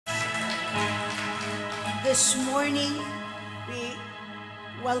This morning, we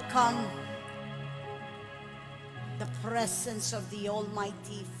welcome the presence of the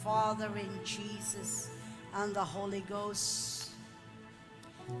Almighty Father and Jesus and the Holy Ghost.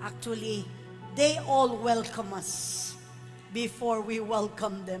 Actually, they all welcome us before we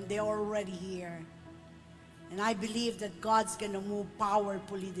welcome them. They're already here. And I believe that God's going to move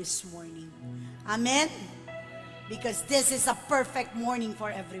powerfully this morning. Amen? Because this is a perfect morning for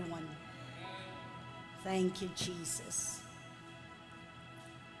everyone. Thank you, Jesus.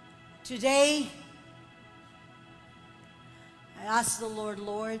 Today, I asked the Lord,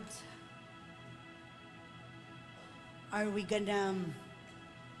 Lord, are we gonna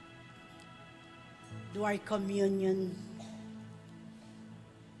do our communion?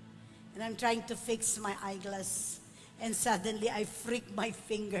 And I'm trying to fix my eyeglass, and suddenly I freak my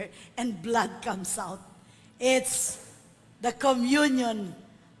finger and blood comes out. It's the communion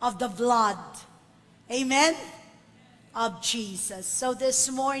of the blood. Amen? Of Jesus. So this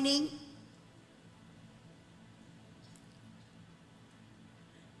morning,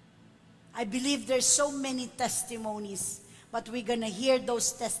 I believe there's so many testimonies, but we're going to hear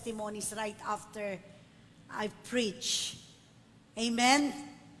those testimonies right after I preach. Amen?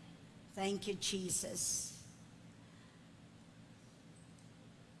 Thank you, Jesus.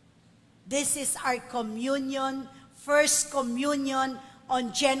 This is our communion, first communion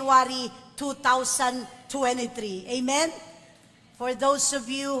on January 2023. Amen? For those of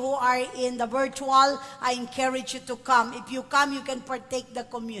you who are in the virtual, I encourage you to come. If you come, you can partake the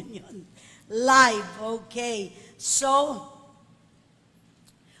communion live. Okay. So,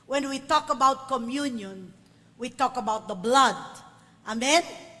 when we talk about communion, we talk about the blood. Amen?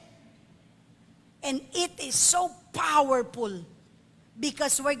 And it is so powerful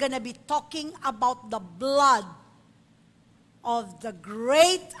because we're going to be talking about the blood of the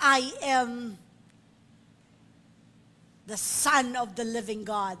great I Am, the Son of the living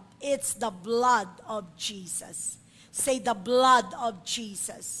God. It's the blood of Jesus. Say the blood of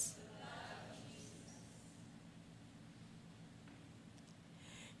Jesus.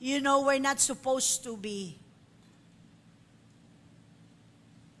 You know, we're not supposed to be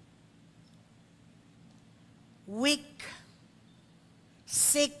weak,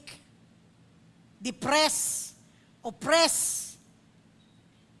 sick, depressed, oppressed,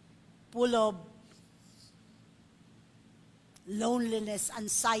 full of loneliness,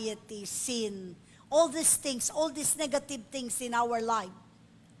 anxiety, sin, all these things, all these negative things in our life,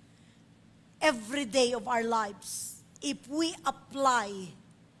 every day of our lives. If we apply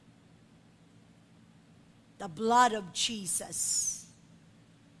the blood of Jesus,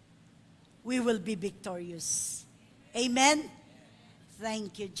 we will be victorious. Amen?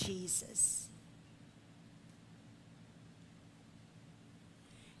 Thank you, Jesus.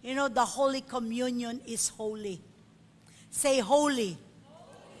 You know, the Holy Communion is holy. Say holy.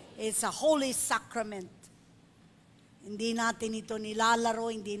 It's a holy sacrament. Hindi natin ito nilalaro,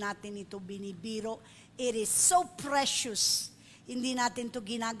 hindi natin ito binibiro. It is so precious. Hindi natin ito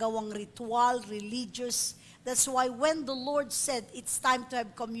ginagawang ritual, religious. That's why when the Lord said it's time to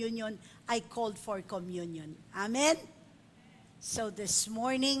have communion, I called for communion. Amen? So this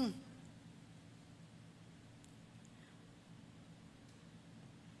morning,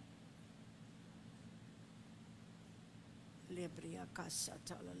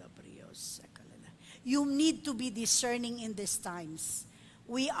 you need to be discerning in these times.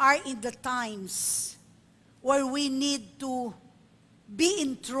 We are in the times where we need to be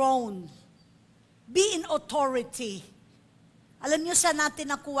enthroned, be in authority. Alam niyo saan natin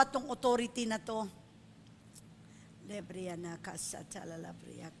nakuha tong authority na to?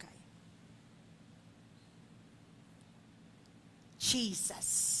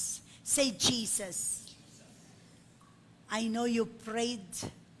 Jesus. Say Jesus. I know you prayed,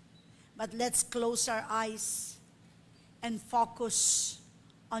 but let's close our eyes and focus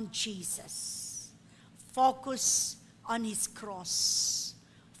on Jesus. Focus on His cross.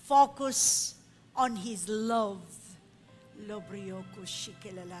 Focus on His love.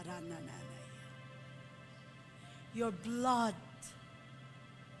 Your blood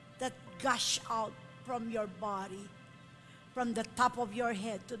that gush out from your body, from the top of your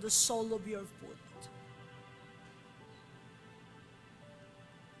head to the sole of your foot.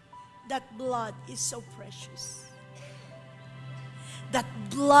 That blood is so precious. That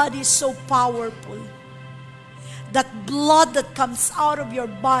blood is so powerful. That blood that comes out of your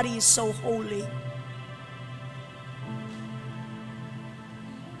body is so holy.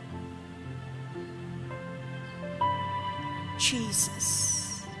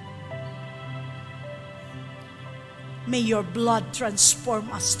 Jesus, may your blood transform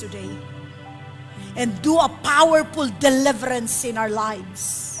us today. and do a powerful deliverance in our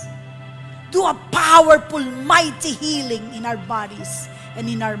lives. Do a powerful, mighty healing in our bodies and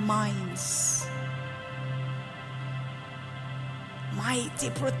in our minds. Mighty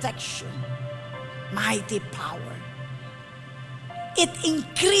protection, mighty power. It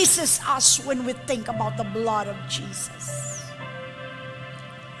increases us when we think about the blood of Jesus.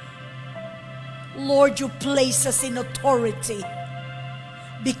 Lord, you place us in authority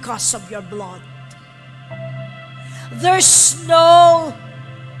because of your blood. There's no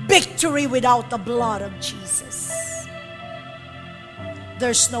victory without the blood of Jesus.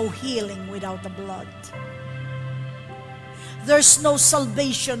 There's no healing without the blood. There's no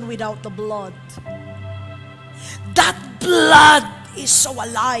salvation without the blood. That blood is so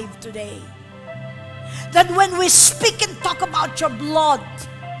alive today that when we speak and talk about your blood,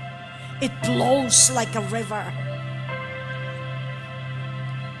 it flows like a river.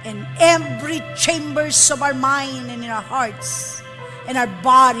 In every chambers of our mind and in our hearts, in our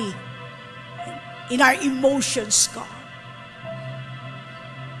body, in our emotions, God,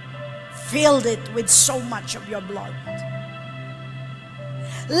 filled it with so much of your blood.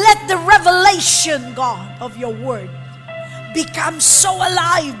 Let the revelation, God, of your word become so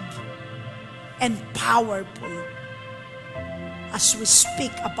alive and powerful as we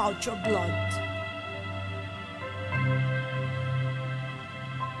speak about your blood.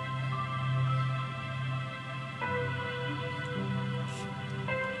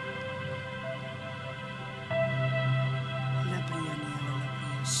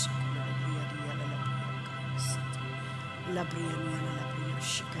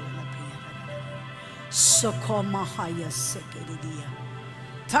 Sokomahaya sekeridia.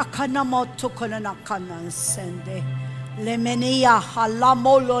 Takanamo tukonanakana sende. Lemenia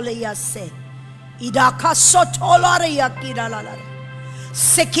halamololeya se. Idaka sotolaria kiralala.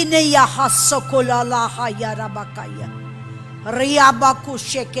 Sekineya hasokolala hayarabakaya. Riabaku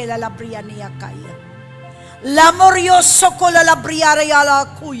shekela la briania kaya. Lamorio sokola la briaria la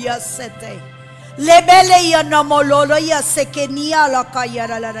kuya sete. Lebeleya namololoya sekenia la kaya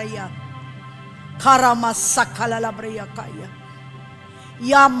la. Karamasakala la bria kaya.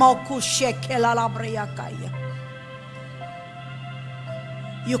 Yamoku shekela la bria kaya.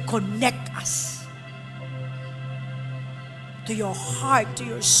 You connect us to your heart, to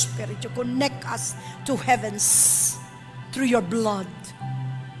your spirit. You connect us to heavens through your blood.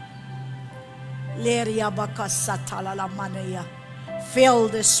 Fill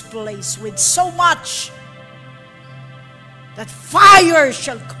this place with so much that fire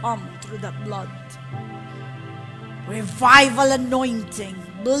shall come through that blood. Revival, anointing,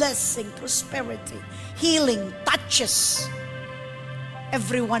 blessing, prosperity, healing touches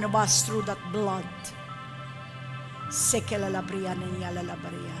every one of us through that blood.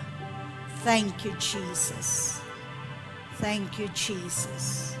 Thank you, Jesus. Thank you,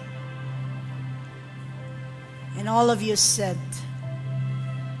 Jesus. And all of you said,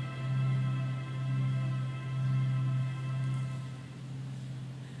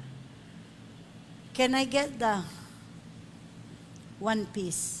 can I get the one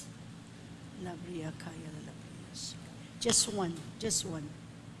piece? Just one, just one.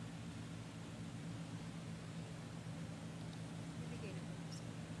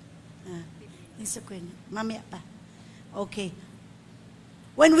 Mamaya pa. Okay.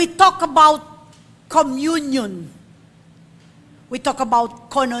 When we talk about communion, we talk about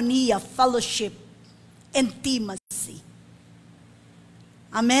koinonia, fellowship, intimacy.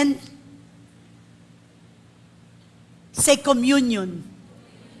 Amen? Say communion.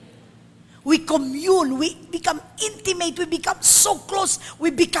 We commune, we become intimate, we become so close,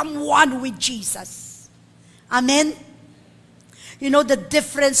 we become one with Jesus. Amen? You know, the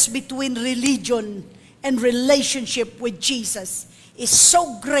difference between religion and relationship with Jesus is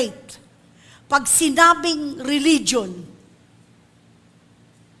so great. Pag sinabing religion,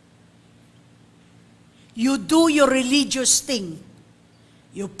 you do your religious thing.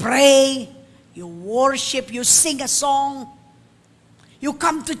 You pray, you worship, you sing a song, you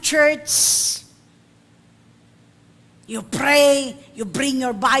come to church, you pray, you bring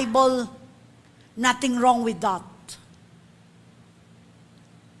your Bible. Nothing wrong with that.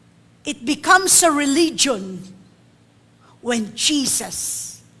 It becomes a religion when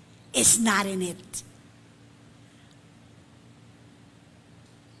Jesus is not in it.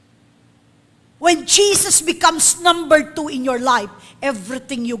 When Jesus becomes number 2 in your life,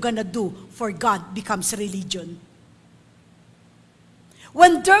 everything you're gonna do for God becomes religion.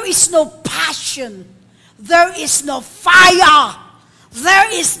 When there is no passion, there is no fire,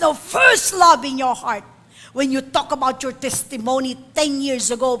 there is no first love in your heart. When you talk about your testimony 10 years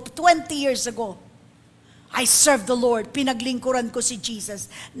ago, 20 years ago, I serve the Lord. Pinaglingkuran ko si Jesus.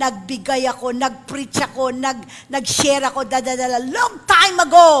 Nagbigay ako, nag-preach ako, nag-share ako, long time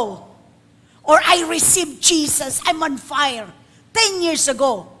ago. Or I received Jesus. I'm on fire. 10 years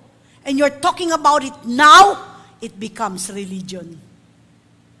ago. And you're talking about it now, it becomes religion.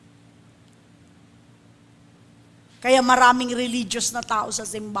 Kaya maraming religious na tao sa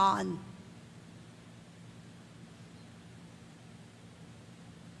simbahan.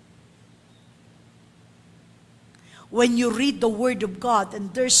 When you read the Word of God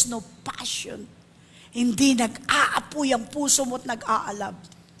and there's no passion, hindi nag-aapoy ang puso mo at nag-aalab.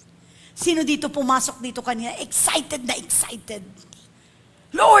 Sino dito pumasok dito kanina? Excited na excited.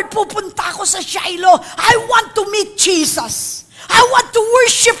 Lord, pupunta ako sa Shiloh. I want to meet Jesus. I want to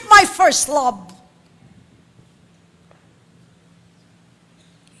worship my first love.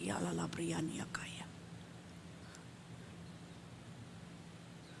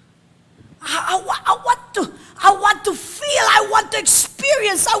 I want to feel, I want to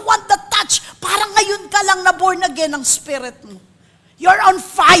experience, I want the touch. Parang ngayon ka lang na born again ang spirit mo. You're on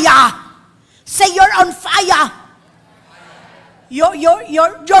fire. Say you're on fire.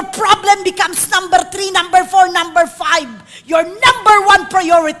 Your problem becomes number 3, number 4, number 5. Your number 1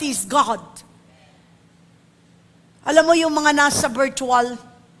 priority is God. Alam mo yung mga nasa virtual,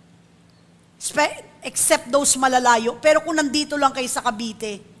 except those malalayo, pero kung nandito lang kayo sa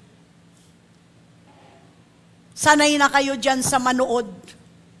Cavite, sanay na kayo dyan sa manood.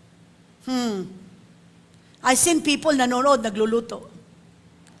 I seen people nanonood, nagluluto.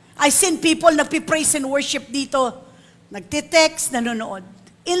 I seen people nagpi-praise and worship dito, nagtitext, nanonood.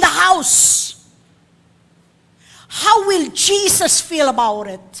 In the house. How will Jesus feel about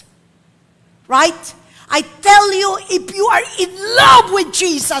it? Right? I tell you, if you are in love with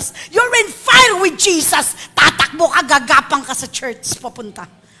Jesus, you're in fire with Jesus, tatakbo ka, gagapang ka sa church, papunta.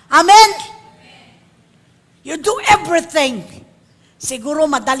 Amen? You do everything. Siguro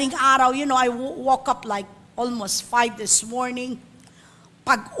madaling araw, you know, I woke up like almost 5 this morning.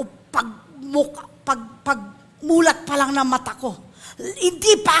 Mulat pa lang ng mata ko.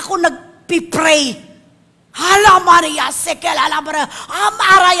 Hindi pa ako nagpipray. Hala Maria, sekel, hala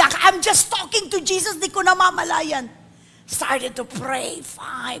Maria, I'm just talking to Jesus, di ko namamalayan. Started to pray,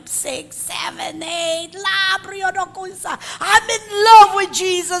 5, 6, 7, 8, I'm in love with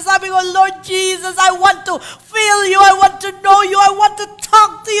Jesus. Sabi ko, Lord Jesus, I want to feel you, I want to know you, I want to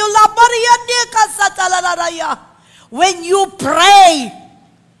talk to you. When you pray,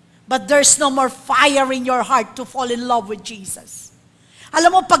 but there's no more fire in your heart to fall in love with Jesus.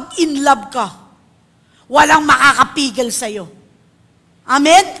 Alam mo, pag in love ka, walang makakapigil sa'yo.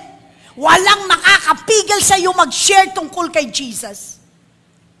 Amen? Walang makakapigil sa iyo mag-share tungkol kay Jesus.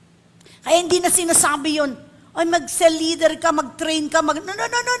 Kaya hindi na sinasabi yun, ay mag-cell leader ka, mag-train ka,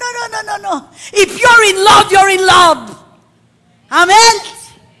 no. If you're in love, you're in love. Amen?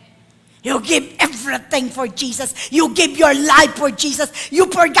 You give everything for Jesus. You give your life for Jesus.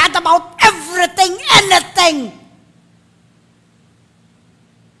 You forget about everything, anything.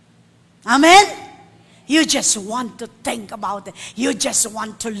 Amen? You just want to think about it. You just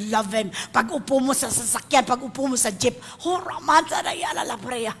want to love Him. Pag upo mo sa sasakyan, pag upo mo sa jeep,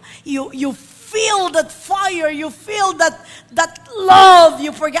 you feel that fire, you feel that love.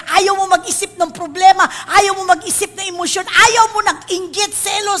 You forget. Ayaw mo mag-isip ng problema, ayaw mo mag-isip ng emosyon, ayaw mo nag-inggit,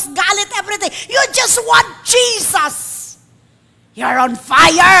 selos, galit, everything. You just want Jesus. You're on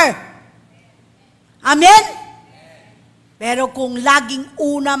fire. Amen? Pero kung laging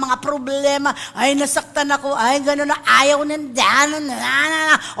una mga problema, ay nasaktan ako, ay gano'n na, ayaw na,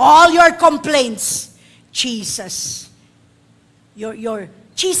 all your complaints, Jesus,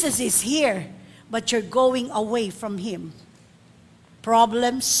 Jesus is here, but you're going away from Him.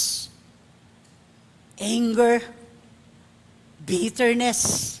 Problems, anger,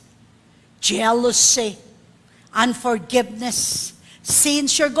 bitterness, jealousy, unforgiveness,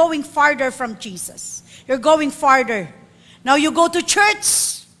 sins, you're going farther from Jesus. You're going farther. Now you go to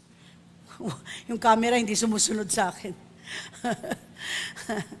church. Yung camera hindi sumusunod sa akin.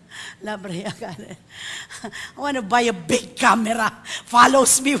 I want to buy a big camera.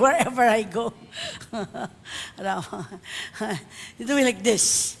 Follows me wherever I go. You do it like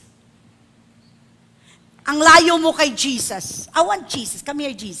this. Ang layo mo kay Jesus. I want Jesus. Come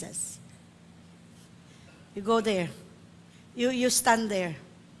here, Jesus. You go there. You stand there.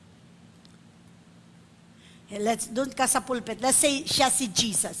 Doon ka sa pulpit. Let's say siya si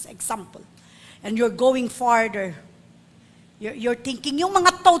Jesus, example. And you're going farther. You're thinking, yung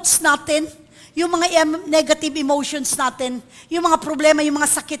mga thoughts natin, yung mga negative emotions natin, yung mga problema, yung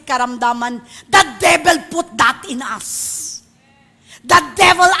mga sakit karamdaman, the devil put that in us. The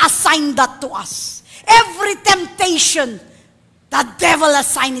devil assigned that to us. Every temptation, the devil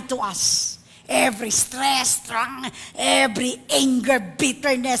assigned it to us. Every stress, every anger,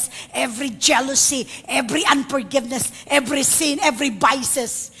 bitterness, every jealousy, every unforgiveness, every sin, every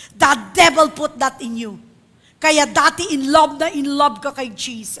vices, the devil put that in you. Kaya dati in love ka kay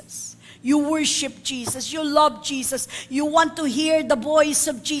Jesus. You worship Jesus. You love Jesus. You want to hear the voice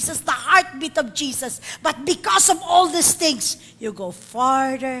of Jesus, the heartbeat of Jesus. But because of all these things, you go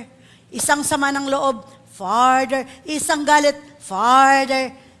farther. Isang sama ng loob, farther. Isang galit, farther.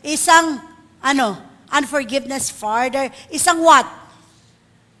 Isang, unforgiveness, farther. Isang what?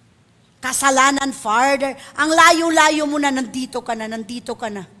 Kasalanan, farther. Ang layo-layo mo na, nandito ka na, nandito ka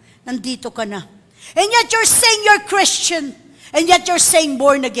na, nandito ka na. And yet you're saying you're Christian. And yet you're saying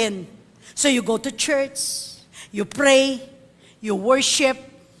born again. So you go to church, you pray, you worship,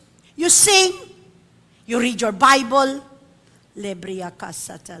 you sing, you read your Bible. My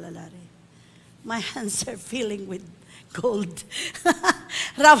hands are filling with gold.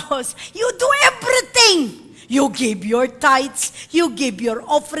 Ramos, you do everything. You give your tithes, you give your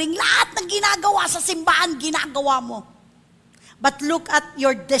offering. Lahat ng ginagawa sa simbahan, ginagawa mo. But look at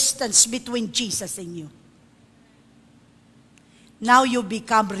your distance between Jesus and you. Now you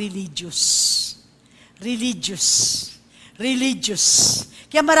become religious. Religious. Religious.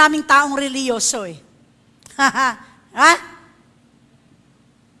 Kaya maraming taong religyoso eh. Ha?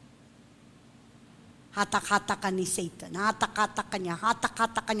 Hatak-hatak ka ni Satan. Hatak-hatak ka niya,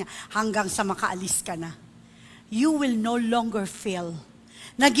 hanggang sa makaalis ka na. You will no longer feel.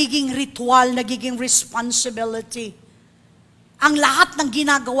 Nagiging ritual, nagiging responsibility. Ang lahat ng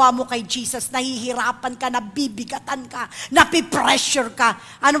ginagawa mo kay Jesus, nahihirapan ka, nabibigatan ka, napipressure ka.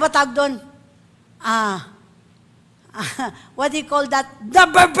 Ano ba tawag doon? What do you call that?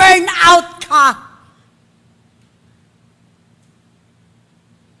 Burn out ka.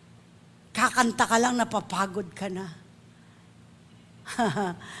 Kakanta ka lang, napapagod ka na.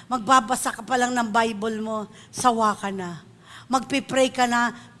 Magbabasa ka pa lang ng Bible mo, sawa ka na. Magpipray ka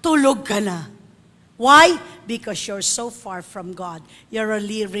na, tulog ka na. Why? Because you're so far from God. You're a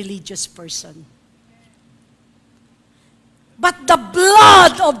religious person. But the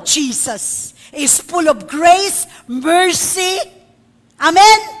blood of Jesus is full of grace, mercy.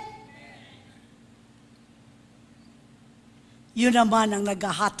 Amen? Yun naman ang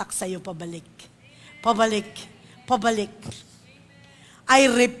naghahatak sa'yo pabalik. Pabalik. Pabalik. I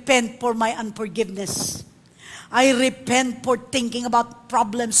repent for my unforgiveness. I repent for thinking about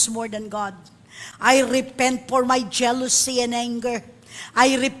problems more than God. I repent for my jealousy and anger.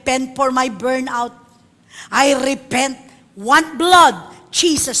 I repent for my burnout. I repent. Want blood?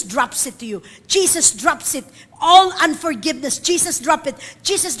 Jesus drops it to you. Jesus drops it. All unforgiveness. Jesus drop it.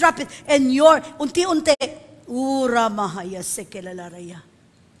 Jesus drop it. And your, unti-unti, ura mahaya sekelalaya.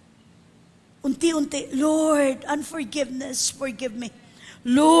 Unti-unti, Lord, unforgiveness, forgive me.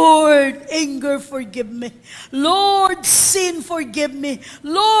 Lord, anger, forgive me. Lord, sin, forgive me.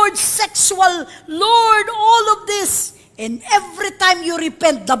 Lord, sexual, Lord, all of this. And every time you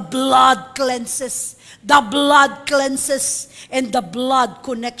repent, the blood cleanses. The blood cleanses. And the blood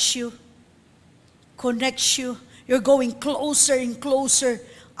connects you. Connects you. You're going closer and closer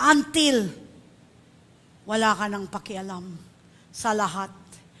until wala ka nang pakialam sa lahat.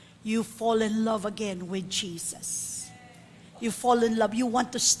 You fall in love again with Jesus. You fall in love. You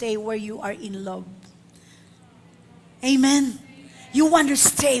want to stay where you are in love. Amen. You want to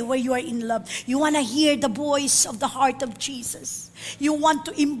stay where you are in love. You want to hear the voice of the heart of Jesus. You want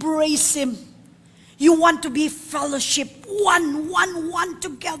to embrace Him. You want to be fellowship, one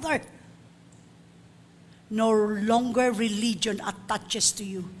together. No longer religion attaches to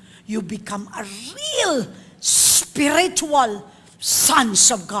you. You become a real spiritual sons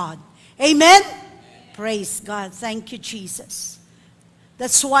of God. Amen. Praise God. Thank you, Jesus.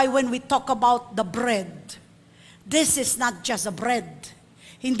 That's why when we talk about the bread, this is not just a bread.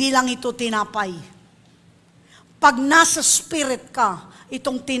 Hindi lang ito tinapay. Pag nasa spirit ka,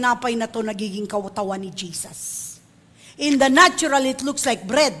 itong tinapay na to nagiging katawan ni Jesus. In the natural, it looks like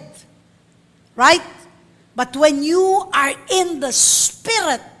bread. Right? But when you are in the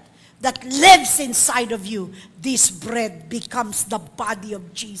spirit that lives inside of you, this bread becomes the body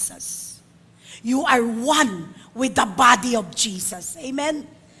of Jesus. You are one with the body of Jesus. Amen?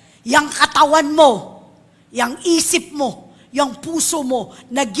 Yang katawan mo, yang isip mo, yang puso mo,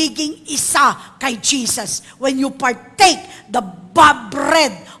 nagiging isa kay Jesus. When you partake the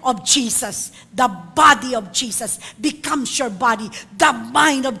bread of Jesus, the body of Jesus becomes your body. The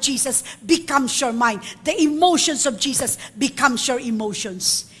mind of Jesus becomes your mind. The emotions of Jesus becomes your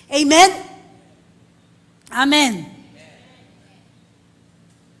emotions. Amen? Amen.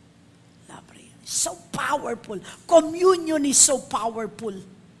 So powerful. Communion is so powerful.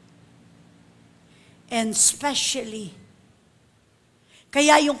 And especially,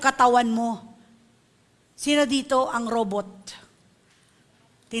 kaya yung katawan mo, sino dito ang robot?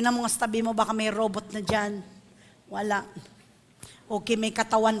 Tingnan mo nga sa tabi mo, baka may robot na dyan. Wala. Okay, may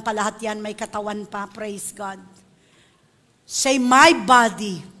katawan pa lahat yan, may katawan pa. Praise God. Say, my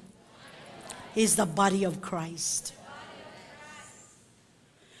body is the body of Christ.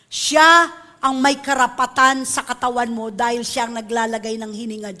 Siya ang may karapatan sa katawan mo dahil siyang naglalagay ng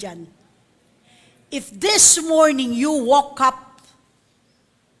hininga dyan. If this morning you woke up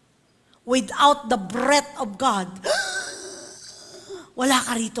without the breath of God, wala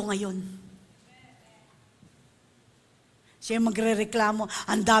ka rito ngayon. Siya magre-reklamo,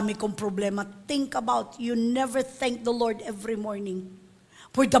 ang dami kong problema. Think about, you never thank the Lord every morning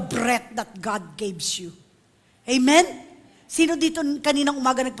for the breath that God gives you. Amen? Sino dito kaninang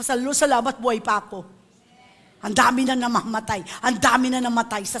umaga nagpasal, Lord, salamat, buhay pa ako. Ang dami na namamatay. Ang dami na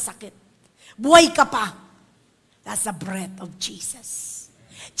namatay sa sakit. Buhay ka pa. That's the breath of Jesus.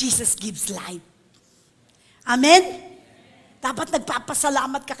 Jesus gives life. Amen? Dapat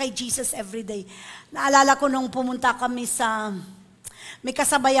nagpapasalamat ka kay Jesus every day. Naalala ko nung pumunta kami may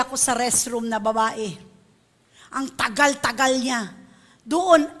kasabay ako sa restroom na babae. Ang tagal-tagal niya.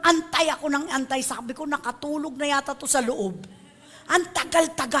 Doon, antay ako ng antay. Sabi ko, nakatulog na yata to sa loob. Ang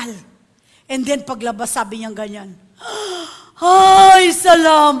tagal-tagal. And then paglabas, sabi niya ganyan, ay,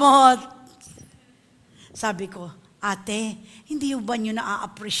 salamat. Sabi ko, ate, hindi ba nyo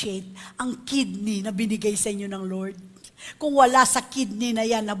na-appreciate ang kidney na binigay sa inyo ng Lord? Kung wala sa kidney na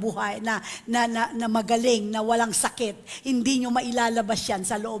yan na buhay, na magaling, na walang sakit, hindi nyo mailalabas yan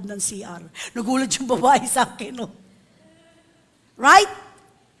sa loob ng CR. Nagulat yung babae sa akin, no? Right?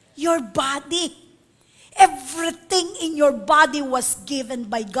 Your body. Everything in your body was given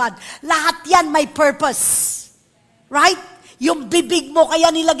by God. Lahat yan may purpose. Right? Yung bibig mo,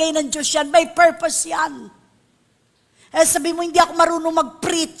 kaya nilagay ng Diyos yan, may purpose yan. Eh, sabi mo, hindi ako marunong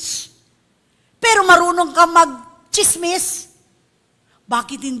mag-preach. Pero marunong ka mag-chismis.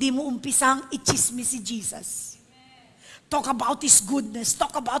 Bakit hindi mo umpisang i-chismis si Jesus? Talk about His goodness.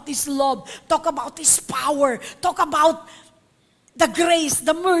 Talk about His love. Talk about His power. Talk about the grace,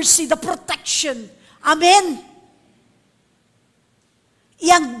 the mercy, the protection. Amen?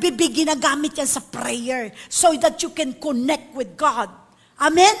 Yang bibig ginagamit yan sa prayer so that you can connect with God.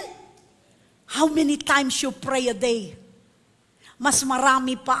 Amen? How many times you pray a day? Mas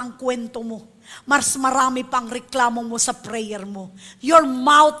marami pa ang kwento mo. Mas marami pa ang reklamo mo sa prayer mo. Your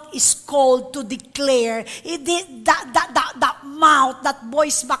mouth is called to declare. That mouth, that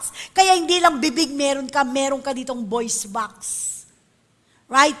voice box. Kaya hindi lang bibig meron ka ditong voice box.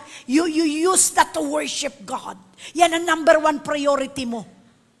 Right? You use that to worship God. Yan ang number one priority mo.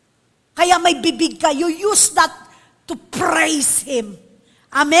 Kaya may bibig ka. You use that to praise Him.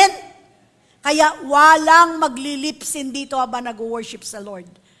 Amen? Kaya walang maglilipsin dito habang nag-worship sa Lord.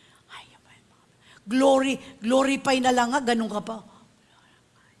 Ay, glorify na lang ha, ganun ka pa.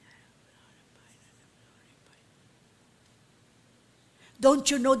 Don't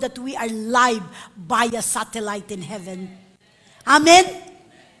you know that we are live by a satellite in heaven? Amen?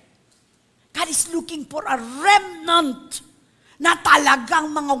 God is looking for a remnant na talagang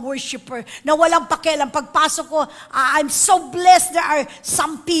mga worshiper, na walang pakialam. Pagpasok ko, I'm so blessed there are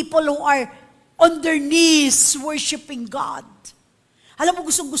some people who are on their knees worshiping God. Alam mo,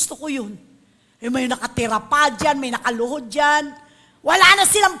 gusto ko yun. May nakatira pa dyan, may nakaluhod dyan. Wala na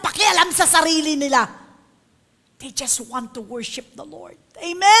silang pakialam sa sarili nila. They just want to worship the Lord.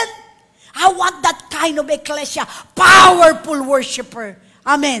 Amen? I want that kind of ecclesia, powerful worshiper.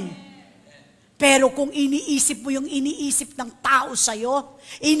 Amen. Pero kung iniisip mo yung iniisip ng tao sa'yo,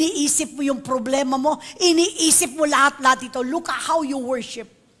 iniisip mo yung problema mo, iniisip mo lahat-lahat ito, look at how you worship.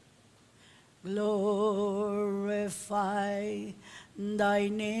 Glorify Thy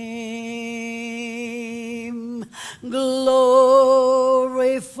name. Glorify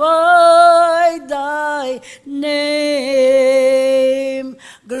Thy name.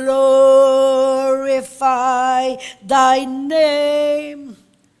 Glorify Thy name.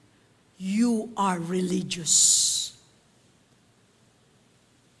 You are religious.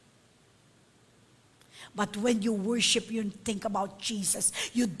 But when you worship, you think about Jesus.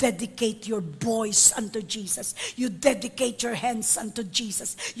 You dedicate your voice unto Jesus. You dedicate your hands unto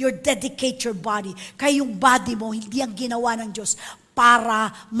Jesus. You dedicate your body. Kaya yung body mo, hindi ang ginawa ng Diyos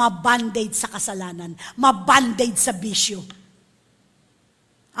para maband-aid sa kasalanan. Maband-aid sa bisyo.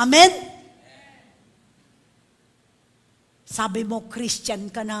 Amen? Sabi mo,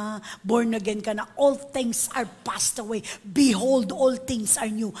 Christian ka na, born again ka na, all things are passed away. Behold, all things are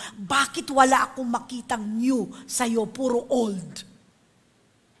new. Bakit wala akong makitang new sa'yo? Puro old.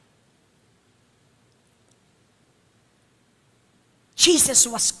 Jesus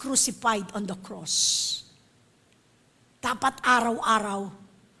was crucified on the cross. Dapat araw-araw,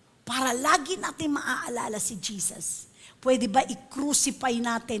 para lagi natin maaalala si Jesus. Pwede ba i-crucify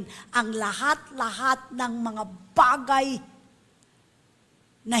natin ang lahat-lahat ng mga bagay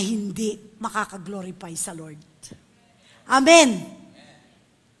na hindi makakaglorify sa Lord? Amen.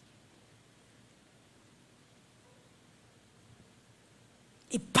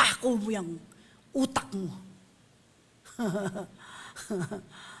 Ipako mo yung utak mo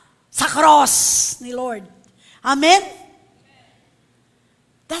sa cross ni Lord. Amen?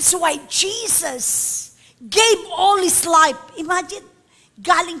 That's why Jesus gave all His life. Imagine,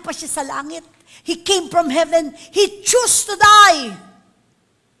 galing pa siya sa langit. He came from heaven. He chose to die.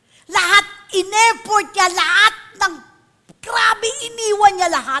 Lahat, in-effort niya, lahat ng, grabe, iniwan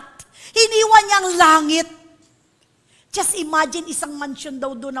niya lahat. Iniwan niya ang langit. Just imagine, isang mansion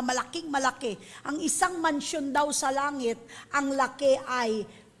daw doon na malaking malaki. Ang isang mansion daw sa langit, ang laki ay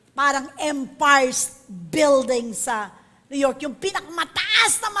parang Empire Building sa New York. Yung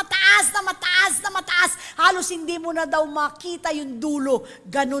pinakamataas na mataas na mataas na mataas. Halos hindi mo na daw makita yung dulo.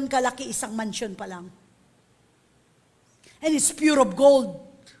 Ganun kalaki isang mansion pa lang. And it's pure of gold.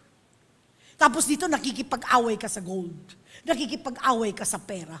 Tapos dito, nakikipag-away ka sa gold. Nakikipag-away ka sa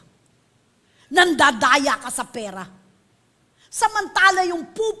pera. Nandadaya ka sa pera. Samantala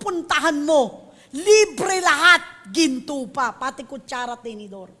yung pupuntahan mo, libre lahat, ginto pa, pati kutsara at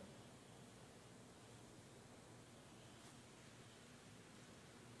tinidor.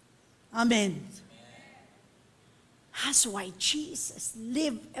 Amen. That's why Jesus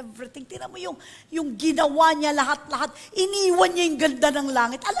lived everything. Tingnan mo yung ginawa niya lahat-lahat. Iniwan niya yung ganda ng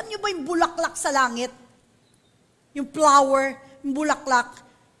langit. Alam niyo ba yung bulaklak sa langit? Yung flower, yung bulaklak.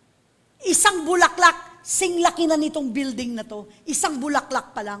 Isang bulaklak, singlaki na nitong building na to. Isang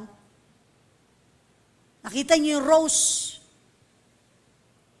bulaklak pa lang. Nakita niyo yung rose.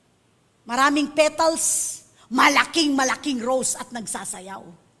 Maraming petals. Malaking rose at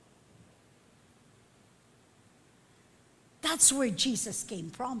nagsasayaw. That's where Jesus came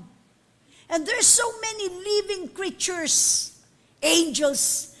from. And there's so many living creatures,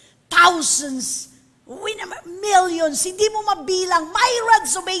 angels, thousands, millions, hindi mo mabilang,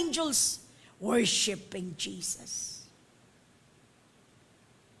 myriads of angels worshiping Jesus.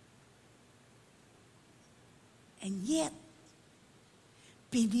 And yet,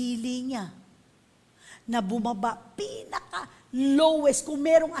 pinili niya na bumaba pinaka-lowest. Kung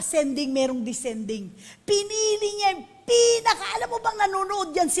merong ascending, merong descending. Pinili niya yung alam mo bang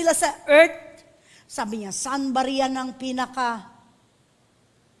nanonood yan sila sa earth? Sabi niya, saan ba riyan ang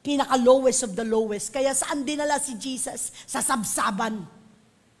pinaka-lowest of the lowest? Kaya saan dinala si Jesus? Sa sabsaban.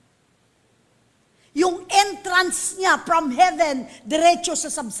 Yung entrance niya from heaven, diretso sa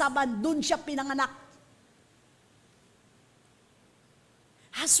sabsaban, dun siya pinanganak.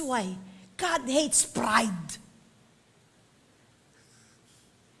 That's why God hates pride.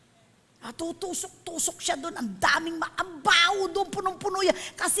 Tutusok-tusok siya doon. Ang daming ang baho doon, punong-puno yan.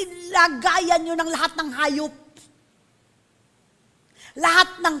 Kasi lagayan yun ng lahat ng hayop.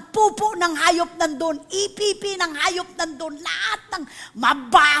 Lahat ng pupo ng hayop nandun, ipipi ng hayop nandun, lahat ng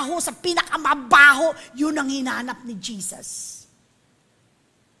mabaho, sa pinakamabaho, yun ang hinahanap ni Jesus.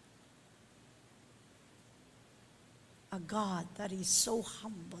 A God that is so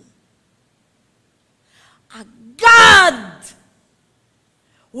humble. A God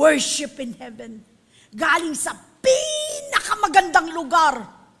worship in heaven. Galing sa pinakamagandang lugar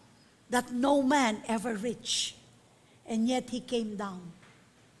that no man ever reached. And yet He came down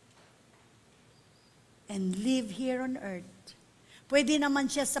and live here on earth. Pwede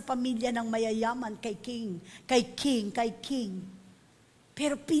naman siya sa pamilya ng mayayaman, kay king.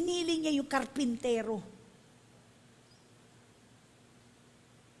 Pero pinili niya yung karpintero.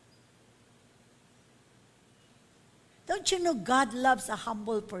 Don't you know God loves a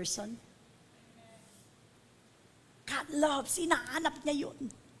humble person? God loves, inahanap niya yun.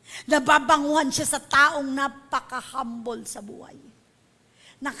 Nababanguhan siya sa taong napaka-humble sa buhay.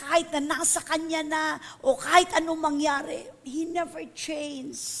 Na kahit na nasa kanya na, o kahit anong mangyari, He never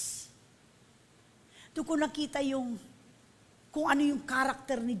changed. Doon ko nakita kung ano yung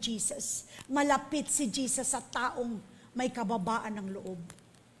karakter ni Jesus. Malapit si Jesus sa taong may kababaan ng loob.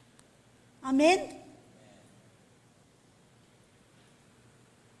 Amen?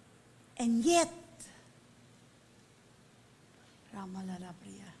 And yet,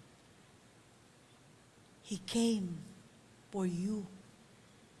 Ramalalabria, He came for you.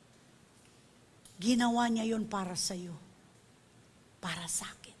 Ginawa niya yun para sa'yo. Para sa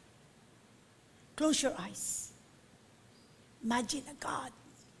akin. Close your eyes. Imagine a God.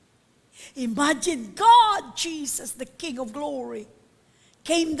 Imagine God, Jesus, the King of Glory,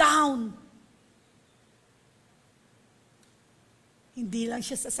 came down. Hindi lang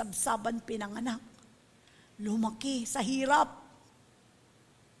siya sa sabsaban pinanganak. Lumaki sa hirap.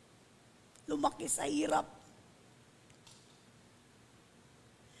 Lumaki sa hirap.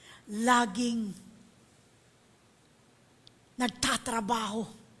 Laging nagtatrabaho.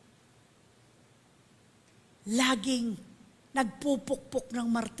 Laging nagpupukpok ng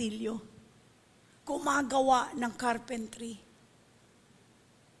martilyo. Gumagawa ng carpentry.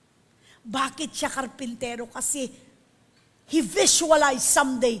 Bakit siya karpintero? Kasi he visualized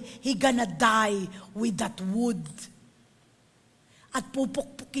someday he gonna die with that wood. At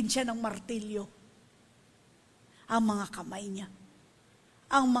pupukpukin siya ng martilyo. Ang mga kamay niya.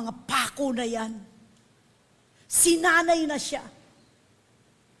 Ang mga pako na yan. Sinanay na siya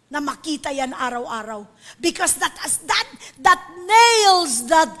na makita yan araw-araw. Because that nails,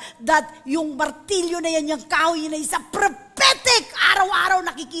 that yung martilyo na yan, yung kahoy na isa, prophetic, araw-araw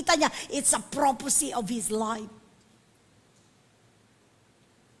nakikita niya. It's a prophecy of his life.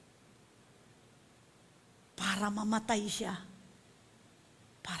 Para mamatay siya,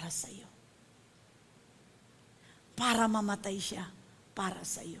 para sa'yo. Para mamatay siya, para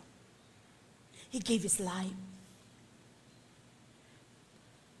sa'yo. He gave his life.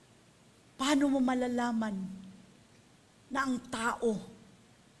 Paano mo malalaman na ang tao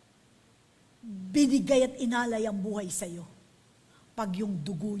binigay at inalay ang buhay sa'yo? Pag yung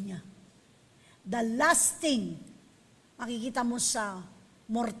dugo niya. The last thing, makikita mo sa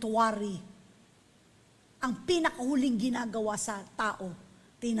mortuary, ang pinakahuling ginagawa sa tao,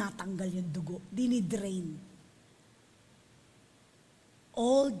 tinatanggal yung dugo, dinidrain.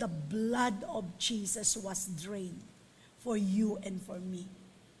 All the blood of Jesus was drained for you and for me.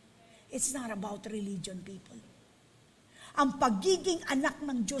 It's not about religion, people. Ang pagiging anak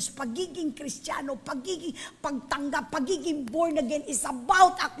ng Diyos, pagiging Kristiyano, pagiging pagtanggap, pagiging born again is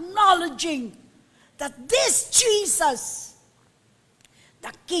about acknowledging that this Jesus,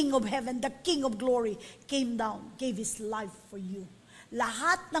 the King of heaven, the King of glory, came down, gave his life for you.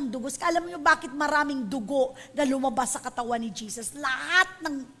 Lahat ng dugo. Alam niyo bakit maraming dugo na lumabas sa katawan ni Jesus? Lahat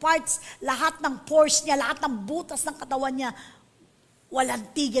ng parts, lahat ng pores niya, lahat ng butas ng katawan niya,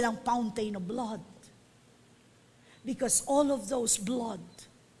 walang tigil ang fountain of blood. Because all of those blood,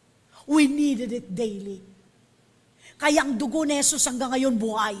 we needed it daily. Kaya ang dugo ni Jesus hanggang ngayon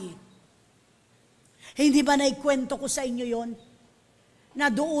buhay. Hindi ba naikwento ko sa inyo yon? Na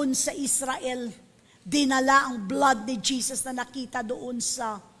doon sa Israel, dinala ang blood ni Jesus na nakita doon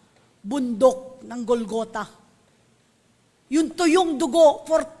sa bundok ng Golgota. Yung tuyong dugo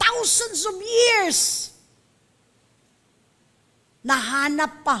for thousands of years.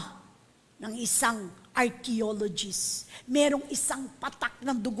 Nahanap pa ng isang archaeologist. Merong isang patak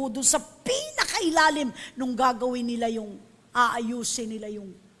ng dugo doon sa pinakailalim nung gagawin nila yung, aayusin nila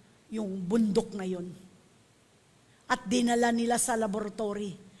yung bundok na yun. At dinala nila sa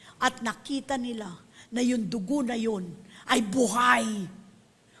laboratory. At nakita nila na yung dugo na yun ay buhay.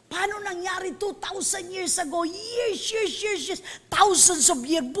 Paano nangyari 2,000 years ago? Years. Thousands of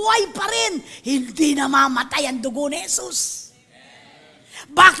years. Buhay pa rin. Hindi na mamatay ang dugo ni Jesus.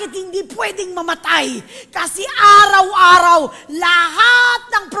 Bakit hindi pwedeng mamatay? Kasi araw-araw, lahat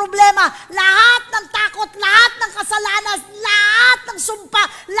ng problema, lahat ng takot, lahat ng kasalanan, lahat ng sumpa,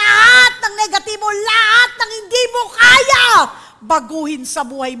 lahat ng negatibo, lahat ng hindi mo kaya baguhin sa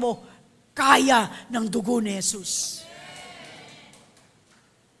buhay mo, kaya ng dugo ni Jesus.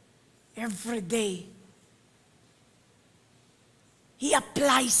 Every day, He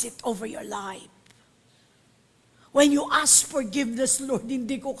applies it over your life. When you ask forgiveness, Lord,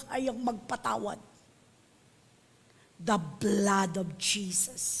 hindi ko kayang magpatawad. The blood of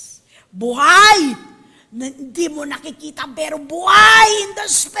Jesus. Buhay! Hindi mo nakikita, pero buhay in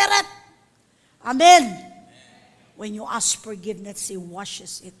the Spirit. Amen. When you ask forgiveness, He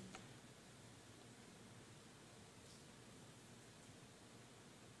washes it.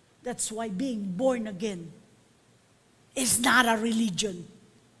 That's why being born again is not a religion.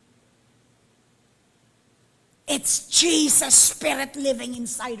 It's Jesus' Spirit living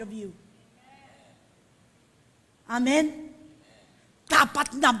inside of you. Amen?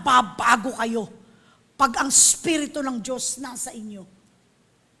 Dapat nababago kayo pag ang Spirito ng Diyos nasa inyo.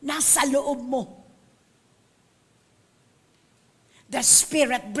 Nasa loob mo. The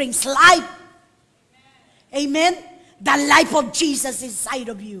Spirit brings life. Amen? The life of Jesus inside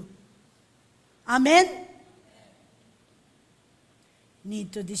of you. Amen?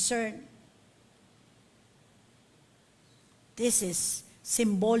 need to discern. This is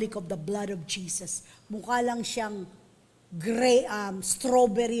symbolic of the blood of Jesus. Mukha lang siyang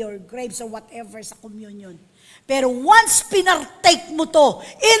strawberry or grapes or whatever sa communion. Pero once pinartake mo to,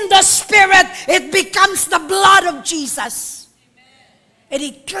 in the Spirit, it becomes the blood of Jesus. Amen. And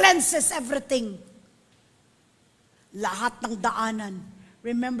it cleanses everything. Lahat ng daanan.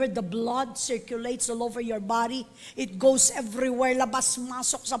 Remember, the blood circulates all over your body. It goes everywhere,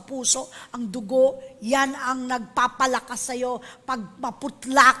 labas-masok sa puso. Ang dugo, yan ang nagpapalakas sa'yo. Pag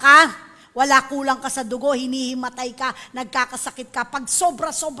maputla ka, wala kulang ka sa dugo, hinihimatay ka, nagkakasakit ka. Pag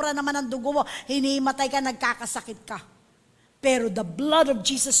sobra-sobra naman ang dugo mo, hinihimatay ka, nagkakasakit ka. Pero the blood of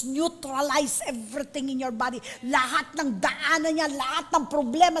Jesus neutralizes everything in your body. Lahat ng daanan niya, lahat ng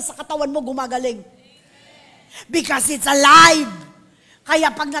problema sa katawan mo gumagaling. Because it's alive.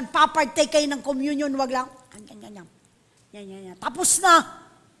 Kaya pag nagpapartake kayo ng communion, wag lang, yan. Tapos na.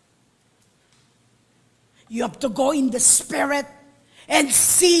 You have to go in the Spirit and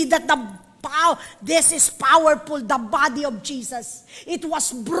see that this is powerful, the body of Jesus. It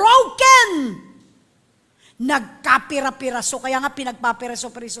was broken. Nagkapira-piraso. Kaya nga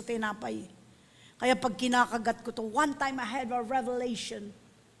pinagpapiraso-piraso tinapay. Kaya pag kinakagat ko to, one time I had a revelation.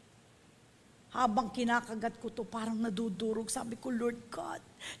 Habang kinakagat ko to, parang nadudurog. Sabi ko, Lord God,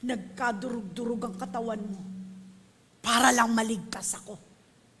 nagkadurog-durog ang katawan mo para lang maligtas ako.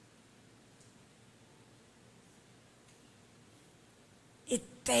 It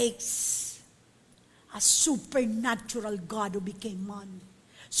takes a supernatural God who became man.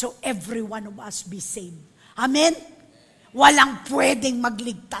 So every one of us be saved. Amen? Walang pwedeng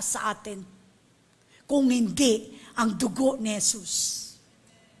magligtas sa atin kung hindi ang dugo ni Jesus.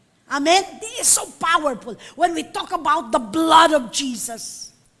 Amen? This is so powerful. When we talk about the blood of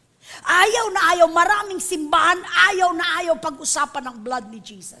Jesus, ayaw na ayaw, maraming simbahan, ayaw na ayaw pag-usapan ng blood ni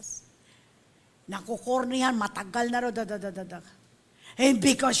Jesus. Nakukornihan, matagal na ro, And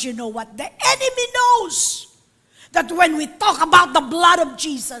because you know what? The enemy knows that when we talk about the blood of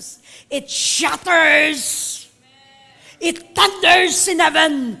Jesus, it shatters. It thunders in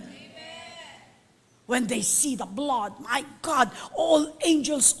heaven. When they see the blood, my God, all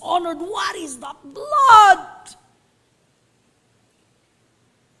angels honored. What is the blood?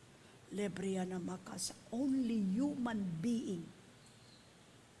 Lebriana Makasa, only human being.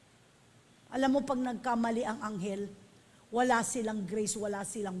 Alam mo, pag nagkamali ang anghel, wala silang grace, wala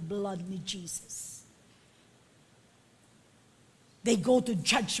silang blood ni Jesus. They go to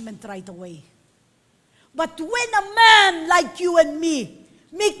judgment right away. But when a man like you and me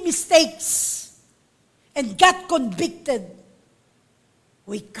make mistakes, and get convicted,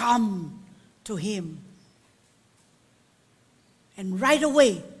 we come to Him. And right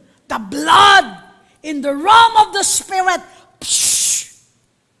away, the blood in the realm of the Spirit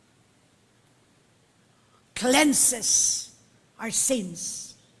cleanses our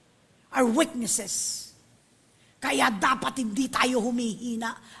sins, our weaknesses. Kaya dapat hindi tayo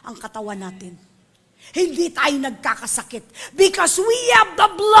humihina ang katawan natin. Hindi tayo nagkakasakit. Because we have the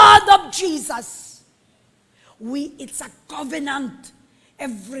blood of Jesus. It's a covenant.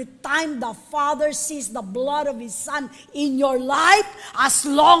 Every time the Father sees the blood of His Son in your life, as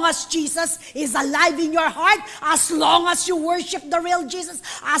long as Jesus is alive in your heart, as long as you worship the real Jesus,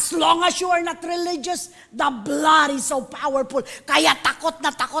 as long as you are not religious, the blood is so powerful. Kaya takot na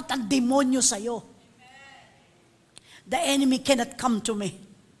takot ang demonyo sa'yo. The enemy cannot come to me.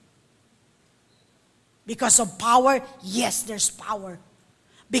 Because of power, yes, there's power.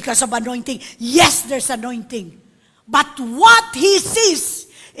 Because of anointing, yes, there's anointing. But what he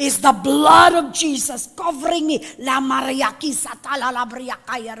sees is the blood of Jesus covering me.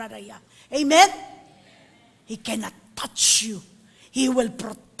 Amen? He cannot touch you. He will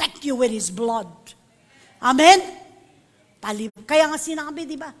protect you with His blood. Amen? Kaya nga sinabi,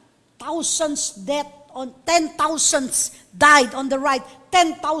 di ba? Thousands on 10,000 died on the right,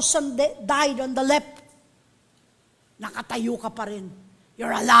 10,000 died on the left. Nakatayo ka pa rin.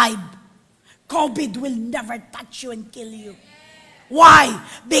 You're alive. COVID will never touch you and kill you. Why?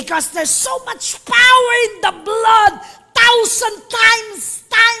 Because there's so much power in the blood. 1,000 times.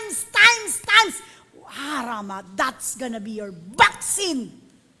 Harama, that's gonna be your vaccine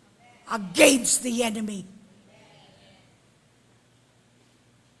against the enemy.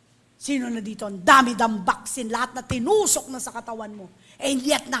 Sino na dito? Ang dami-dam vaccine, lahat na tinusok na sa katawan mo. And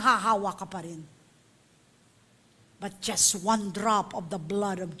yet nahahawa ka pa rin. But just one drop of the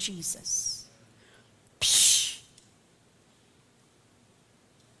blood of Jesus. Psh!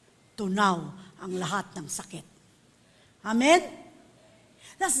 Tunaw ang lahat ng sakit. Amen?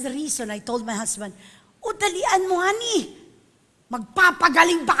 That's the reason I told my husband, dalian mo, honey.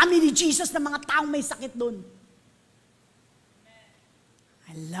 Magpapagaling pa kami ni Jesus ng mga taong may sakit doon.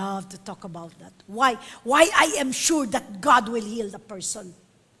 I love to talk about that. Why? Why I am sure that God will heal the person.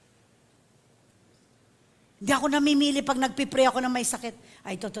 Hindi ako namimili pag nagpipray ako na may sakit.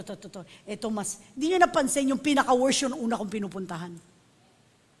 Ay, ito. Ito mas. Hindi nyo napansin yung pinaka-worst yung una kong pinupuntahan.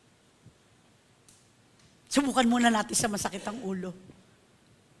 Subukan muna natin sa masakit ang ulo.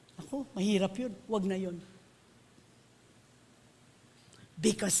 Ako, mahirap yun. Huwag na yun.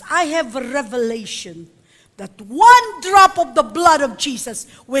 Because I have a revelation that one drop of the blood of Jesus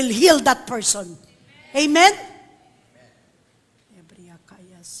will heal that person. Amen?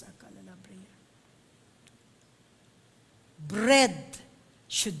 Bread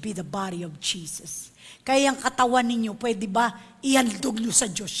should be the body of Jesus. Kaya ang katawan ninyo, pwede ba ihandog nyo sa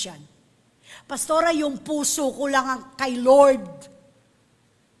Diyos yan? Pastora, yung puso ko lang ang kay Lord.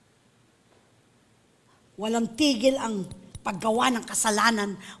 Walang tigil ang paggawa ng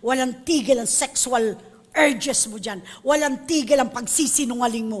kasalanan. Walang tigil ang sexual urges mo dyan. Walang tigil ang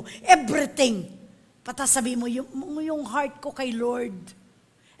pagsisinungaling mo. Everything. Patasabi mo, yung heart ko kay Lord.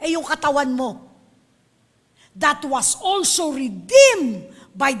 Yung katawan mo. That was also redeemed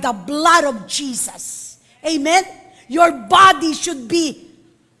by the blood of Jesus. Amen? Your body should be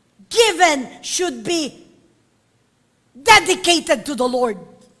given, should be dedicated to the Lord.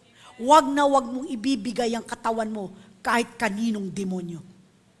 Wag na wag mong ibibigay ang katawan mo kahit kaninong demonyo.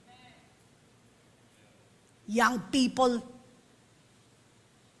 Young people,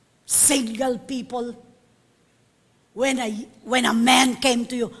 single people, when a man came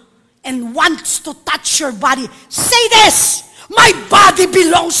to you and wants to touch your body, say this: my body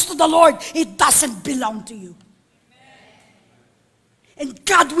belongs to the Lord. It doesn't belong to you. And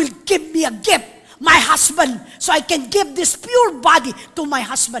God will give me a gift, my husband, so I can give this pure body to my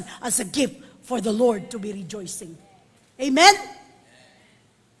husband as a gift for the Lord to be rejoicing. Amen?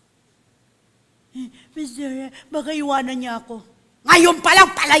 Mister, baka iwanan niya ako. Ngayon pa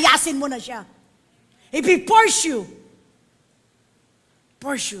lang, palayasin mo na siya. If he pursue,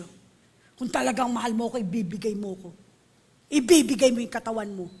 kung talagang mahal mo ko, ibibigay mo ko. Ibibigay mo yung katawan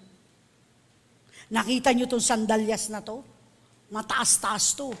mo. Nakita niyo itong sandalyas na to?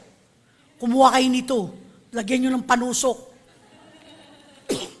 Mataas-taas to. Kumuha kayo nito. Lagyan niyo ng panusok.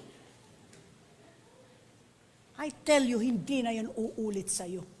 I tell you, hindi na yan uulit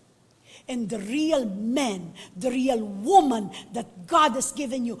sa'yo. And the real man, the real woman that God has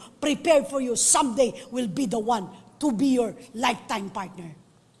given you, prepared for you someday, will be the one to be your lifetime partner.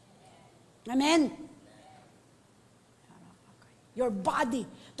 Amen? Your body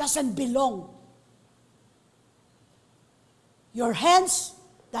doesn't belong. Your hands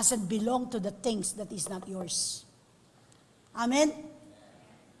doesn't belong to the things that is not yours. Amen?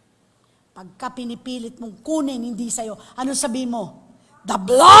 Pagka pinipilit mong kunin, hindi sa'yo, ano sabi mo? The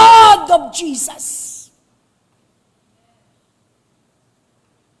blood of Jesus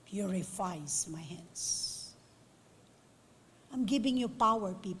purifies my hands. I'm giving you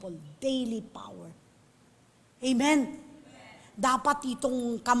power, people. Daily power. Amen? Dapat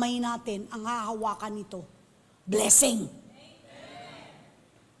itong kamay natin, ang hahawakan nito, blessing.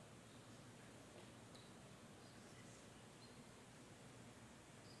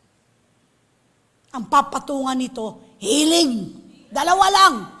 Ang papatungan nito, healing. Dalawa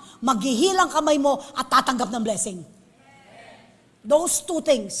lang. Maghihilang kamay mo at tatanggap ng blessing. Those two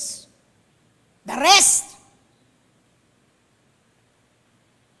things. The rest,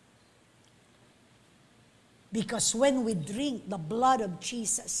 because when we drink the blood of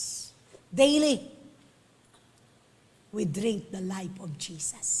Jesus daily, we drink the life of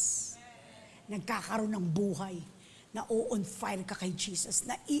Jesus. Nagkakaroon ng buhay. Na-on fire ka kay Jesus,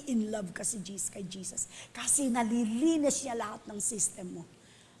 na-in love ka kay Jesus. Kasi nalilinis niya lahat ng system mo.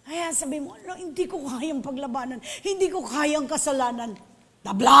 Kaya sabi mo, no, hindi ko kayang paglabanan, hindi ko kayang kasalanan.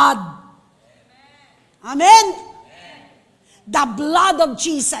 The blood. Amen? The blood of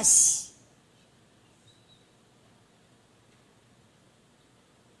Jesus.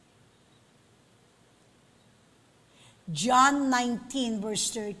 John 19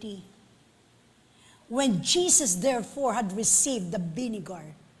 verse 30. When Jesus therefore had received the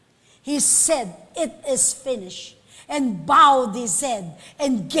vinegar, he said, "It is finished," and bowed his head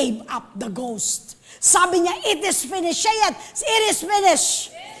and gave up the ghost. Sabi niya, "It is finished." Say it. It is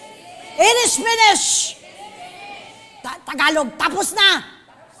finished. It is finished. Tagalog, tapos na.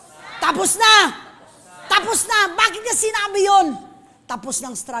 Tapos na. Tapos na. Bakit niya sinabi yun? Tapos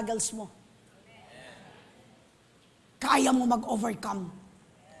ng struggles mo. Kaya mo mag-overcome.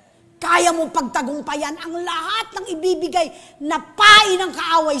 Kaya mo pagtagumpayan ang lahat ng ibibigay na pain ng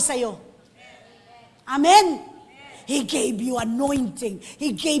kaaway sa'yo. Amen? He gave you anointing.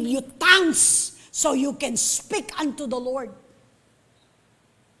 He gave you tongues so you can speak unto the Lord.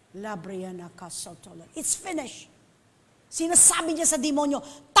 It's finished. Sinasabi niya sa demonyo,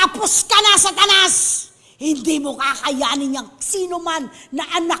 tapos ka na, Satanas! Hindi mo kakayanin niyang sino man na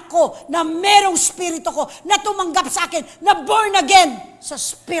anak ko, na merong spirito ko, na tumanggap sa akin, na born again sa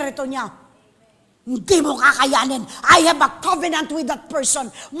spirito niya. Hindi mo kakayanin. I have a covenant with that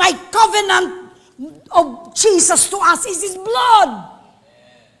person. My covenant of Jesus to us is His blood.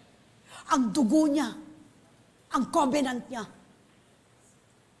 Ang dugo niya, ang covenant niya.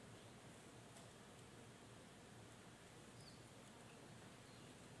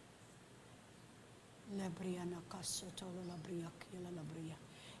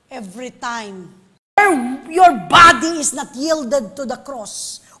 Every time your body is not yielded to the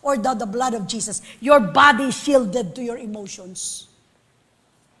cross or the blood of Jesus, your body is yielded to your emotions.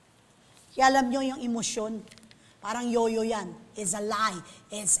 Kaya alam nyo yung emosyon, parang yoyo yan. It's a lie.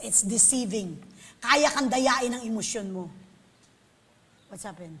 It's deceiving. Kaya kang dayain ang emosyon mo. What's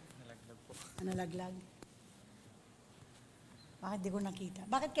happened? Nalaglag po. Nalaglag? Bakit di ko nakita?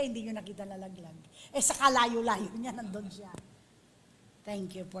 Bakit kayo hindi nyo nakita nalaglag? Sa kalayo-layo niya, nandun siya.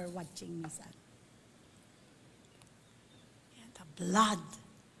 Thank you for watching me, son. The blood.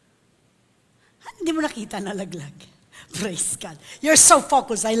 Hindi mo nakita nalaglag. Praise God. You're so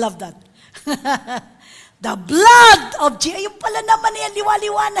focused. I love that. The blood of Jesus. Yung pala naman yan,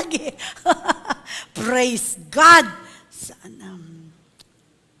 liwaliwanag eh. Praise God.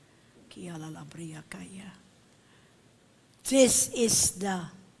 This is the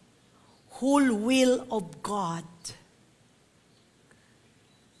whole will of God.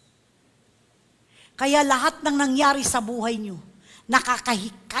 Kaya lahat ng nangyari sa buhay nyo,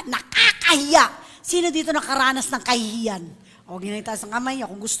 nakakahiya. Sino dito nakaranas ng kahihiyan? O, ginitaas ang kamay niya.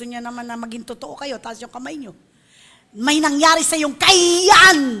 Kung gusto niya naman na maging totoo kayo, taas yung kamay niyo. May nangyari sa iyong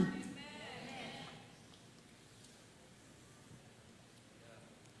kahihiyan.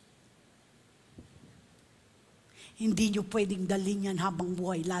 Hindi niyo pwedeng dalhin yan habang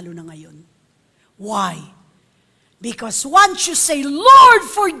buhay, lalo na ngayon. Why? Because once you say, Lord,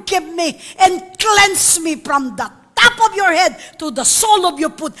 forgive me and cleanse me from the top of your head to the sole of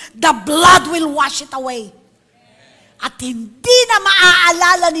your foot, the blood will wash it away. At hindi na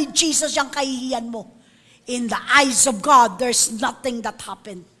maaalala ni Jesus yung kahihiyan mo. In the eyes of God, there's nothing that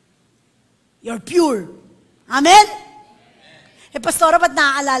happened. You're pure. Amen? Pastora, ba't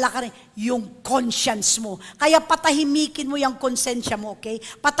naaalala ka rin? Yung conscience mo. Kaya patahimikin mo yung konsensya mo, okay?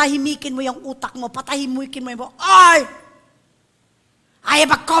 Patahimikin mo yung utak mo. Patahimikin mo yung, I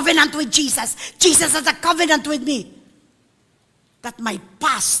have a covenant with Jesus. Jesus has a covenant with me. That my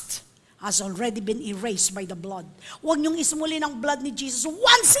past has already been erased by the blood. Huwag niyong ismuli ng blood ni Jesus.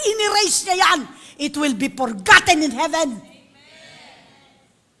 Once in-erase niya yan, it will be forgotten in heaven.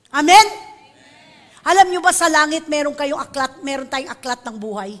 Amen? Alam niyo ba sa langit meron tayong aklat ng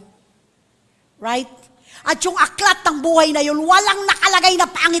buhay? Right? At yung aklat ng buhay na yun, walang nakalagay na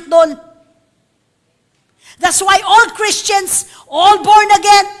pangit doon. That's why all Christians, all born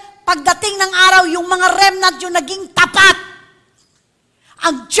again, pagdating ng araw, yung mga remnant yung naging tapat.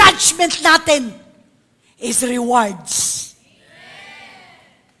 Ang judgment natin is rewards.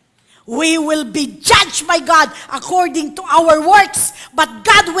 We will be judged by God according to our works, but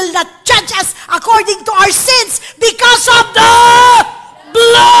God will not judge us according to our sins because of the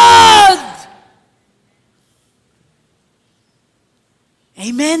blood.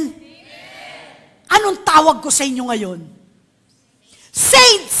 Amen? Anong tawag ko sa inyo ngayon?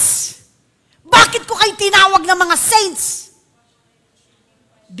 Saints! Bakit ko kayo tinawag ng mga saints?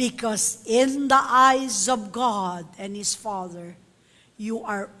 Because in the eyes of God and His Father, you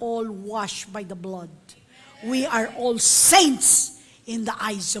are all washed by the blood. We are all saints in the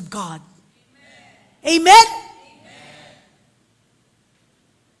eyes of God. Amen?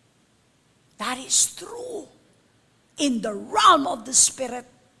 That is true in the realm of the Spirit.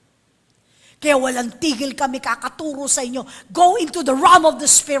 Kaya walang tigil kami kakaturo sa inyo. Go into the realm of the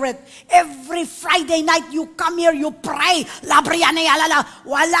Spirit. Every Friday night, you come here, you pray.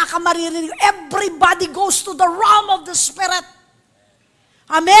 Wala ka maririnig. Everybody goes to the realm of the Spirit.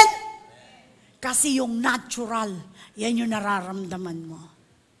 Amen? Kasi yung natural, yan yung nararamdaman mo.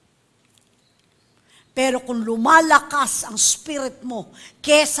 Pero kung lumalakas ang spirit mo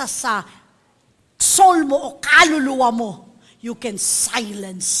kesa sa soul mo o kaluluwa mo, you can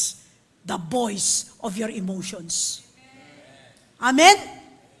silence the voice of your emotions. Amen?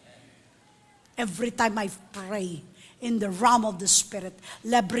 Every time I pray in the realm of the Spirit,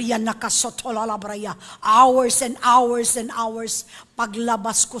 hours and hours and hours,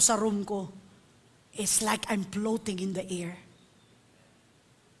 paglabas ko sa room ko, It's like I'm floating in the air.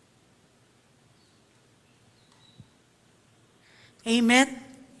 Amen?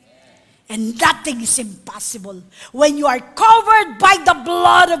 And nothing is impossible. When you are covered by the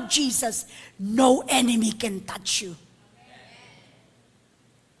blood of Jesus, no enemy can touch you.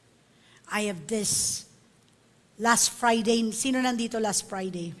 I have this last Friday. Sino nandito last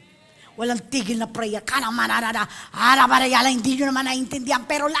Friday? Walang tigil na prayer. Hindi nyo naman naiintindihan.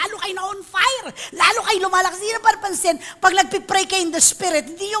 Pero lalo kayo na on fire. Lalo kayo lumalakas. Hindi na pansin, pag nagpipray kayo in the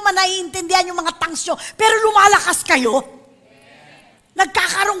Spirit, hindi nyo man naiintindihan yung mga tongues nyo. Pero lumalakas kayo.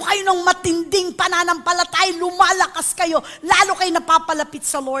 Nagkakaroon kayo ng matinding pananampalatay. Lumalakas kayo. Lalo kayo napapalapit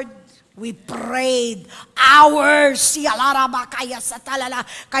sa Lord. We prayed hours.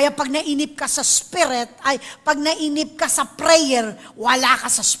 Kaya pag nainip ka sa spirit, pag nainip ka sa prayer, wala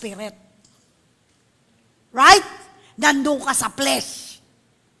ka sa spirit. Right? Nandun ka sa flesh.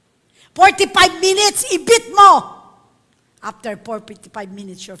 45 minutes, ibit mo. After 45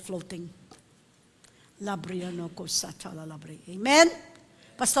 minutes, you're floating. Amen?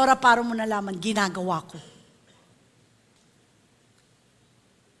 Pastora, para mo nalaman, ginagawa ko.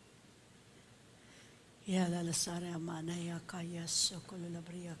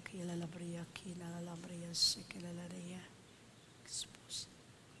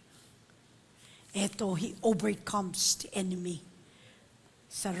 Ito, he overcomes the enemy.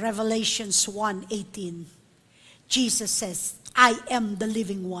 Sa Revelations 1:18, Jesus says, I am the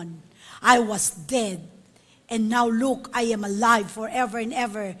living one. I was dead, and now look, I am alive forever and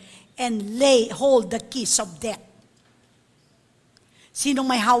ever, and hold the keys of death. Sinong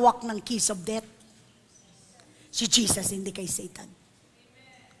may hawak ng keys of death? Si Jesus, hindi kay Satan.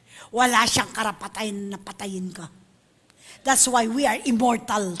 Wala siyang karapatan na patayin ka. That's why we are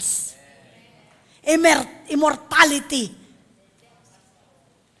immortals. Immortality.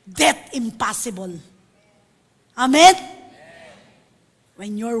 Death impossible. Amen?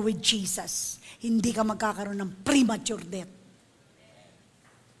 When you're with Jesus, hindi ka magkakaroon ng premature death.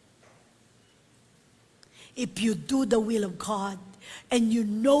 If you do the will of God, and you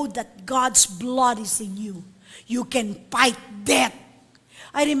know that God's blood is in you, you can fight death.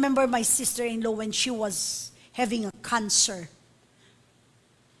 I remember my sister-in-law when she was having a cancer.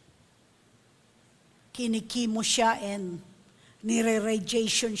 Kinikimo siya and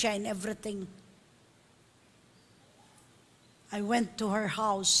nire-radiation siya and everything. I went to her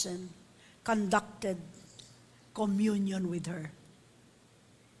house and conducted communion with her.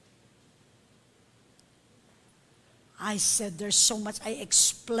 I said, there's so much. I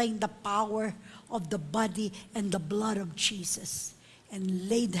explained the power of the body and the blood of Jesus and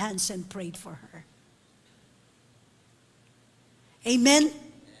laid hands and prayed for her. Amen?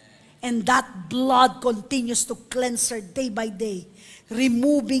 And that blood continues to cleanse her day by day,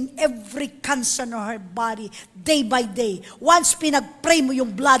 removing every cancer in her body day by day. Once pinag-pray mo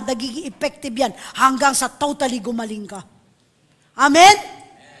yung blood, nagiging effective yan hanggang sa totally gumaling ka. Amen?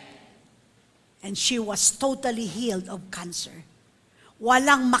 And she was totally healed of cancer.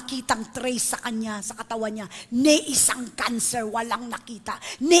 Walang makitang trace sa kanya, sa katawan niya. Ni isang cancer, walang nakita.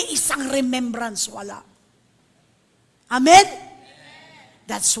 Ni isang remembrance, wala. Amen?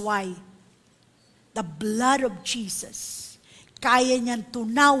 That's why the blood of Jesus, kaya niyan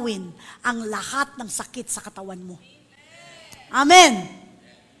tunawin ang lahat ng sakit sa katawan mo. Amen?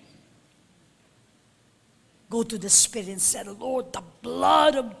 Go to the Spirit and say, Lord, the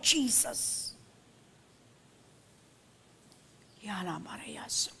blood of Jesus. Yana Maria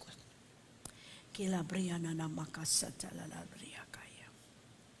Sukut. Kilabriana na makasatalalabria kaya.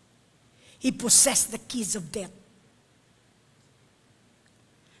 He possessed the keys of death.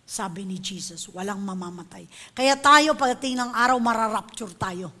 Sabi ni Jesus, walang mamamatay. Kaya tayo, pagdating ng araw, mararapture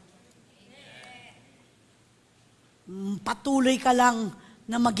tayo. Patuloy ka lang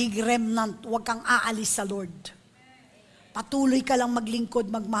na magiging remnant, huwag kang aalis sa Lord. Patuloy ka lang maglingkod,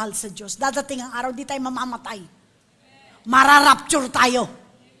 magmahal sa Diyos. Dadating ang araw, di tayo mamamatay. Mararapture tayo.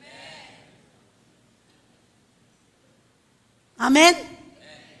 Amen?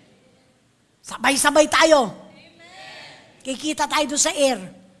 Sabay-sabay tayo. Kikita tayo doon sa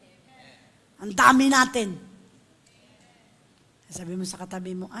air. Ang dami natin. Sabi mo sa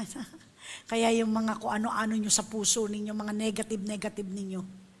katabi mo, kaya yung mga kung ano-ano nyo sa puso ninyo, mga negative ninyo,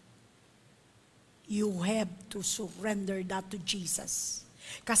 you have to surrender that to Jesus.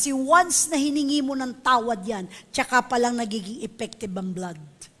 Kasi once na hiningi mo ng tawad yan, tsaka palang nagiging effective ang blood.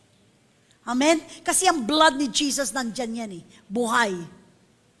 Amen? Kasi ang blood ni Jesus nandyan yan buhay.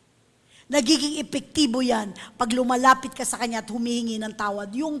 Nagiging epektibo yan pag lumalapit ka sa Kanya at humihingi ng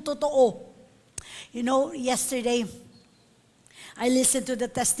tawad. Yung totoo. You know, yesterday, I listened to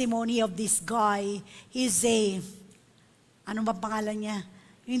the testimony of this guy. He's ano ba pangalan niya?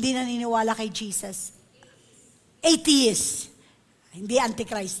 Yung hindi naniniwala kay Jesus. Atheist. Hindi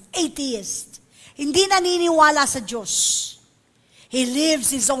antichrist. Atheist. Hindi naniniwala sa Diyos. He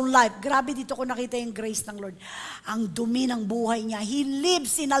lives his own life. Grabe, dito ko nakita yung grace ng Lord. Ang dumi ng buhay niya. He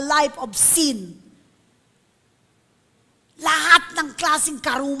lives in a life of sin. Lahat ng klaseng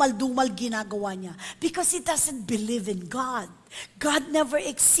karumal-dumal ginagawa niya. Because he doesn't believe in God. God never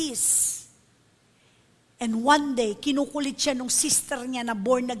exists. And one day, kinukulit siya nung sister niya na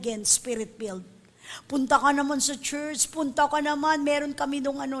born again, spirit-filled. Punta ka naman sa church, punta ka naman, meron kami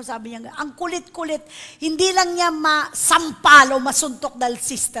nung sabi niya, ang kulit-kulit, hindi lang niya masampal o masuntok dahil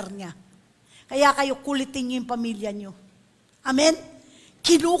sister niya. Kaya kayo kulitin niyo yung pamilya niyo. Amen?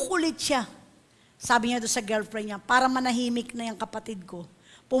 Kinukulit siya. Sabi niya doon sa girlfriend niya, para manahimik na yung kapatid ko,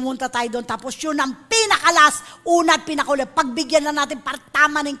 pumunta tayo doon, tapos yun ang pinakalas, una at pinakulit, pagbigyan na natin, para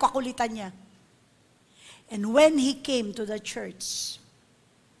tama na yung kakulitan niya. And when he came to the church,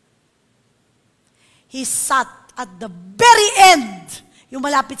 he sat at the very end, yung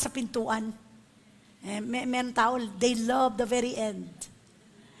malapit sa pintuan. Meron tao, they love the very end.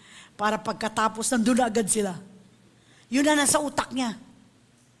 Para pagkatapos, nandun na agad sila. Yun na nasa utak niya.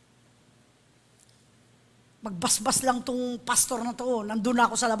 Magbasbas lang tong pastor na to, nandun na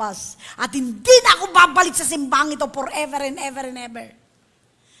ako sa labas. At hindi na ako babalik sa simbang ito forever and ever and ever.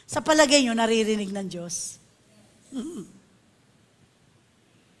 Sa palagay nyo, naririnig ng Diyos.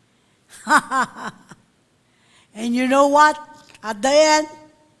 And you know what? At the end,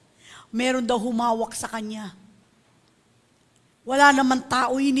 meron daw humawak sa kanya. Wala naman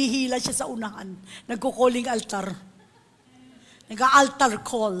tao, hinihila siya sa unahan. Nagko-calling altar. Nag-altar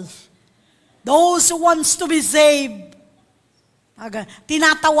call. Those who wants to be saved.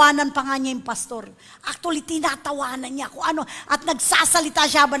 Tinatawanan pa nga niya yung pastor. Actually, tinatawanan niya kung ano. At nagsasalita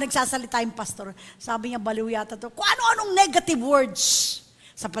siya ba nagsasalita yung pastor. Sabi niya, baliw yata to. Kung ano-anong negative words.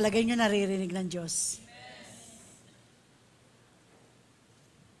 Sa palagay niyo, naririnig ng Diyos.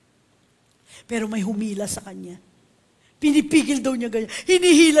 Pero may humila sa kanya. Pinipigil daw niya ganyan.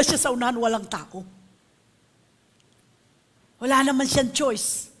 Hinihila siya sa unahan, walang tao. Wala naman siyang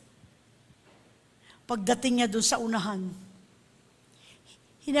choice. Pagdating niya doon sa unahan,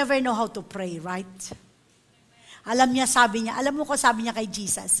 he never know how to pray, right? Alam niya, sabi niya, alam mo ko sabi niya kay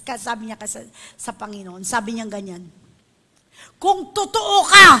Jesus, sabi niya sa Panginoon, sabi niya ganyan, kung totoo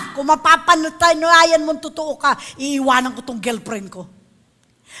ka, kung mapapatunayan mong totoo ka, iiwanan ko tong girlfriend ko.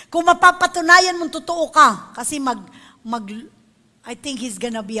 Kung mapapatunayan mong totoo ka, kasi I think he's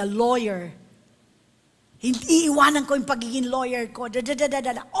gonna be a lawyer. Iiwanan ko yung pagiging lawyer ko.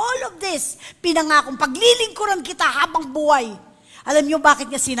 All of this, pinangakong paglilingkuran kita habang buhay. Alam niyo bakit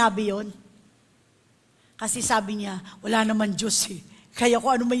niya sinabi yon? Kasi sabi niya, wala naman Diyos eh. Kaya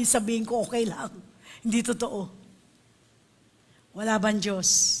kung ano man yung sabihin ko, okay lang. Hindi totoo. Wala bang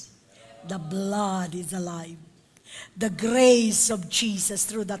Diyos? The blood is alive. The grace of Jesus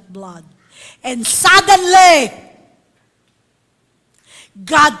through that blood. And suddenly,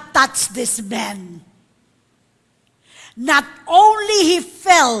 God touched this man. Not only he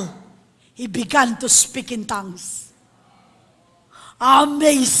fell, he began to speak in tongues.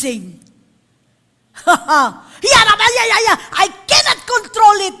 Amazing. I cannot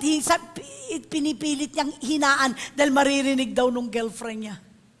control it. Pinipilit niyang hinaan dahil maririnig daw nung girlfriend niya.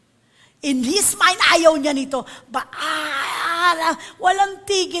 In his mind, ayaw niya nito. Walang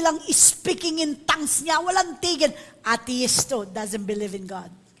tigil ang speaking in tongues niya. Walang tigil. Ateisto doesn't believe in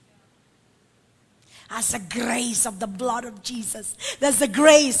God. As the grace of the blood of Jesus. That's the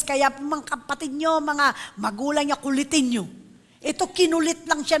grace. Kaya mga kapatid niyo, mga magulang niya, kulitin niyo. Ito, kinulit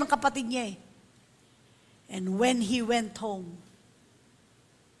lang siya ng kapatid niya eh. And when he went home,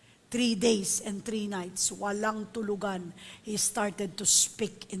 3 days and 3 nights, walang tulugan, he started to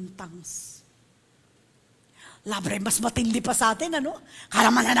speak in tongues. Labre, mas matindi pa sa atin, ano?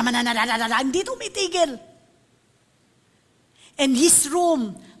 Hindi tumitigil. In his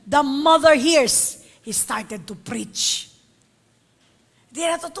room, the mother hears, he started to preach. Di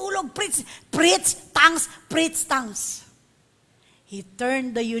natutulog, preach tongues. He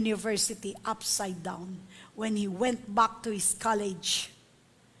turned the university upside down. When he went back to his college,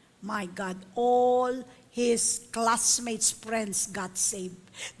 my God, all his classmates' friends got saved.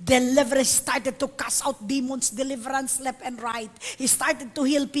 Deliverance started to cast out demons, deliverance left and right. He started to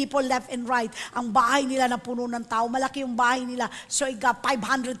heal people left and right. Ang bahay nila na puno ng tao, malaki yung bahay nila. So,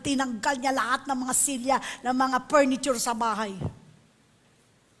 500, tinanggal niya lahat ng mga silya, ng mga furniture sa bahay.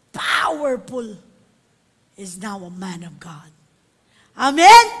 Powerful is now a man of God.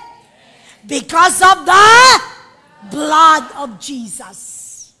 Amen? Because of the Blood of Jesus.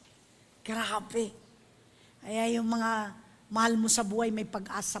 Grabe. Kaya yung mga mahal mo sa buhay, may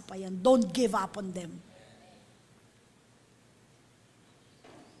pag-asa pa yan. Don't give up on them.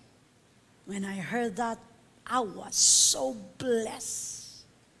 When I heard that, I was so blessed.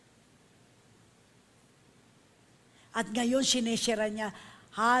 At ngayon, sineshare niya,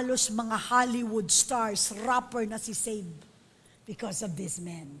 halos mga Hollywood stars, rapper na si Save because of this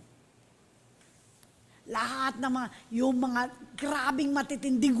man. Lahat ng yung mga grabing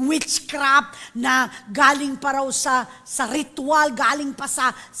matitinding witchcraft na galing pa raw sa ritual, galing pa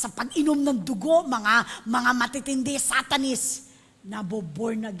sa pag-inom ng dugo, mga matitindi satanis,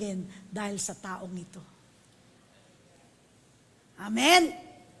 naboborn again dahil sa taong ito. Amen?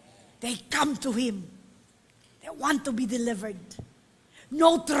 They come to Him. They want to be delivered.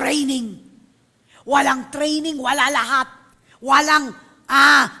 No training. Walang training, wala lahat. Walang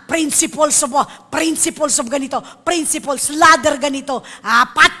principles of ganito, principles, ladder ganito,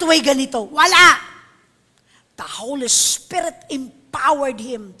 pathway ganito. Wala. The Holy Spirit empowered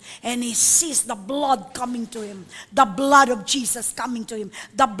him and he sees the blood coming to him. The blood of Jesus coming to him.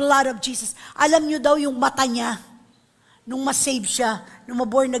 The blood of Jesus. Alam nyo daw yung mata niya, nung masave siya, nung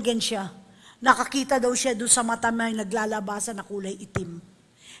maborn again siya, nakakita daw siya doon sa mata may naglalabasan na kulay itim.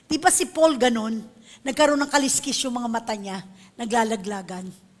 Di ba si Paul ganun? Nagkaroon ng kaliskis yung mga mata niya, naglalaglagan.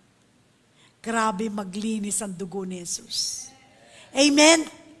 Grabe maglinis ang dugo ni Jesus. Amen?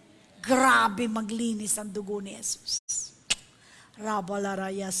 Grabe maglinis ang dugo ni Jesus.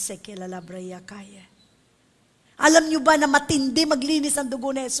 Rabalaraya sekelalabraya kaya. Alam niyo ba na matindi maglinis ang dugo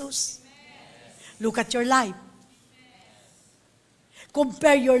ni Jesus? Look at your life.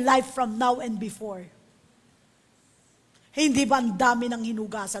 Compare your life from now and before. Hindi ba ang dami ng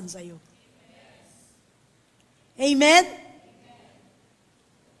hinugasan sa'yo? Amen?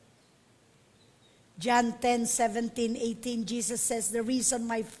 John 10:17-18, Jesus says, the reason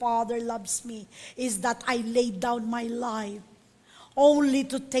my Father loves me is that I lay down my life only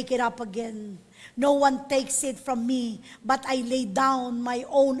to take it up again. No one takes it from me, but I lay down my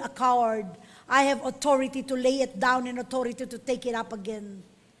own accord. I have authority to lay it down and authority to take it up again.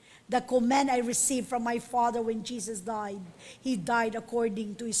 The command I received from my Father when Jesus died, He died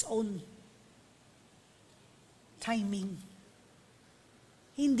according to His own timing.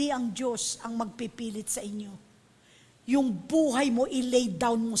 Hindi ang Diyos ang magpipilit sa inyo. Yung buhay mo, i-lay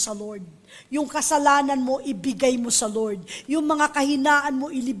down mo sa Lord. Yung kasalanan mo, ibigay mo sa Lord. Yung mga kahinaan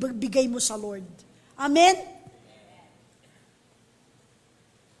mo, ibigay mo sa Lord. Amen?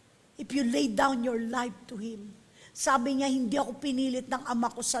 If you lay down your life to Him, sabi niya, hindi ako pinilit ng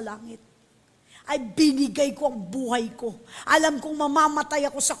Ama ko sa langit. Ay binigay ko ang buhay ko. Alam kong mamamatay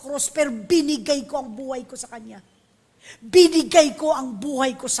ako sa cross, pero binigay ko ang buhay ko sa Kanya. Binigay ko ang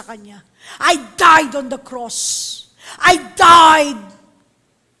buhay ko sa Kanya. I died on the cross. I died.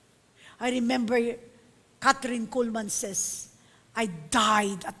 I remember Catherine Kuhlman says, I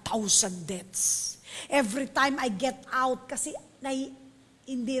died 1,000 deaths. Every time I get out, kasi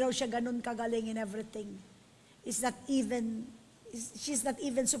hindi raw siya ganun kagaling in everything. She's not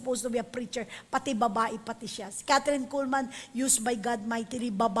even supposed to be a preacher. Pati babae, pati siya. Catherine Kuhlman, used by God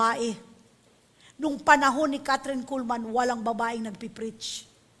mightily, babae. Nung panahon ni Catherine Kuhlman, walang babaeng nagpipreach.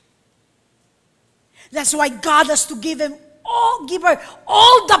 That's why God has to give her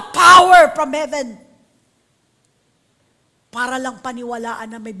all the power from heaven para lang paniwalaan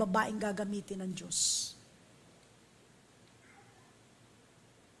na may babaeng gagamitin ng Diyos.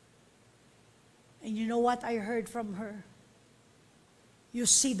 And you know what I heard from her? You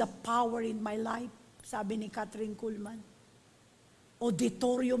see the power in my life, sabi ni Catherine Kuhlman.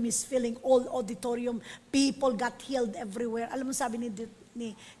 Auditorium is filling, all auditorium, people got healed everywhere. Alam mo sabi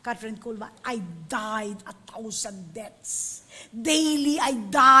ni Catherine Kuhlman, I died 1,000 deaths. Daily I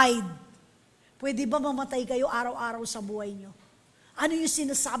died. Pwede ba mamatay kayo araw-araw sa buhay nyo? Ano yung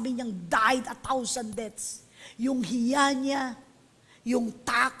sinasabi niyang died 1,000 deaths? Yung hiya niya, yung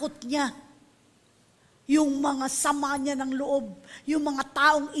takot niya, yung mga sama niya ng loob, yung mga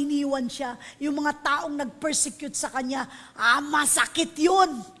taong iniwan siya, yung mga taong nag-persecute sa kanya, masakit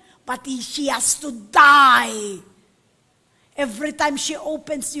yun. Pati she has to die. Every time she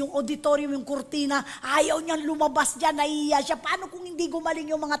opens yung auditorium, yung kurtina, ayaw niyang lumabas dyan, nahihiya siya. Paano kung hindi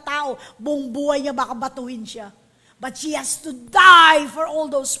gumaling yung mga tao? Buong buhay niya, baka batuhin siya. But she has to die for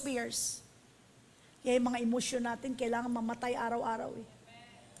all those fears. Kaya yung mga emosyon natin, kailangan mamatay araw-araw eh.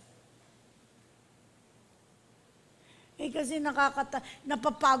 Kasi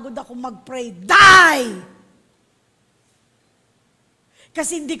napapagod ako mag-pray. Die!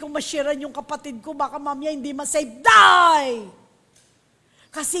 Kasi hindi ko mashiran yung kapatid ko, baka mamaya hindi masave. Die!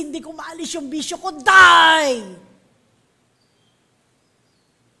 Kasi hindi ko maalis yung bisyo ko. Die!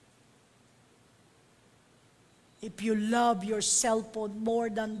 If you love your cellphone more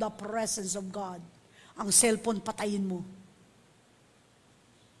than the presence of God, ang cellphone patayin mo.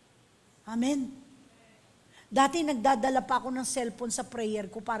 Amen? Dati nagdadala pa ako ng cellphone sa prayer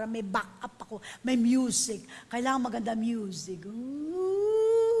ko para may backup ako, may music. Kailangan maganda music.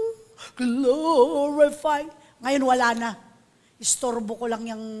 Ooh, glorify. Ngayon wala na. Istorbo ko lang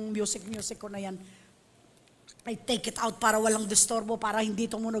yung music ko na yan. I take it out para walang disturbo, para hindi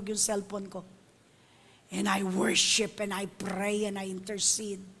tumunog yung cellphone ko. And I worship and I pray and I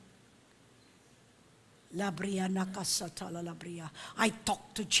intercede. Labria nakasatala labria. I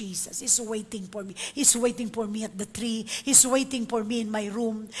talk to Jesus. He's waiting for me. He's waiting for me at the tree. He's waiting for me in my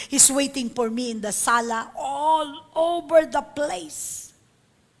room. He's waiting for me in the sala. All over the place.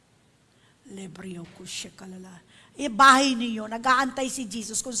 Lebrio ko siya kalala. Bahay niyo, nag-aantay si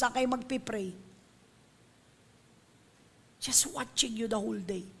Jesus kung saan kayo magpipray. Just watching you the whole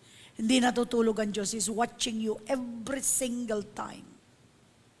day. Hindi natutulog ang Diyos. He's watching you every single time.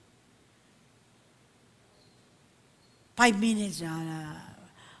 5 minutes.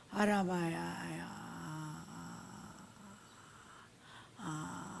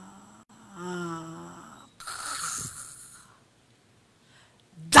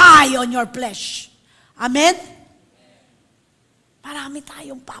 Die on your flesh. Amen? Marami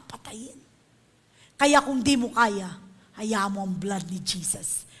tayong papatayin. Kaya kung di mo kaya, hayaan mo ang blood ni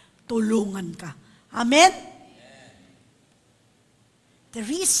Jesus. Tulungan ka. Amen? The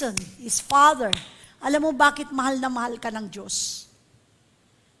reason is, Father, alam mo bakit mahal na mahal ka ng Diyos?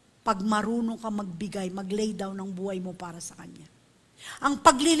 Pag marunong ka magbigay, mag-lay down ng buhay mo para sa Kanya. Ang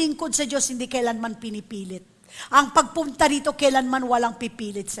paglilingkod sa Diyos, hindi kailanman pinipilit. Ang pagpunta rito, kailanman walang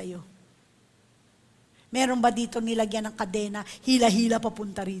pipilit sa iyo. Meron ba dito nilagyan ng kadena, hila-hila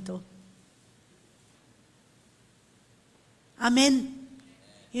papunta rito? Amen?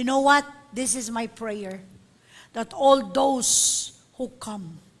 You know what? This is my prayer. That all those who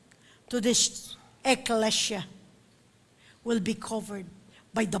come to this ecclesia will be covered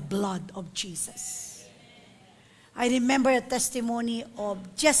by the blood of Jesus. I remember a testimony of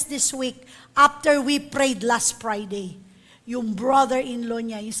just this week, after we prayed last Friday, yung brother-in-law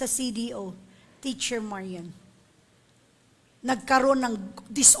niya, yung sa CDO, Teacher Marian, nagkaroon ng,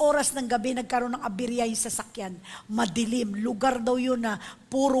 this oras ng gabi, nagkaroon ng abirya yung sasakyan. Madilim. Lugar daw yun na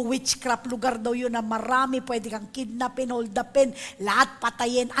puro witchcraft. Lugar daw yun na marami pwede kang kidnapin, hold upin, lahat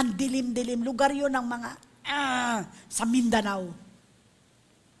patayin. Ang dilim-dilim. Lugar yun ng mga, sa Mindanao.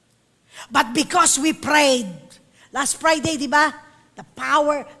 But because we prayed, last Friday, di ba?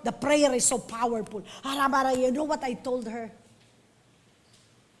 The prayer is so powerful. Harabara, you know what I told her?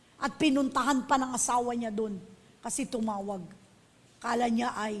 At pinuntahan pa ng asawa niya doon. Kasi tumawag. Kala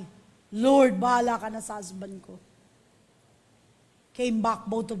niya ay, Lord, bahala ka na sa husband ko. Came back,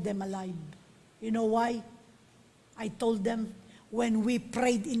 both of them alive. You know why? I told them, when we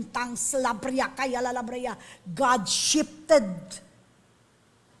prayed in tongues, labria, kaya lalabria, God shifted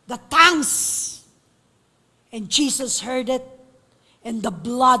the tongues. And Jesus heard it. And the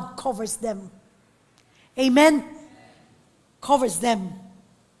blood covers them. Amen? Covers them.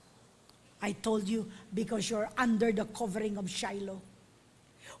 I told you, because you're under the covering of Shiloh.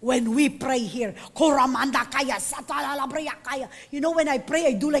 When we pray here, Koramanda kaya, Satala labria kaya. You know, when I pray,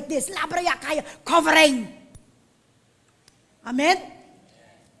 I do like this, labria kaya, covering. Amen?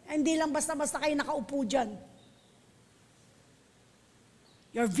 Hindi lang basta-basta kayo nakaupo dyan.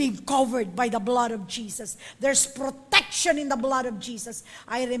 You're being covered by the blood of Jesus. There's protection in the blood of Jesus.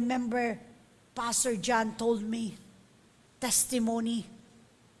 I remember Pastor John told me, testimony,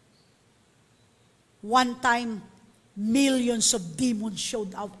 one time, millions of demons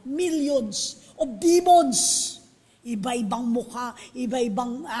showed out. Millions of demons. Iba-ibang mukha,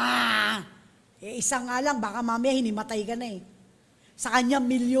 iba-ibang, isa nga lang, baka mamaya hinimatay ka na eh. Sa kanya,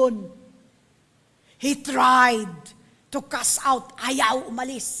 milyon. He tried to cast out, ayaw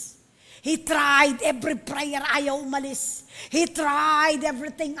umalis. He tried every prayer, ayaw umalis. He tried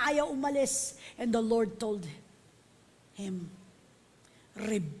everything, ayaw umalis. And the Lord told him,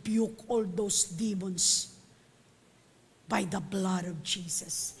 rebuke all those demons by the blood of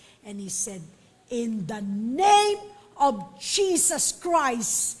Jesus. And he said, in the name of Jesus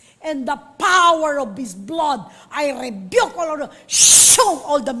Christ and the power of his blood, I rebuke all of them. Show,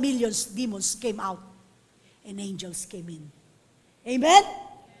 all the millions demons came out and angels came in. Amen?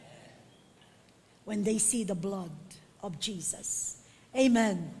 When they see the blood of Jesus.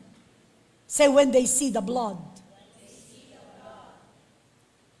 Amen. Say, when they see the blood.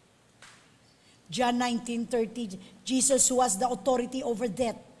 John 19:30, Jesus, who has the authority over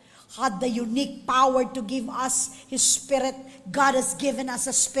death, had the unique power to give us His Spirit. God has given us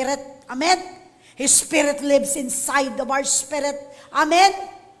a Spirit. Amen? His Spirit lives inside of our spirit. Amen?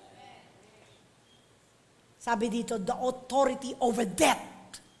 Sabi dito, the authority over death.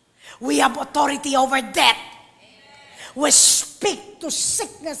 We have authority over death. We speak to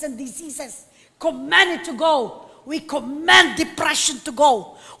sickness and diseases. Command it to go. We command depression to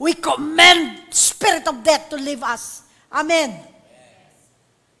go. We command spirit of death to leave us. Amen.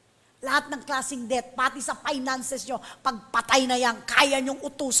 Lahat ng klaseng death, pati sa finances nyo, pagpatay na yan, kaya nyong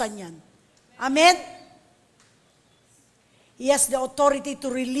utusan yan. Amen? He has the authority to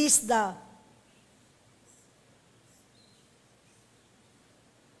release the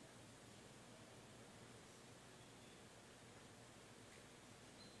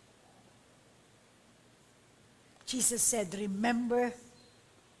Jesus said, remember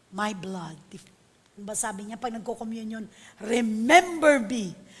my blood. Diba sabi niya, pag nagko-communion, remember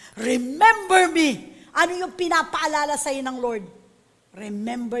me. Remember me. Ano yung pinapaalala sa'yo ng Lord?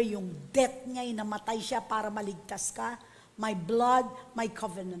 Remember yung death niya, namatay siya para maligtas ka. My blood, my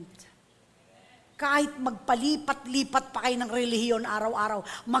covenant. Kahit magpalipat-lipat pa kayo ng relihiyon araw-araw,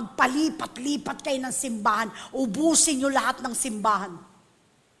 magpalipat-lipat kayo ng simbahan, ubusin nyo lahat ng simbahan.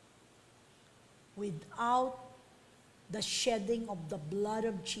 Without the shedding of the blood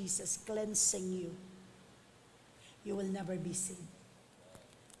of Jesus cleansing you, you will never be saved.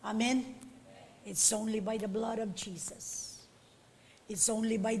 Amen? It's only by the blood of Jesus. It's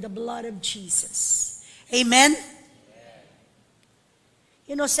only by the blood of Jesus. Amen?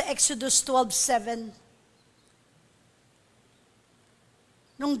 You know, sa Exodus 12:7,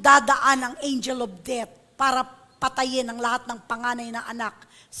 nung dadaan ang angel of death para patayin ang lahat ng panganay na anak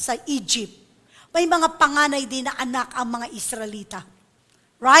sa Egypt, may mga panganay din na anak ang mga Israelita.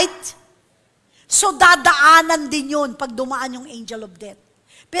 Right? So dadaanan din yun pag dumaan yung angel of death.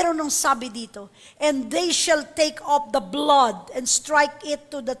 Pero nung sabi dito, and they shall take off the blood and strike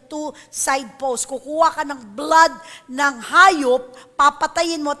it to the two side posts. Kukuha ka ng blood ng hayop,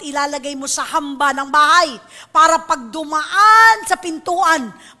 papatayin mo at ilalagay mo sa hamba ng bahay. Para pag dumaan sa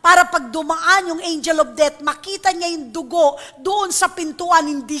pintuan, para pag dumaan yung angel of death, makita niya yung dugo doon sa pintuan,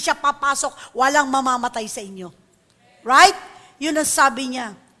 hindi siya papasok, walang mamamatay sa inyo. Right? Yun ang sabi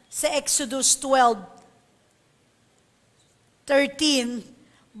niya sa Exodus 12:13.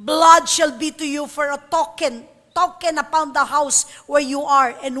 Blood shall be to you for a token upon the house where you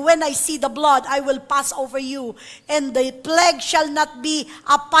are. And when I see the blood, I will pass over you. And the plague shall not be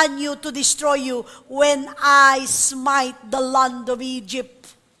upon you to destroy you when I smite the land of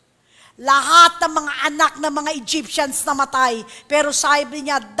Egypt. Lahat ng mga anak ng mga Egyptians namatay. Pero sabi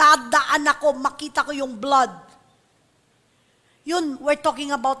niya, dadaan ako, makita ko yung blood. Yun, we're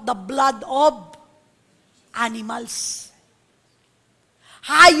talking about the blood of animals.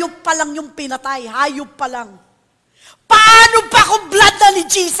 Hayop pa lang yung pinatay. Hayop pa lang. Paano pa kung blood na ni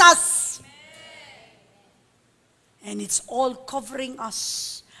Jesus? And it's all covering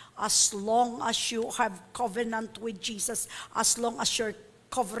us. As long as you have covenant with Jesus, as long as you're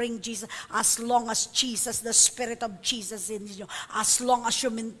covering Jesus, as long as Jesus, the Spirit of Jesus in you, as long as you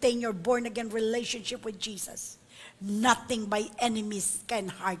maintain your born-again relationship with Jesus, nothing by enemies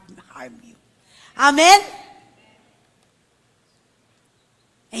can harm you. Amen?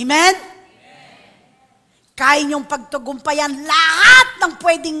 Amen? Kaya niyong pagtagumpayan lahat ng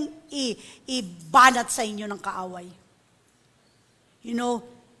pwedeng ibanat sa inyo ng kaaway. You know,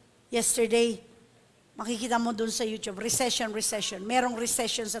 yesterday, makikita mo dun sa YouTube, recession. Merong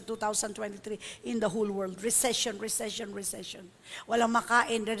recession sa 2023 in the whole world. Recession. Walang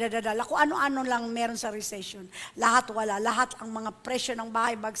makain, kung ano-ano lang meron sa recession. Lahat wala. Lahat ang mga presyo ng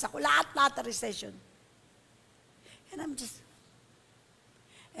bahay, bagsak. Lahat recession.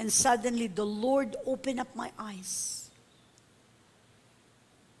 And suddenly, the Lord opened up my eyes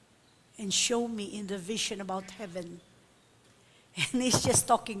and showed me in the vision about heaven. And He's just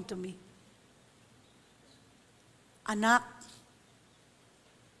talking to me. Anak,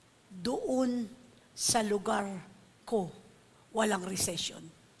 doon sa lugar ko, walang recession.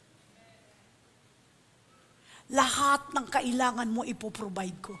 Lahat ng kailangan mo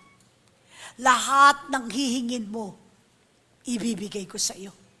ipoprovide ko. Lahat ng hihingin mo, ibibigay ko sa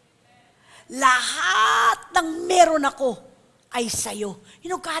iyo. Lahat ng meron ako ay sa'yo. You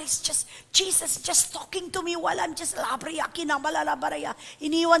know, God is Jesus just talking to me while I'm just labraya, kinamalabaraya.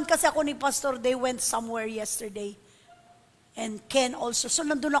 Iniwan kasi ako ni Pastor, they went somewhere yesterday. And Ken also. So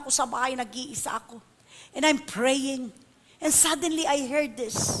nandun ako sa bahay, nag-iisa ako. And I'm praying. And suddenly I heard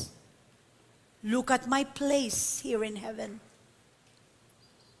this. Look at my place here in heaven.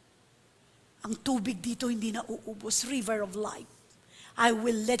 Ang tubig dito hindi na uubos, river of life. I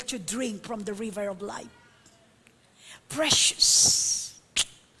will let you drink from the river of life. Precious.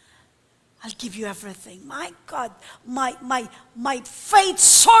 I'll give you everything. My God, my faith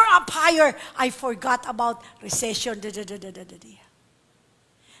soar up higher. I forgot about recession.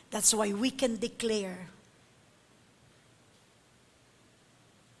 That's why we can declare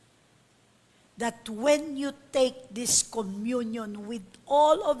that when you take this communion with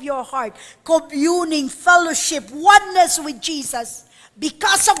all of your heart, communing, fellowship, oneness with Jesus,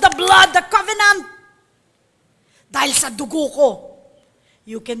 because of the blood, the covenant, dahil sa dugo ko,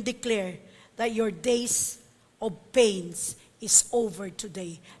 you can declare that your days of pains is over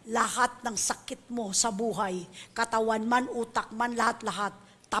today. Lahat ng sakit mo sa buhay, katawan man, utak man, lahat-lahat,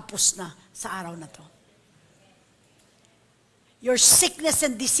 tapos na sa araw na to. Your sickness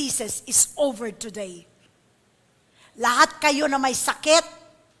and diseases is over today. Lahat kayo na may sakit,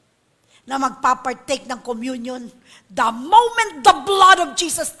 na magpapartake ng communion, the moment the blood of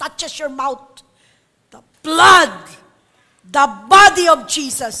Jesus touches your mouth, the blood, the body of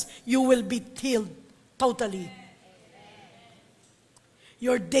Jesus, you will be healed totally.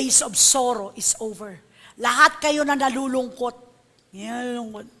 Your days of sorrow is over. Lahat kayo na nalulungkot. Yan,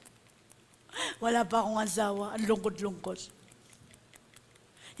 lungkot. Wala pa akong asawa. Ang lungkot-lungkot.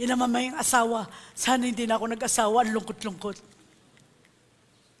 Yan naman may asawa. Sana hindi na ako nag-asawa. Ang lungkot-lungkot.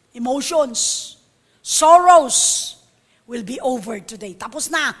 Emotions, sorrows will be over today. Tapos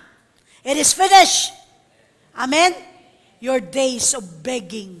na. It is finished. Amen? Your days of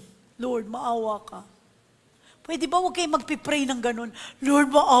begging. Lord, maawa ka. Pwede ba huwag kayo magpipray ng ganun? Lord,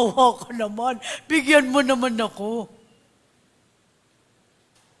 maawa ka naman. Bigyan mo naman ako.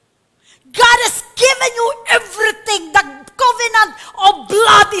 God has given you everything. The covenant of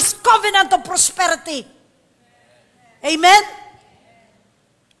blood is covenant of prosperity. Amen?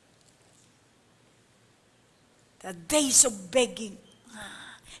 The days of begging.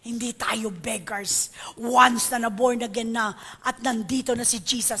 Hindi tayo beggars. Once na na-born again na at nandito na si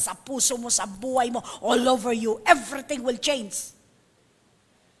Jesus sa puso mo, sa buhay mo, all over you, everything will change.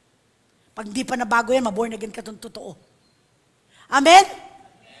 Pag di pa nabago yan, ma-born again ka itong totoo. Amen?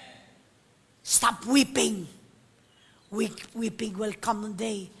 Stop weeping. Weeping will come one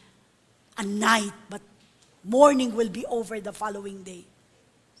day, a night, but morning will be over the following day.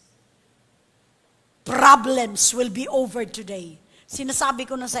 Problems will be over today. Sinasabi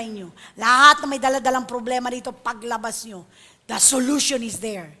ko na sa inyo, lahat na may daladalang problema dito, paglabas nyo, the solution is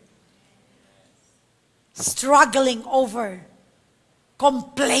there. Struggling over,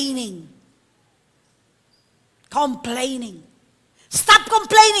 complaining. Stop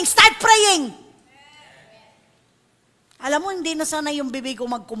complaining, start praying. Alam mo, hindi na sanay yung bibig ko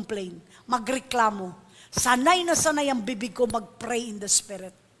mag-complain, magreklamo. Sanay na sanay ang bibig ko mag-pray in the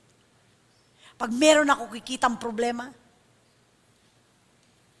Spirit. Pag meron ako kikitang problema,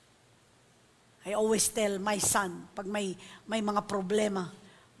 I always tell my son, pag may mga problema,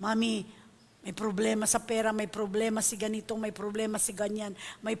 Mami, may problema sa pera, may problema si ganito, may problema si ganyan,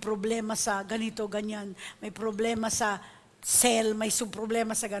 may problema sa ganito, ganyan, may problema sa cell, may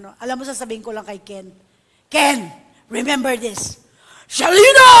problema sa gano'n. Alam mo, sasabihin ko lang kay Ken, Ken, remember this.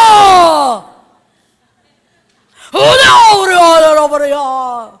 Shalino!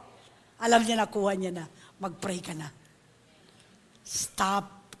 Alam niya, nakuha niya na. Mag-pray ka na.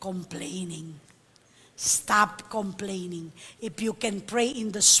 Stop complaining. Stop complaining. If you can pray in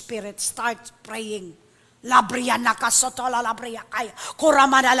the Spirit, start praying. Labria nakasotola labria kaya.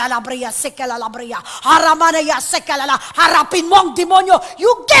 Kuramana la labria sekala labria. Haramana ya sekala la. Harapin mo ang demonyo.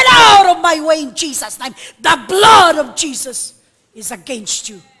 You get out of my way in Jesus' name. The blood of Jesus is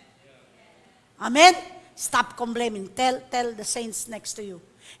against you. Amen? Stop complaining. Tell the saints next to you.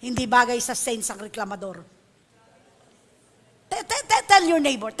 Hindi bagay sa saints ang reklamador. Tell your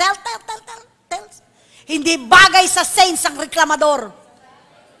neighbor. Tell. Hindi bagay sa saints ang reklamador.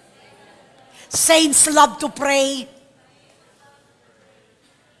 Saints love to pray.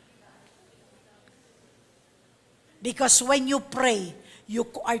 Because when you pray, you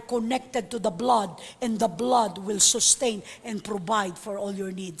are connected to the blood, and the blood will sustain and provide for all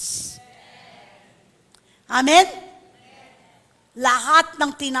your needs. Amen? Lahat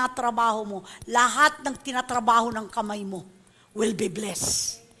ng tinatrabaho mo, lahat ng tinatrabaho ng kamay mo will be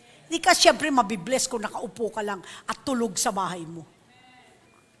blessed. Hindi ka siyempre mabibless kung nakaupo ka lang at tulog sa bahay mo.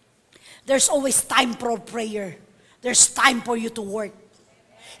 There's always time for prayer. There's time for you to work.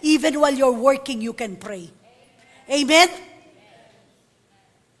 Even while you're working, you can pray. Amen?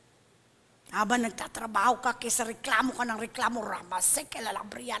 Habang nagtatrabaho ka, kaysa reklamo ka ng reklamo,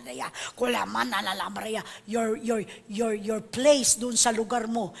 your place dun sa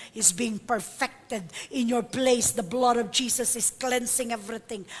lugar mo is being perfected. In your place, the blood of Jesus is cleansing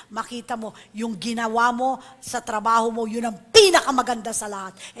everything. Makita mo, yung ginawa mo sa trabaho mo, yun ang pinakamaganda sa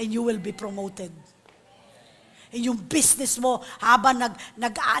lahat. And you will be promoted. And yung business mo, habang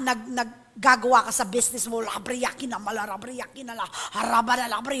gagawa ka sa business mo, labriyakin na haraba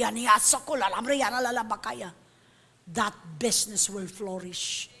na labriyan, niyasako la labriyan na lalabakaya. That business will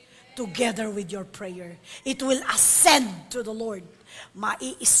flourish together with your prayer. It will ascend to the Lord.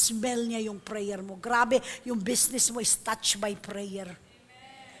 Mai-smell niya yung prayer mo. Grabe, yung business mo is touched by prayer.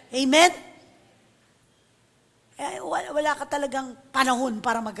 Amen? Wala ka talagang panahon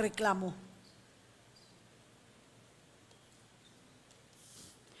para magreklamo.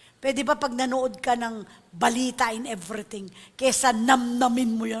 Pwede ba pag nanood ka ng balita in everything, kesa namnamin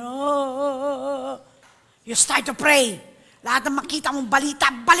mo yan, you start to pray. Lahat ng makita mong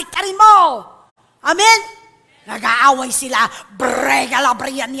balita, baliktarin mo. Amen? Nag-aaway sila. Break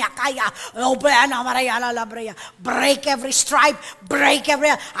every stripe. Break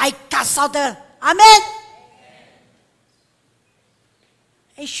every... I cast out the... Amen?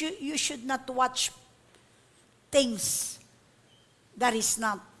 You should not watch things that is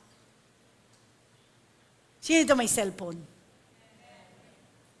not. Sino ito may cellphone?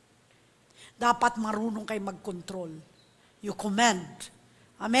 Dapat marunong kayo mag-control. You command.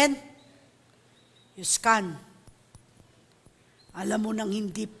 Amen? You scan. Alam mo nang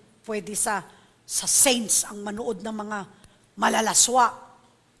hindi pwede sa saints ang manood ng mga malalaswa.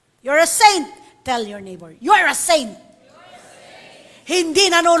 You're a saint. Tell your neighbor, you're a saint. Hindi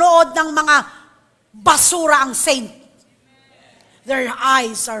nanonood ng mga basura ang saint. Their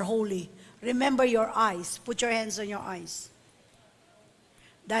eyes are holy. Remember your eyes. Put your hands on your eyes.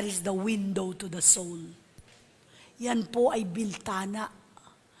 That is the window to the soul. Yan po ay bintana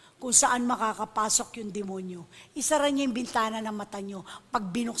kung saan makakapasok yung demonyo. Isara niyo yung bintana ng mata niyo.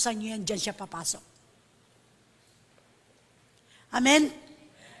 Pag binuksan niyo yan, dyan siya papasok. Amen?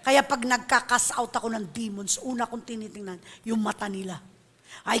 Kaya pag nagka-cast out ako ng demons, una kong tinitingnan, yung mata nila.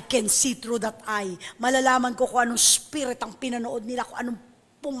 I can see through that eye. Malalaman ko kung anong spirit ang pinanood nila, kung anong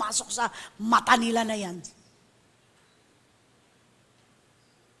pumasok sa mata nila na yan.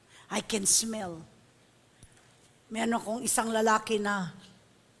 I can smell. Meron akong isang lalaki na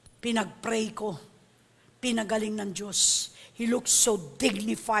pinag-pray ko, pinagaling ng Diyos. He looks so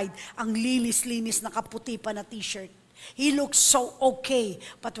dignified. Ang linis-linis na kaputi pa na t-shirt. He looks so okay.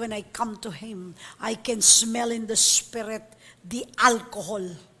 But when I come to him, I can smell in the spirit the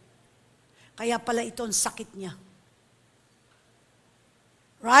alcohol. Kaya pala ito ang sakit niya.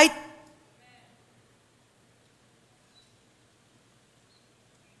 Right?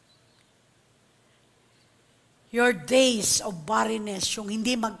 Your days of barrenness, yung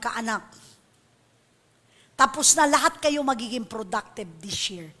hindi magkaanak. Tapos na lahat kayo magiging productive this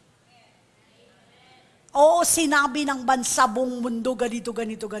year. Oo, sinabi ng bansa buong mundo, ganito.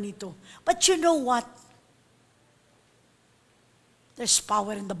 But you know what? There's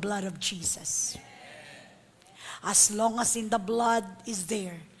power in the blood of Jesus. As long as in the blood is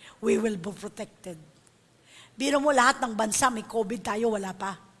there, we will be protected. Biro mo lahat ng bansa, may COVID tayo, wala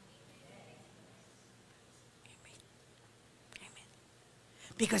pa. Amen.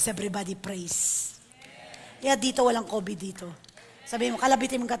 Because everybody prays. Kaya dito walang COVID dito. Sabi mo,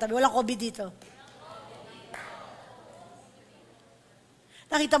 kalabitin mong katabi, walang COVID dito.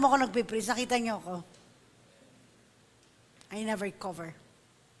 Nakita mo ako nagpipraise, nakita niyo ako. I never cover.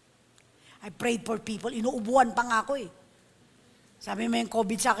 I prayed for people. Inuubuan pa nga ako eh. Sabi mo yung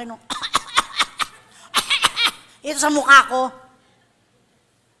COVID sa akin, no? Ito sa mukha ko.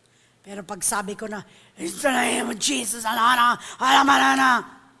 Pero pag sabi ko na, in the name of Jesus, alana.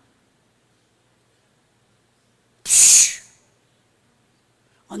 Psh!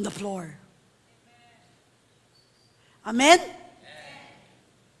 On the floor. Amen?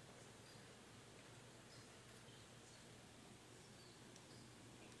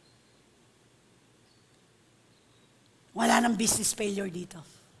 Wala nang business failure dito.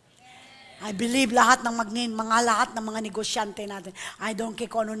 I believe lahat ng lahat ng mga negosyante natin, I don't care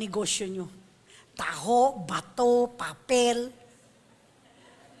kung ano negosyo nyo. Taho, bato, papel,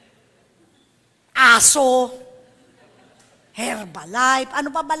 aso, Herbalife, ano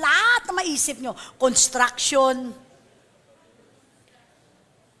pa ba lahat na maisip nyo? Construction.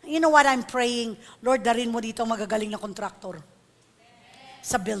 You know what I'm praying? Lord, darin mo dito magagaling na contractor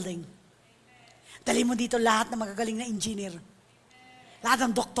sa building. Dali mo dito lahat ng magagaling na engineer. Lahat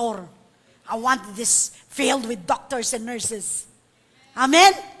ng doktor. I want this filled with doctors and nurses.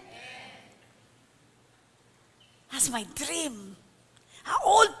 Amen? That's my dream.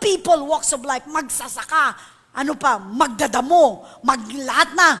 All people, walks of life, magsasaka, ano pa, magdadamo, lahat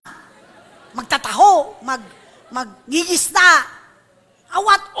na, magtataho, maggigisda. I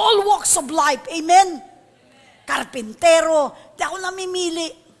want all walks of life. Amen? Karpintero. Di ako namimili.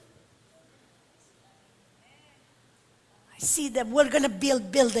 I see them. We're gonna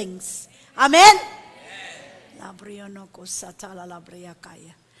build buildings. Amen?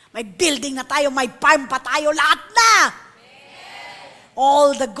 May building na tayo, may farm pa tayo, lahat na.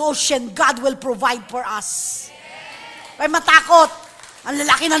 All the Goshen, God will provide for us. May matakot. Ang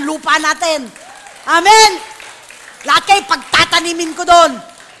lalaki ng lupa natin. Amen? Lahat kayo, pagtatanimin ko doon.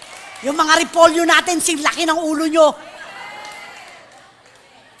 Yung mga repolyo natin, sinlaki ng ulo nyo.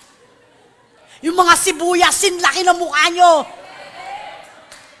 Yung mga sibuyas, sinlaki ng mukha nyo.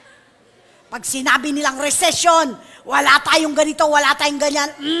 Pag sinabi nilang recession, wala tayong ganito, wala tayong ganyan.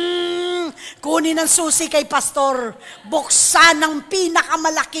 Kunin ang susi kay pastor. Buksan ng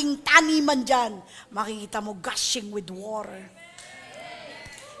pinakamalaking taniman dyan. Makikita mo gushing with water.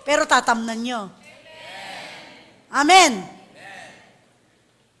 Pero tatamnan nyo. Amen.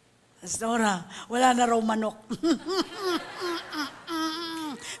 Pastora, wala na raw manok.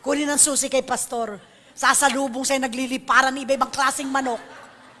 Kunin ang susi kay pastor. Sasalubong sa'yo, nagliliparan iba-ibang klaseng manok.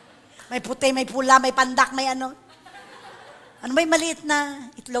 May puti, may pula, may pandak, may ano. Ano may maliit na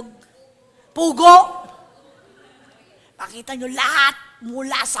itlog? Pugo. Pakita nyo lahat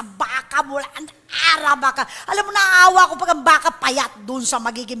mula sa baka, mula baka. Alam mo, naaawa ko pag ang baka payat dun sa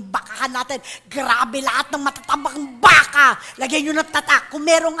magiging bakahan natin. Grabe, lahat ng matatabang baka. Lagyan nyo ng tatak. Kung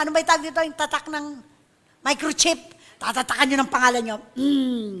merong, ano may tawag dito, yung tatak ng microchip, tatatakan nyo ng pangalan nyo.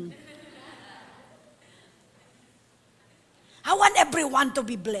 I want everyone to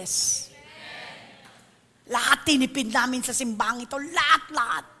be blessed. Lahat tinipid namin sa simbang ito.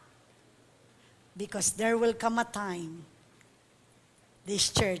 Lahat. Because there will come a time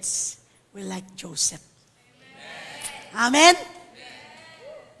this church will like Joseph. Amen?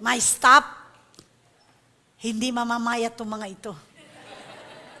 My stop, hindi mamamayat itong mga ito.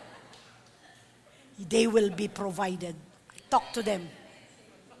 They will be provided. Talk to them.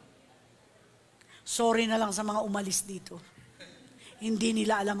 Sorry na lang sa mga umalis dito. Hindi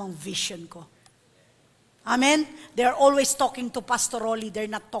nila alam ang vision ko. Amen? They're always talking to Pastor Rolly. They're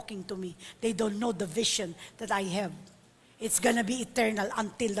not talking to me. They don't know the vision that I have. It's gonna be eternal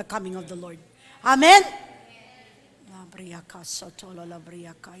until the coming of the Lord. Amen?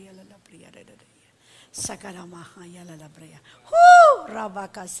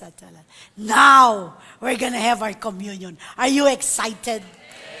 Now, we're gonna have our communion. Are you excited?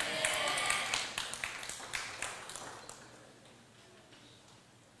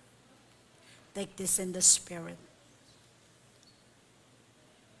 Take this in the spirit.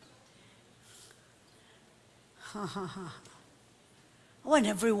 I want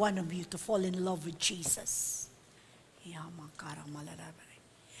every one of you to fall in love with Jesus.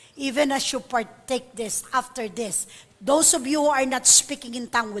 Even as you partake this, after this, those of you who are not speaking in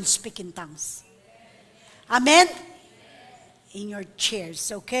tongues will speak in tongues. Amen? In your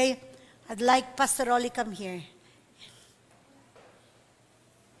chairs, okay? I'd like Pastor Rolly come here.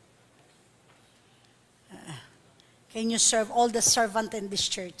 Can you serve all the servant in this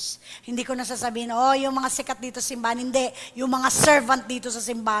church? Hindi ko nasasabihin, yung mga sikat dito sa simbahan. Hindi, yung mga servant dito sa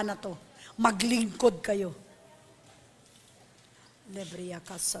simbahan na to. Maglingkod kayo. Lebriya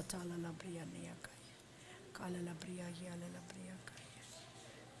ka sa tala labriya niya kaya. Kala labriya yala labriya kaya.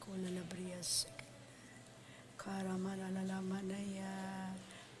 Kola labriya sik. Karama lalama na ya.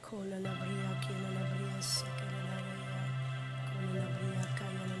 Kola labriya kila labriya sik. Kola labriya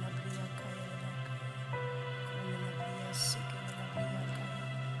kaya labriya kaya.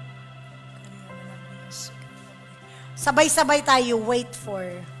 Sabay-sabay tayo, wait for.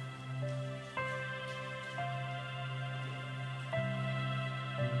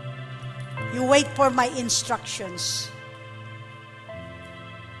 You wait for my instructions.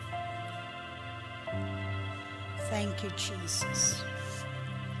 Thank you, Jesus.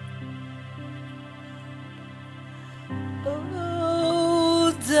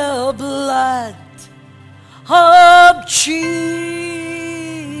 Oh, the blood of Jesus.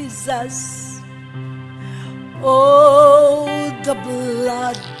 Oh, the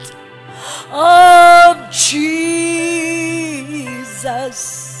blood of Jesus.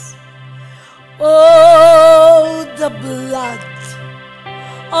 Oh, the blood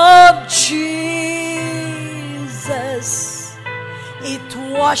of Jesus. It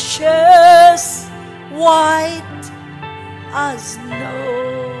washes white as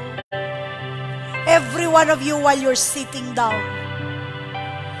snow. Every one of you, while you're sitting down,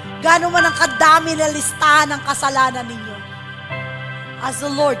 Gaano man ang kadami na listahan ng kasalanan ninyo. Ask the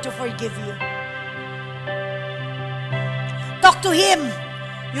Lord to forgive you. Talk to Him.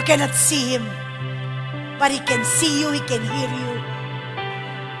 You cannot see Him, but He can see you, He can hear you.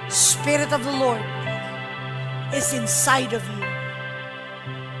 Spirit of the Lord is inside of you.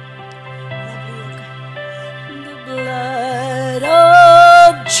 The blood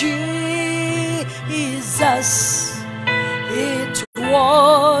of Jesus, it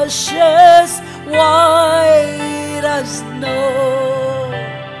washes white as snow.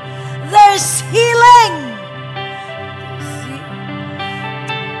 There's healing.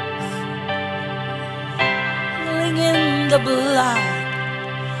 Healing in the blood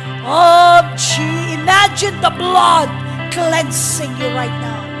of Jesus. Imagine the blood cleansing you right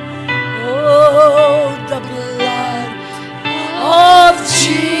now. Oh, the blood of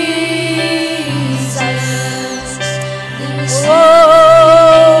Jesus.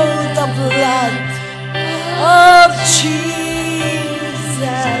 Oh, the blood of Jesus.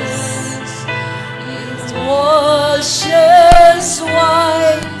 It washes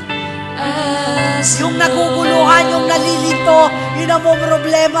white as yung naguguluhan, yung nalilito, yun ang mong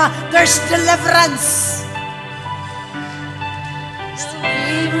problema. There's deliverance.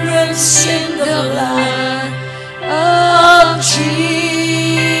 Deliverance in the blood of Jesus.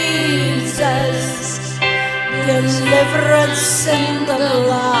 Deliverance in the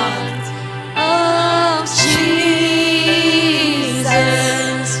blood of Jesus.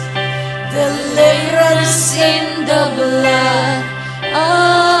 Deliverance in the blood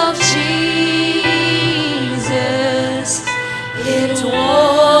of Jesus. It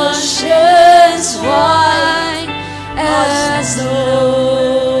washes white as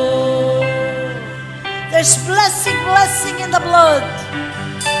snow. There's blessing in the blood.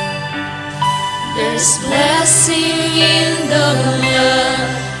 There's blessing in the blood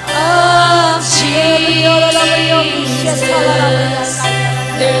of Jesus.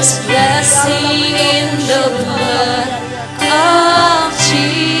 There's blessing in the blood of Jesus.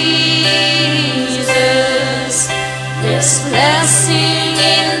 There's blessing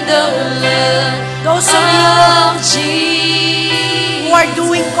in the blood Those of of you Jesus. who are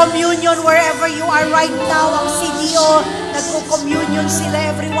doing communion wherever you are right now, ang CDO, nagko-communion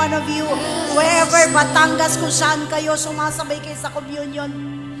sila, every one of you, wherever, Batangas, kung saan kayo, sumasabay kayo sa communion.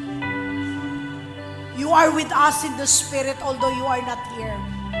 You are with us in the Spirit, although you are not here.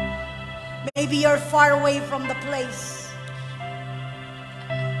 Maybe you're far away from the place.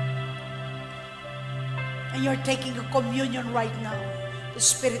 And you're taking a communion right now. The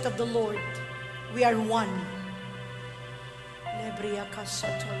Spirit of the Lord. We are one.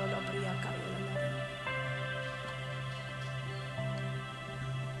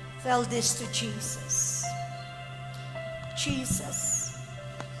 Tell this to Jesus. Jesus,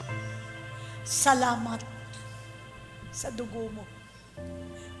 salamat sa dugo mo.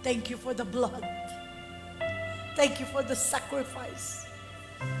 Thank you for the blood. Thank you for the sacrifice.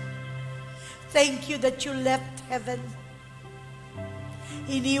 Thank you that you left heaven.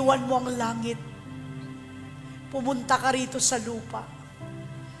 Iniwan mo ang langit. Pumunta ka rito sa lupa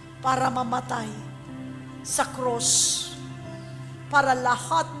para mamatay sa cross para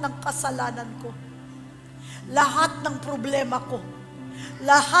lahat ng kasalanan ko, lahat ng problema ko,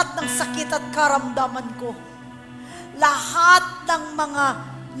 lahat ng sakit at karamdaman ko, lahat ng mga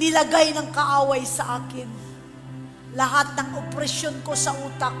nilagay ng kaaway sa akin, lahat ng opresyon ko sa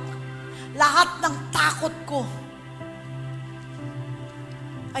utak, lahat ng takot ko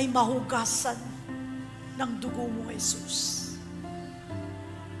ay mahugasan ng dugo mo, Jesus.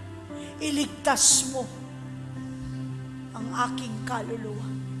 Iligtas mo ang aking kaluluwa.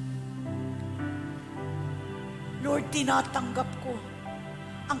 Lord, tinatanggap ko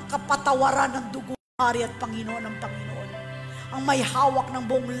ang kapatawaran ng dugo ng Hari at Panginoon ng Panginoon. Ang may hawak ng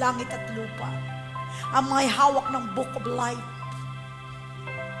buong langit at lupa. Ang may hawak ng book of life.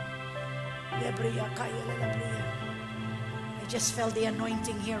 I just felt the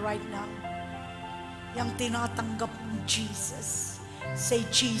anointing here right now. Yang tinatanggap ng Jesus. Say,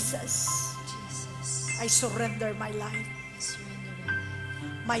 Jesus, I surrender my life.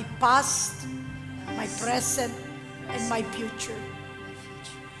 My past, my present, and my future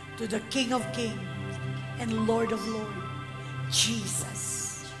to the King of Kings and Lord of Lords,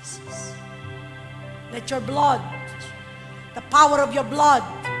 Jesus. Let your blood, the power of your blood,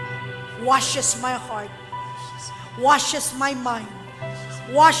 washes my heart, washes my mind,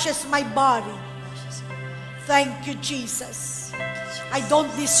 washes my body. Thank you, Jesus. I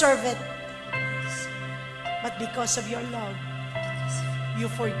don't deserve it, but because of your love, you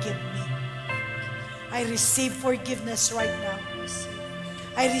forgive me. I receive forgiveness right now.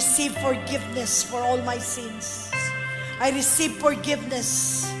 I receive forgiveness for all my sins. I receive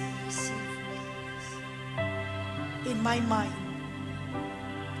forgiveness in my mind,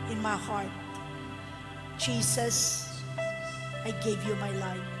 in my heart. Jesus, I gave you my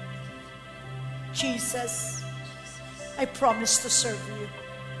life. Jesus, I promise to serve you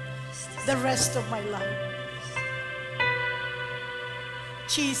the rest of my life.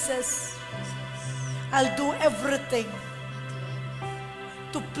 Jesus, I'll do everything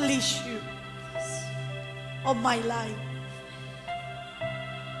to please you of my life.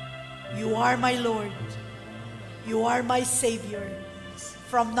 You are my Lord. You are my Savior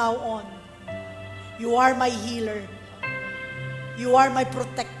from now on. You are my healer. You are my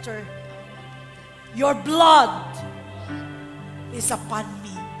protector. Your blood is upon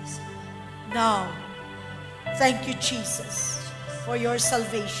me. Now, thank you, Jesus, for your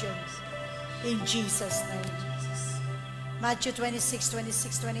salvation. In Jesus' name. Matthew 26,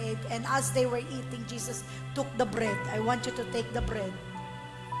 26, 28. And as they were eating, Jesus took the bread. I want you to take the bread.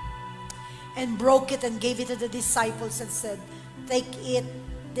 And broke it and gave it to the disciples and said, take it.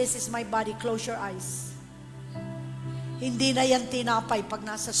 This is my body. Close your eyes. Hindi na yan tinapay pag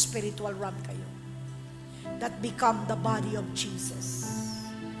nasa spiritual realm kayo. That become the body of Jesus.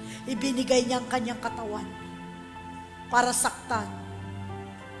 Ibinigay niya ang kanyang katawan para saktan.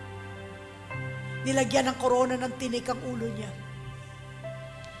 Nilagyan ng korona ng tinik ang ulo niya.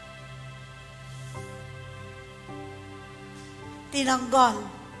 Tinanggal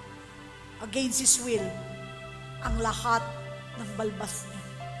against His will ang lahat ng balbas niya.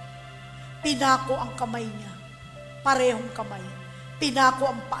 Pinako ang kamay niya. Parehong kamay.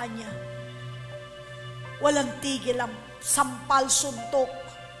 Pinako ang paa niya. Walang tigil ang sampal, suntok,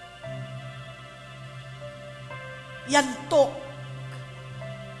 yantok,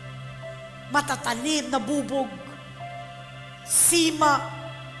 matatalim na bubog, sima,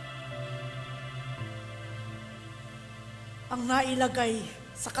 ang nailagay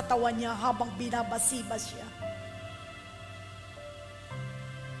sa katawan niya habang binabasiba siya.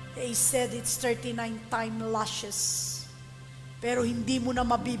 They said it's 39 times lashes. Pero hindi mo na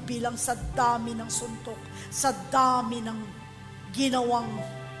mabibilang sa dami ng suntok, sa dami ng ginawang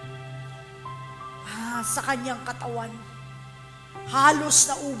sa kanyang katawan. Halos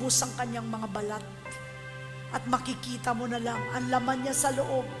naubos ang kanyang mga balat. At makikita mo na lang, ang laman niya sa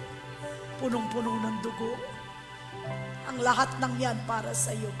loob, punong-puno ng dugo. Ang lahat ng yan para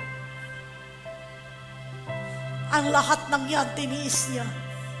sa iyo. Ang lahat ng yan, tiniis niya.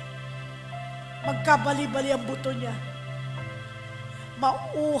 Magkabali-bali ang buto niya.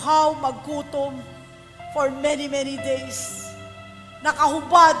 Mauhaw, magkutom for many, many days.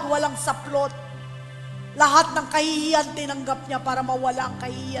 Nakahubad, walang saplot. Lahat ng kahihiyan tinanggap niya para mawala ang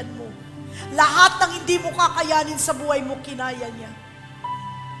kahihiyan mo. Lahat ng hindi mo kakayanin sa buhay mo, kinaya niya.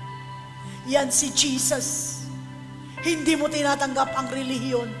 Yan si Jesus. Hindi mo tinatanggap ang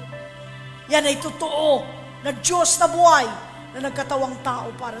relihiyon. Yan ay totoo na Diyos na buhay na nagkatawang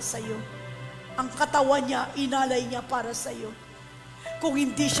tao para sa iyo. Ang katawan niya, inalay niya para sa iyo. Kung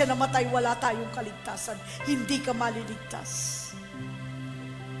hindi siya namatay, wala tayong kaligtasan. Hindi ka maliligtas.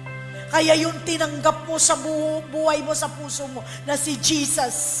 Kaya yung tinanggap mo sa buhay mo, sa puso mo, na si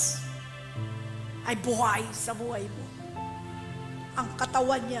Jesus ay buhay sa buhay mo. Ang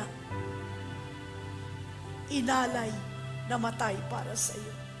katawan niya, inalay, namatay para sa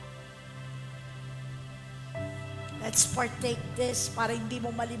iyo. Let's partake this para hindi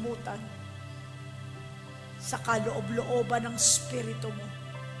mo malimutan sa kaloob-looban ng spirito mo,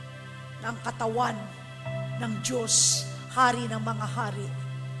 ng katawan ng Diyos, hari ng mga hari,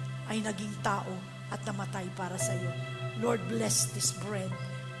 ay naging tao at namatay para sa iyo. Lord, bless this bread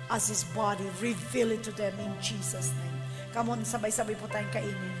as His body. Reveal it to them in Jesus' name. Come on, sabay-sabay po tayong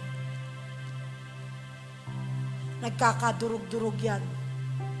kainin. Nagkakadurog-durog yan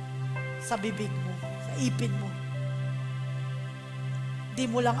sa bibig mo, sa ipin mo. Di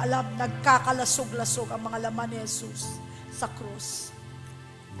mo lang alam, nagkakalasog-lasog ang mga laman ni Jesus sa krus.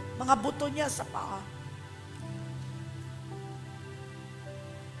 Mga buto niya sa paa.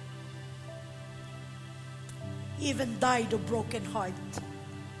 Even died of broken heart.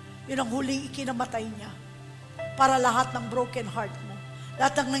 Yun ang huling ikinamatay niya. Para lahat ng broken heart mo,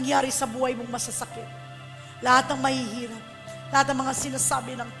 lahat ng nangyari sa buhay mong masasakit, lahat ng mahihirap, lahat ng mga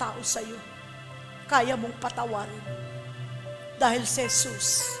sinasabi ng tao sa iyo, kaya mong patawarin. Dahil si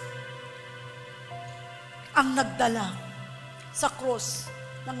Jesus ang nagdala sa cross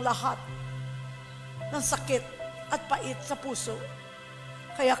ng lahat ng sakit at pait sa puso.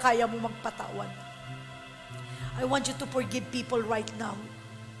 Kaya kaya mo magpatawad. I want you to forgive people right now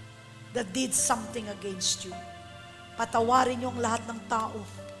that did something against you. Patawarin niyo ang lahat ng tao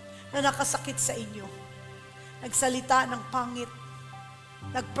na nakasakit sa inyo. Nagsalita ng pangit,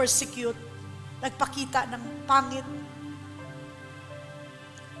 nag-persecute, nagpakita ng pangit,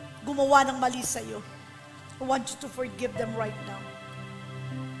 gumawa ng mali sa iyo. I want you to forgive them right now.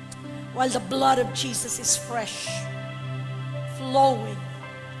 While the blood of Jesus is fresh, flowing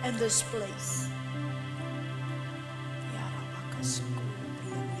in this place.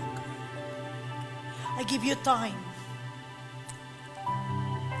 I give you time.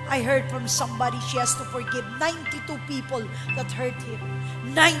 I heard from somebody she has to forgive 92 people that hurt him.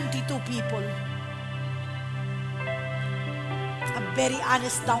 92 people. A very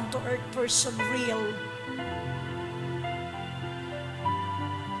honest, down-to-earth person, real.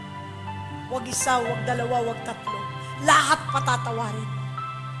 Wag isa, wag dalawa, wag tatlo. Lahat patatawarin.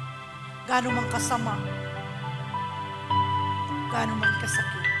 Gaano man kasama, gaano man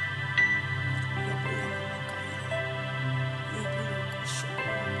kasakit.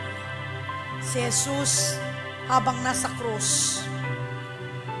 Si Jesus, habang nasa krus,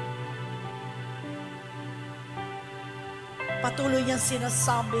 patuloy niyang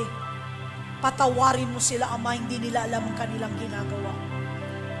sinasabi, patawarin mo sila, Ama, hindi nila alam ang kanilang ginagawa.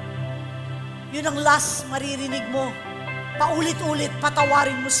 Yun ang last maririnig mo. Paulit-ulit,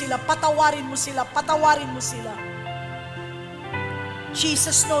 patawarin mo sila, patawarin mo sila, patawarin mo sila.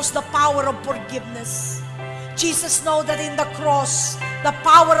 Jesus knows the power of forgiveness. Jesus knows that in the cross, the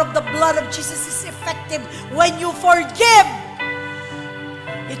power of the blood of Jesus is effective. When you forgive,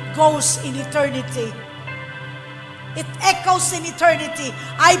 it goes in eternity. It echoes in eternity.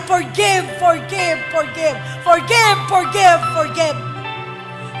 I forgive, forgive, forgive, forgive, forgive, forgive.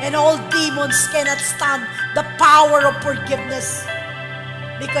 And all demons cannot stand the power of forgiveness,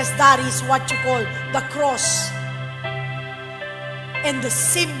 because that is what you call the cross. And the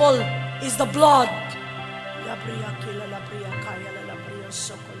symbol is the blood.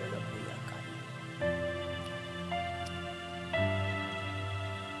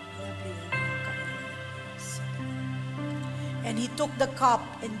 And he took the cup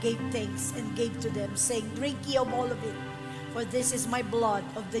and gave thanks and gave to them, saying, drink ye of all of it, for this is my blood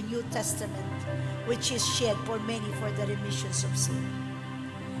of the New Testament, which is shed for many for the remissions of sin.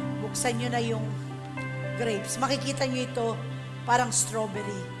 Buksan nyo na yung grapes. Makikita nyo ito parang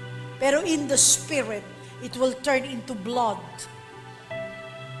strawberry. Pero in the spirit, it will turn into blood.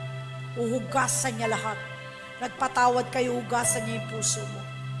 Uhugasan niya lahat. Nagpatawad kayo, hugasan niya yung puso mo.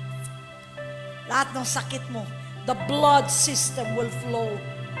 Lahat ng sakit mo, the blood system will flow.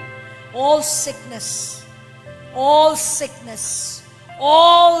 All sickness, all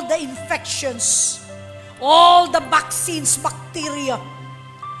the infections, all the vaccines, bacteria,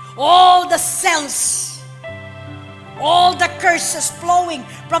 all the cells, all the curses flowing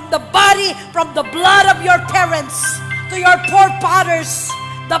from the body, from the blood of your parents to your forefathers,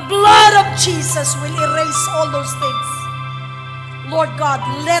 the blood of Jesus will erase all those things. Lord God,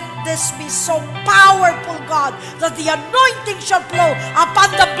 let this be so powerful, God, that the anointing shall flow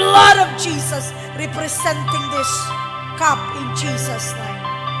upon the blood of Jesus, representing this cup in Jesus' name.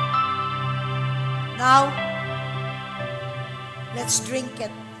 Now, let's drink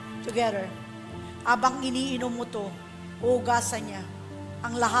it together. Abang iniinom mo to, uugasan niya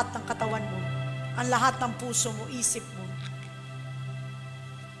ang lahat ng katawan mo, ang lahat ng puso mo, isip mo.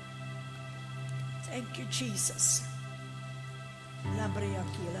 Thank you, Jesus.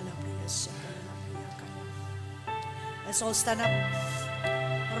 Let's all stand up.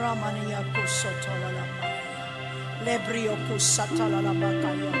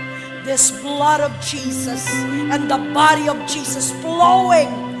 This blood of Jesus and the body of Jesus flowing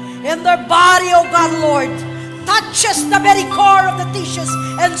in their body, oh God, Lord, touches the very core of the tissues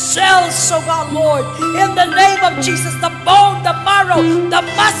and cells, oh God, Lord, in the name of Jesus, the bone, the marrow, the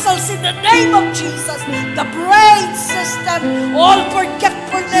muscles, in the name of Jesus, the brain system, all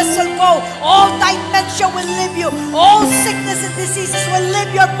forgetfulness will go, all dementia will leave you, all sickness and diseases will leave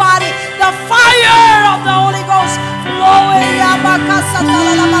your body, the fire of the Holy Ghost flowing, the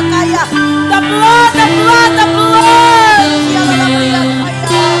blood, the blood, the blood.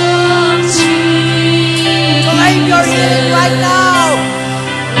 Claim your healing right now.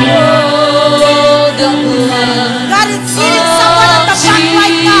 God is healing someone at the back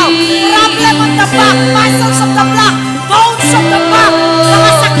right now. Problem on the back, muscles of the back, bones of the back,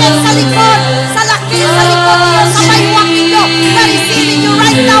 mga sakit sa likod, sa laki sa likod niyo, sa may walking niyo. God is healing you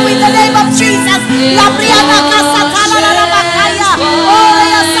right now in the name of Jesus. Labriana ka sa talala na makaya. Oh,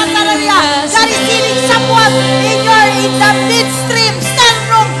 ya sa talala. God is healing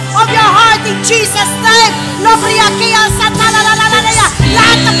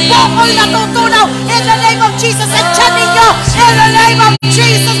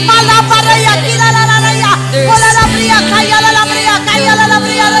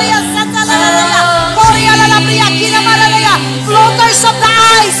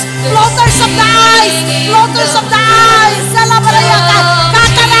blindness of the eyes.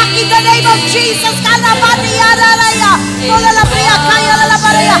 Cataract in the name of Jesus.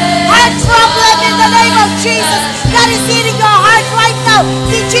 Heart problem in the name of Jesus. God is healing your heart right now.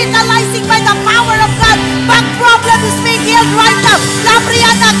 Digitalizing by the power of God. Back problem is being healed right now.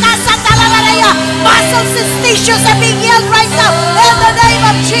 Muscles and tissues are being healed right now. In the name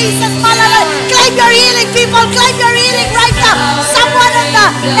of Jesus. Claim your healing, people. Claim your healing right now. Someone in the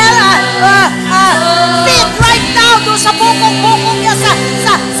feet right now. Doon sa bukong niya sa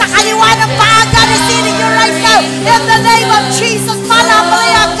kaliwa ng paa. God is healing you right now. In the name of Jesus.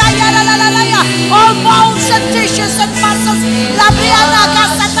 All bones and tissues and muscles.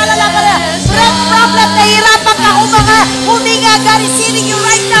 Breath problem. Nahirapan ka huminga. God is healing you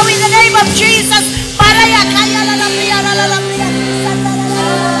right now in the name of Jesus.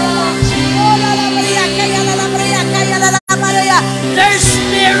 There's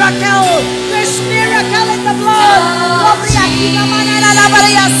miracle. There's miracle in the blood.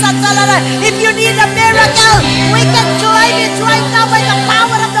 If you need a miracle, we can claim it right now by the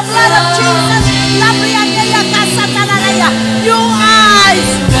power of the blood of Jesus. You eyes,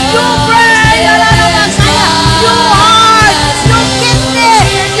 you brain, you heart, you kidney,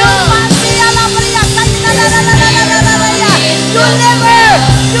 you liver,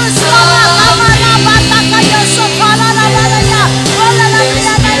 you stomach,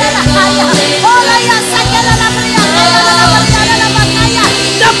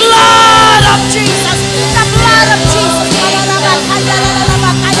 the blood of Jesus, the blood of Jesus.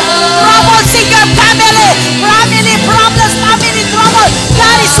 Troubles in your family problems, family trouble.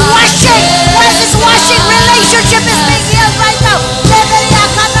 God is washing. God is washing. Relationship is being healed right now.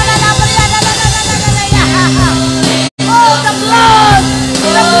 Oh, the blood,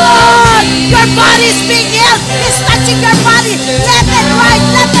 the blood. Your body is being healed. It's touching your body. Left and right,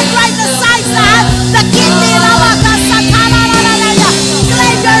 the sides, the kidney.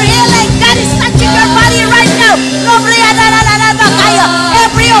 Claim your healing. God is touching your body right now.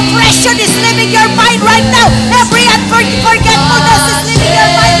 Every oppression is leaving your mind right now. Every forgetfulness is leaving your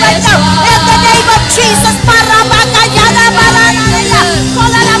mind right now. In the name of Jesus.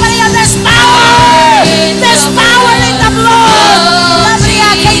 There's power. There's power in the blood.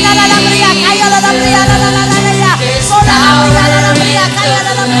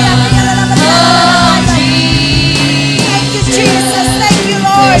 Thank you, Jesus. Thank you,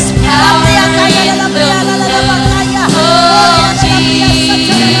 Lord.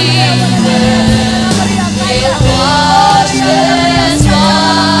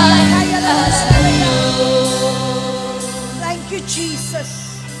 Thank you,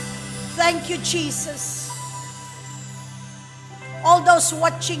 Jesus. Thank you, Jesus. All those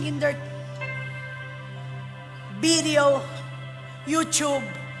watching in their video, YouTube,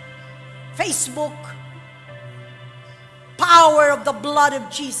 Facebook, power of the blood of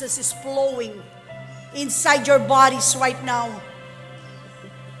Jesus is flowing inside your bodies right now.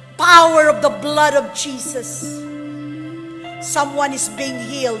 Power of the blood of Jesus. Someone is being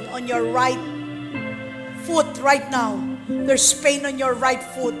healed on your right foot right now. There's pain on your right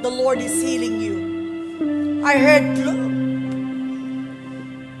foot. The Lord is healing you. I heard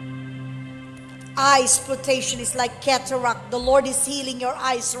eye exploitation is like cataract. The Lord is healing your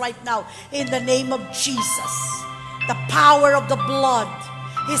eyes right now in the name of Jesus. The power of the blood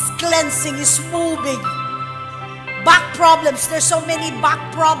is cleansing, is moving. Back problems. There's so many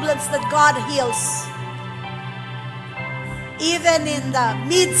back problems that God heals. Even in the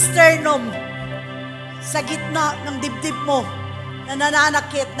mid-sternum, sa gitna ng dibdib mo, na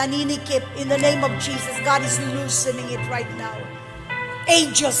nananakit, naninikip, in the name of Jesus, God is loosening it right now.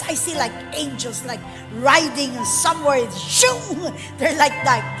 Angels, I see like angels like riding somewhere. They're like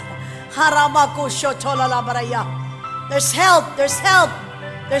that. There's help, there's help,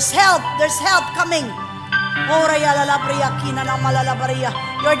 there's help, there's help coming. You're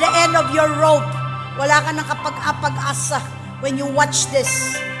the end of your rope. Wala ka nang kapag-apag-asa when you watch this.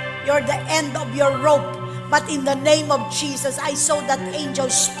 You're the end of your rope. But in the name of Jesus, I saw that angel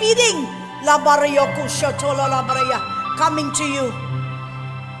speeding, coming to you,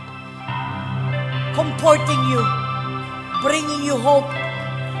 comforting you, bringing you hope.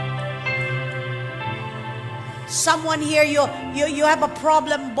 Someone here, you have a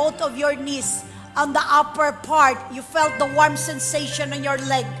problem, both of your knees, on the upper part, you felt the warm sensation on your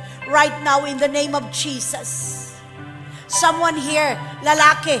leg right now in the name of Jesus. Someone here,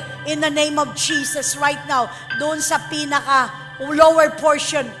 lalaki, in the name of Jesus right now, doon sa pinaka lower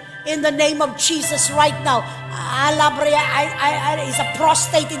portion, in the name of Jesus right now. Is a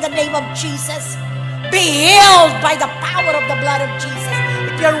prostate in the name of Jesus. Be healed by the power of the blood of Jesus.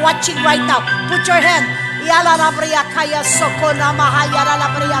 If you're watching right now, put your hand Yala la bria kaya sokona mahaya la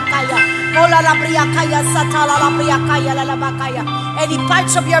bria kaya. Mola la bria kaya satala la bria kaya la bakaya. Any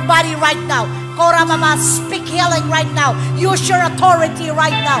parts of your body right now, Kora mama, speak healing right now. Use your authority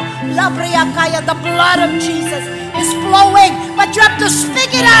right now. La bria kaya, the blood of Jesus is flowing, but you have to speak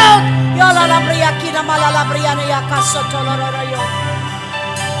it out. Yala la bria kina mala la bria ya kasotolo yo.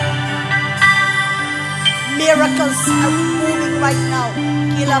 Miracles are moving right now.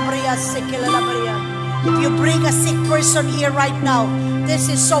 Kila bria sekila la bria. If you bring a sick person here right now, this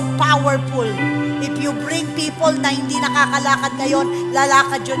is so powerful. If you bring people na hindi nakakalakad ngayon,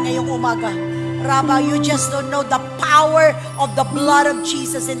 lalakad yun ngayong umaga. Rabba, you just don't know the power of the blood of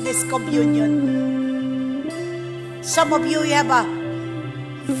Jesus in this communion. Some of you have a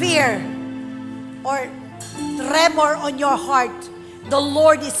fear or tremor on your heart. The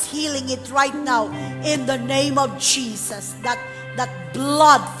Lord is healing it right now in the name of Jesus. That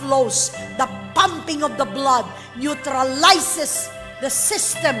blood flows. The pumping of the blood neutralizes the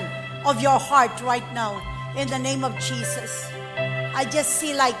system of your heart right now in the name of Jesus. I just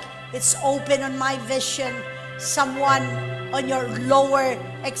see like it's open on my vision. Someone on your lower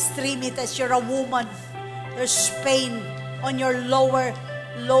extremities, you're a woman. There's pain on your lower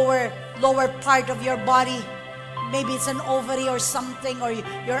part of your body. Maybe it's an ovary or something, or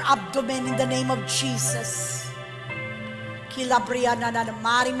your abdomen in the name of Jesus. Kilabria na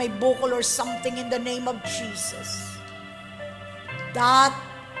maring may bukol or something in the name of Jesus. That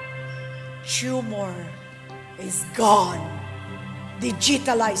tumor is gone.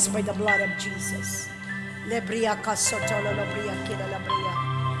 Digitalized by the blood of Jesus. Lebria kasotolo lebria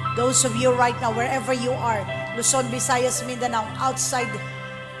kilalabria. Those of you right now, wherever you are, Luzon, Visayas, Mindanao, outside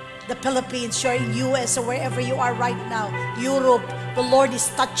the Philippines, you're in US or wherever you are right now, Europe, the Lord is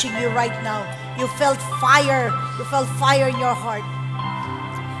touching you right now. You felt fire. You felt fire in your heart.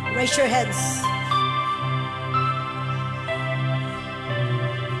 Raise your hands.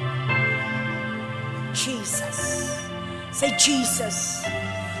 Jesus. Say, Jesus,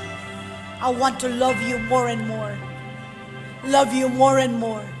 I want to love you more and more. Love you more and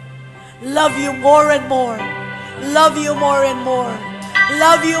more. Love you more and more. Love you more and more.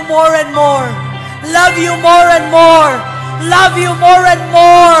 Love you more and more. Love you more and more. Love you more and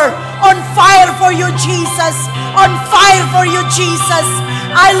more. On fire for you, Jesus. On fire for you, Jesus.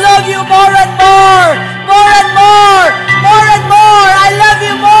 I love you more and more. More and more. More and more. I love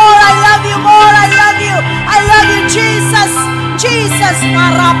you more. I love you more. I love you. I love you, Jesus. Jesus.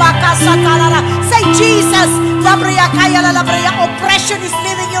 Say Jesus. Oppression is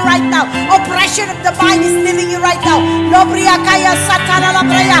leaving you right now. Oppression of the mind is leaving you right now.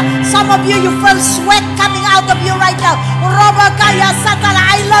 Some of you, you feel sweat coming out of you right now.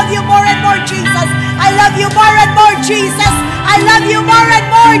 I love you more and more, Jesus. I love you more and more, Jesus. I love you more and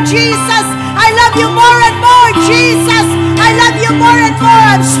more, Jesus. I love you more and more, Jesus. I love you more and more.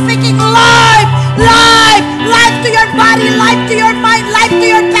 I'm speaking life, life, life to your body, life to your mind, life to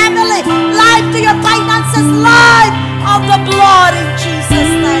your family, life to your finances, life of the blood in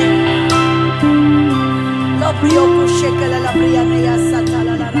Jesus' name.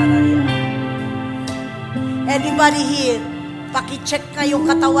 Anybody here, paki-check na yung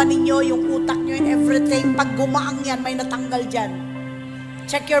katawan ninyo, yung utak nyo and everything. Pag gumaang yan, may natanggal dyan.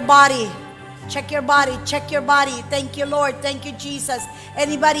 Check your body. Check your body. Check your body. Thank you, Lord. Thank you, Jesus.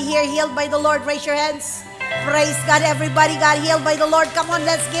 Anybody here healed by the Lord? Raise your hands. Praise God. Everybody got healed by the Lord. Come on,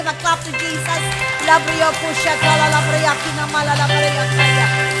 let's give a clap to Jesus.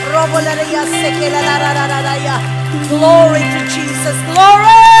 Glory to Jesus.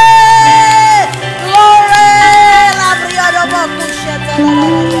 Glory! Glory!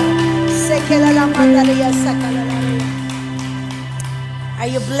 Are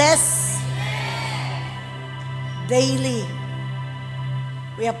you blessed? Daily,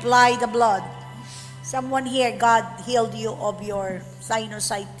 we apply the blood. Someone here, God healed you of your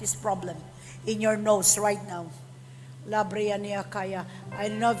sinusitis problem in your nose right now. Labriania kaya. I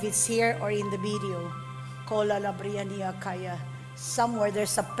don't know if it's here or in the video. Kola labriania kaya. Somewhere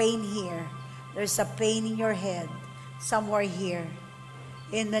there's a pain here. There's a pain in your head. Somewhere here.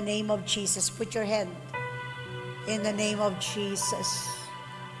 In the name of Jesus, put your hand. In the name of Jesus.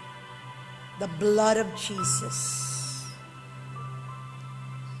 The blood of Jesus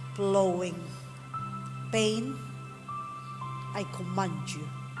flowing. Pain, I command you.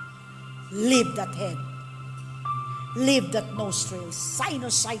 Leave that head. Leave that nostril.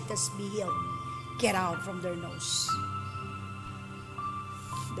 Sinusitis be healed. Get out from their nose.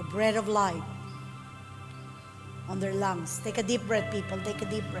 The breath of life on their lungs. Take a deep breath, people. Take a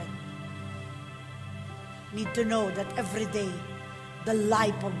deep breath. Need to know that every day, the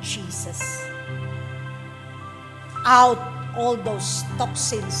life of Jesus Out all those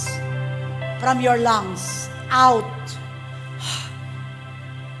toxins from your lungs. Out.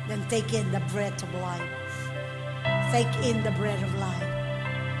 Then take in the breath of life. Take in the breath of life.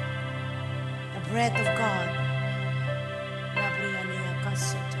 The breath of God.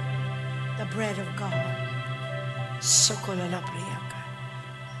 The breath of God.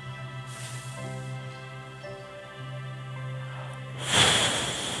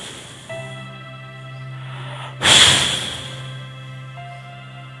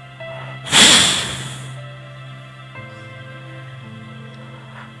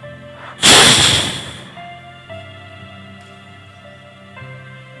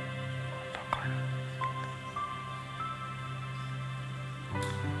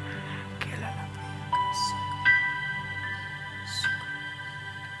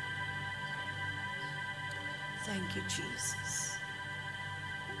 Thank you, Jesus.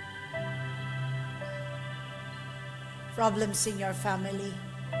 Problems in your family.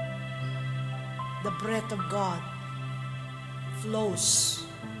 The breath of God flows.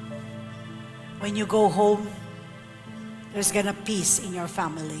 When you go home, there's gonna peace in your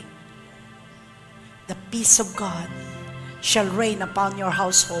family. The peace of God shall reign upon your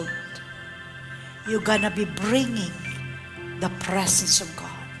household. You're gonna be bringing the presence of God.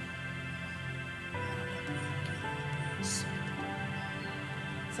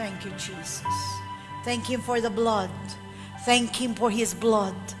 Thank you, Jesus. Thank Him for the blood. Thank Him for His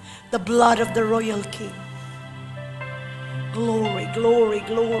blood, the blood of the royal King. Glory, glory,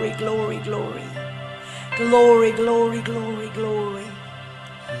 glory, glory, glory. Glory, glory, glory, glory.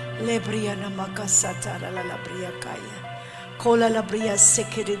 Lebria na makasata la labria kaya. Kola labria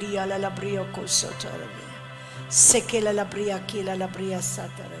sekiriya la labria kosotarabia. Sekela labria kila labria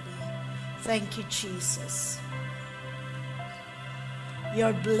satarabia. Thank you, Jesus.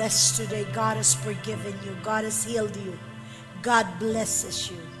 You're blessed today. God has forgiven you. God has healed you. God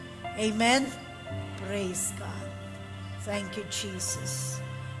blesses you. Amen. Praise God. Thank you, Jesus.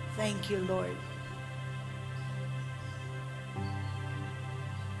 Thank you, Lord.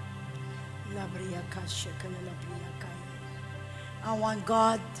 I want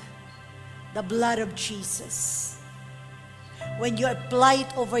God, the blood of Jesus. When you apply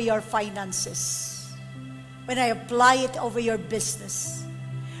it over your finances, when I apply it over your business,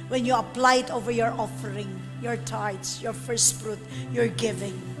 when you apply it over your offering, your tithes, your first fruit, your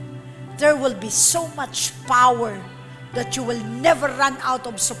giving, there will be so much power that you will never run out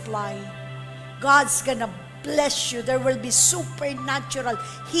of supply. God's gonna bless you. There will be supernatural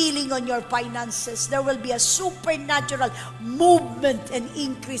healing on your finances. There will be a supernatural movement and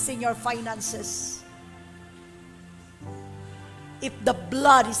increase in your finances. If the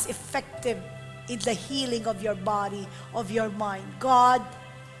blood is effective in the healing of your body, of your mind, God,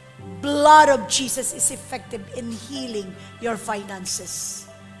 blood of Jesus is effective in healing your finances.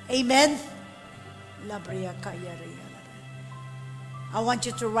 Amen. I want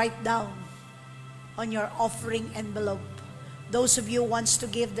you to write down on your offering envelope. Those of you who wants to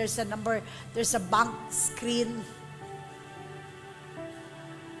give, there's a number, there's a bank screen.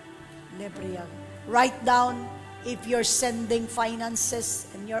 Write down if you're sending finances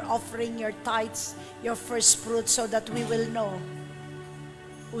and you're offering your tithes, your first fruit, so that we will know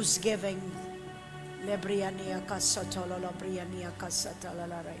who's giving. Thank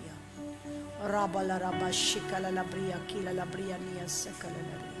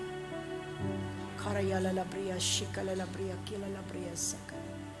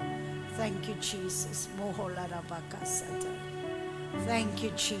you, Jesus. Thank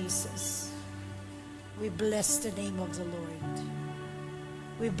you, Jesus. We bless the name of the Lord.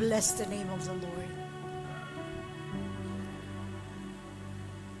 We bless the name of the Lord.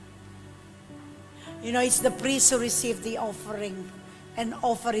 You know, it's the priest who receive the offering and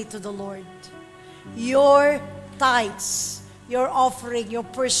offer it to the Lord. Your tithes, your offering, your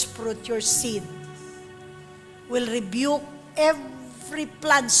first fruit, your seed will rebuke every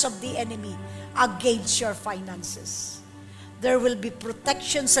plans of the enemy against your finances. There will be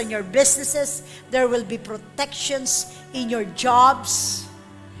protections on your businesses. There will be protections in your jobs.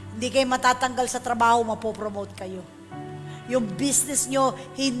 Hindi kayo matatanggal sa trabaho, mapopromote kayo. Yung business nyo,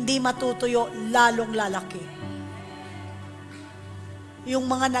 hindi matutuyo, lalong lalaki. Yung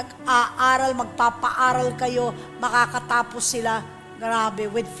mga nag-aaral, magpapaaral kayo, makakatapos sila,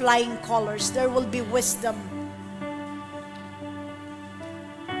 grabe, with flying colors. There will be wisdom.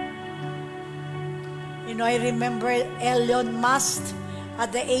 You know, I remember Elon Musk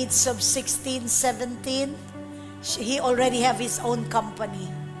at the age of 16, 17. He already have his own company.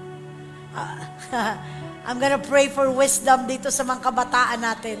 I'm gonna pray for wisdom dito sa mga kabataan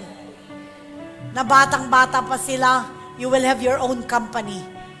natin. na batang-bata pa sila, you will have your own company.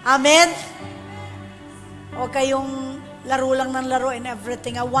 Amen? Huwag kayong laro lang ng laro and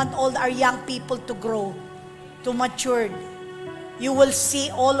everything. I want all our young people to grow, to mature. You will see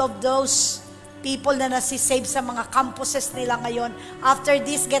all of those people na nasisave sa mga campuses nila ngayon. After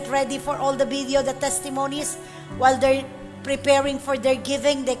this, get ready for all the video, the testimonies. While they're preparing for their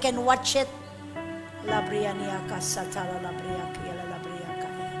giving, they can watch it.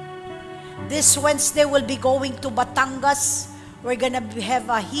 This Wednesday, we'll be going to Batangas. We're gonna have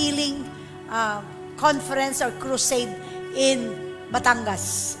a healing conference or crusade in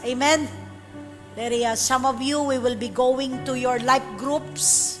Batangas. Amen? Some of you, we will be going to your life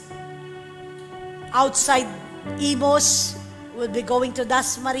groups outside Imos. We'll be going to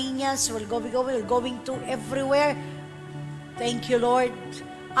Dasmariñas. We're going to everywhere. Thank you, Lord.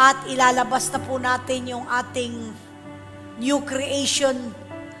 At ilalabas na po natin yung ating new creation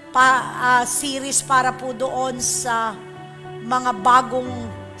series para po doon sa mga bagong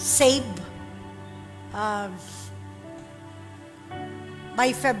save.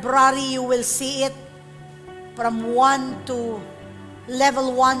 By February, you will see it from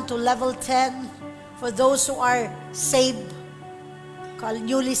level 1 to level 10 for those who are saved,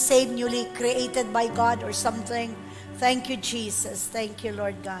 newly saved, newly created by God or something. Thank you, Jesus. Thank you,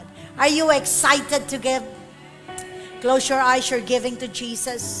 Lord God. Are you excited to give? Close your eyes, you're giving to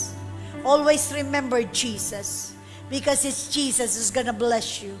Jesus. Always remember Jesus, because it's Jesus who's gonna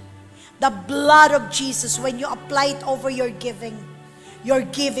bless you. The blood of Jesus, when you apply it over your giving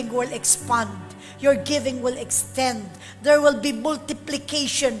will expand. Your giving will extend. There will be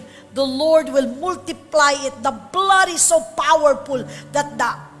multiplication. The Lord will multiply it. The blood is so powerful that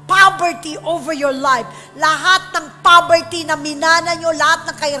the poverty over your life, lahat ng poverty na minana nyo, lahat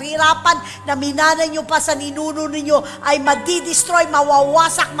ng kahirapan na minana nyo pa sa ninuno ninyo ay madidestroy,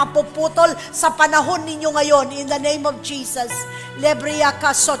 mawawasak, mapuputol sa panahon ninyo ngayon in the name of Jesus. Lebria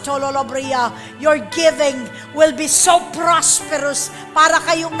ka sotololobria. Your giving will be so prosperous para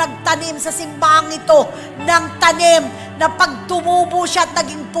kayong nagtanim sa simbahang ito ng tanim na pag tumubo siya at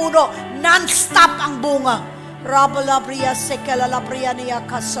naging puno, non-stop ang bunga. Rabalabria sekelalabria niya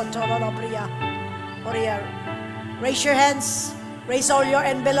kasotololobria. Raise your hands. Raise all your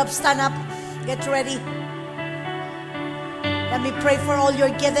envelopes. Stand up. Get ready. Let me pray for all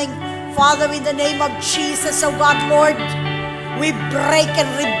your giving. Father, in the name of Jesus, oh God, Lord, we break and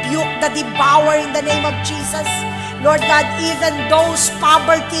rebuke the devourer in the name of Jesus. Lord God, even those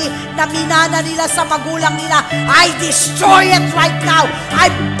poverty na minana nila sa magulang nila, I destroy it right now. I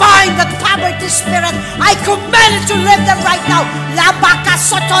bind that poverty spirit. I command it to leave them right now. Labaka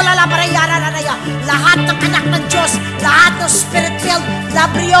sotola labrayara nanaya. Lahat ng anak ng Diyos, lahat ng spirit-filled,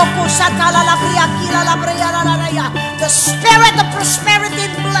 labrioko satala labriakila labrayara nanaya. The spirit of prosperity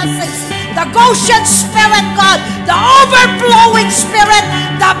and blessings, the Goshen spirit, God, the overflowing spirit,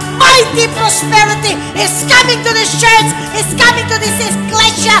 the mighty prosperity is coming to this church, is coming to this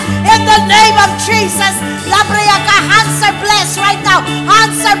ecclesia in the name of Jesus. Labriaka, hands are blessed right now.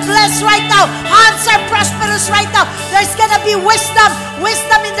 Hands are blessed right now. Hands are prosperous right now. There's gonna be wisdom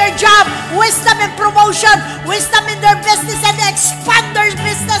in their job, wisdom in promotion, wisdom in their business, and expand their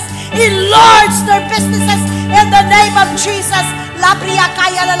business, enlarge their businesses in the name of Jesus.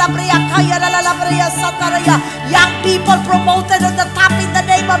 Young people promoted on the top in the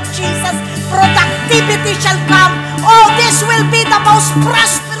name of Jesus. Productivity shall come. Oh, this will be the most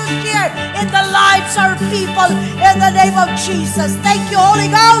prosperous year in the lives of people in the name of Jesus. Thank you, Holy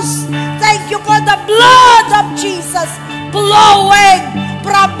Ghost. Thank you for the blood of Jesus blowing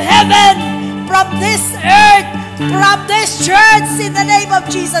from heaven, from this earth, from this church in the name of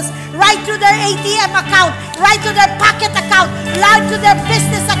Jesus, right to their ATM account, right to their pocket account, right to their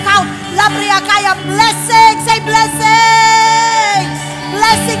business account. Labriakaya, blessings, say blessings,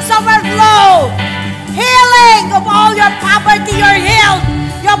 blessings overflow, healing of all your poverty, you're healed.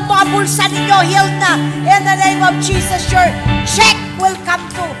 Yung mabulsa ninyo, healed na. In the name of Jesus, your check will come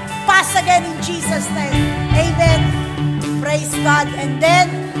to pass again in Jesus' name. Amen. Praise God. And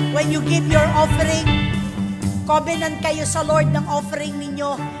then, when you give your offering, covenant kayo sa Lord ng offering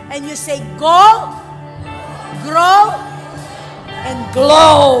ninyo, and you say, go, grow, and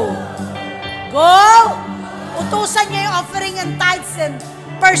glow. Go. Utusan nyo yung offering and tithes and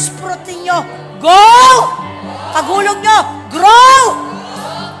first fruit ninyo. Go. Pagulong nyo, grow,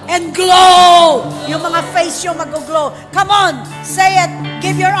 and glow. Yung mga face nyo mag-glow. Come on, say it.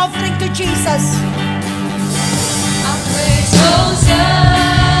 Give your offering to Jesus. Our praise goes up,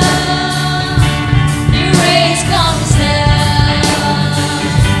 your praise comes down.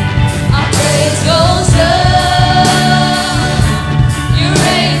 Our praise goes up, your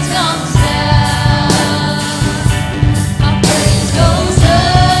praise comes down.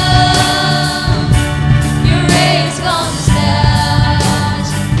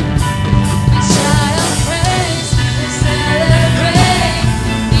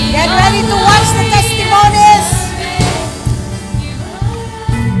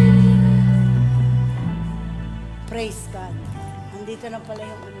 Praise God. Andito na pala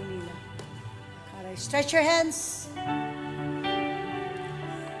yung ano nila. Stretch your hands.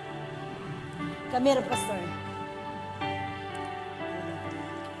 Come here, Pastor.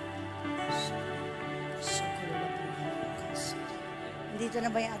 Andito na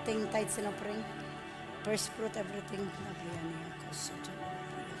ba yung ating tithes and offering? First fruit, everything.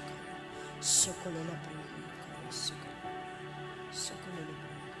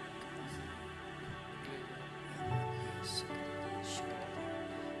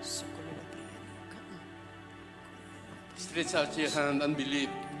 Stretch out your hand and believe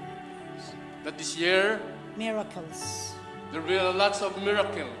that this year Miracles. there will be lots of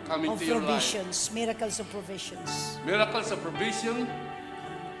miracles coming Of to your life. provisions. Miracles of provisions. Miracles of provision.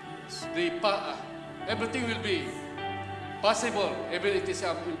 Everything will be possible, even it is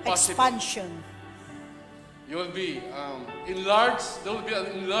impossible. Expansion. You will be enlarged. There will be an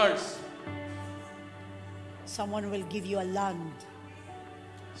enlarged. Someone will give you a land.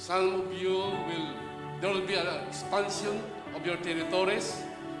 Some of you there will be an expansion of your territories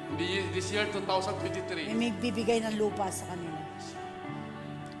in this year 2023. May bibigay ng lupa sa kanila.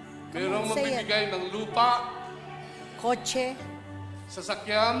 Mayroong say it. magbibigay ng lupa, Kotse,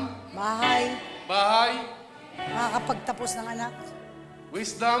 sasakyan, bahay, makakapagtapos ng anak.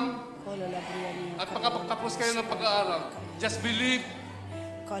 wisdom, Kolalabriya at makapagtapos kayo ng pag-aaral. Just believe niya.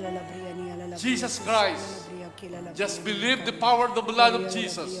 Jesus Christ. Just believe the power of the blood of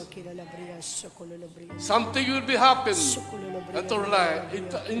Jesus. Something will be happen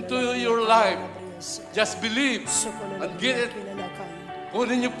into your life. Just believe and get it.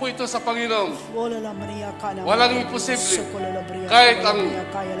 Kunin niyo po ito sa Panginoon. Walang imposible. Kahit ang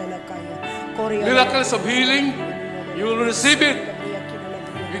miracles of healing, you will receive it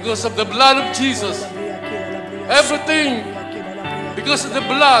because of the blood of Jesus. Everything because of the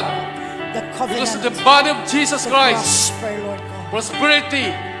blood, because of the body of Jesus Christ.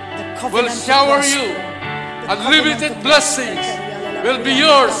 Prosperity will shower you. Unlimited blessings will be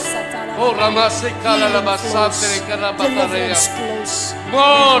yours. Oh, Ramasikala Labasante Karabakaraya.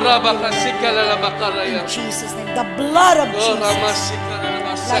 Oh, Rabakasikala Labakaraya. In Jesus' name, the blood of Oh, Jesus. Ramasikala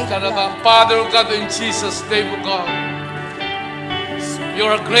Labasakaraba. Father God, in Jesus' name, oh God.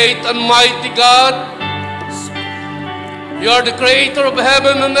 You're a great and mighty God. You are the creator of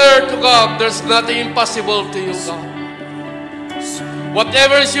heaven and earth, oh God. There's nothing impossible to you, God.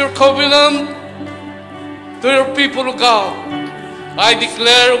 Whatever is your covenant to your people, oh God, I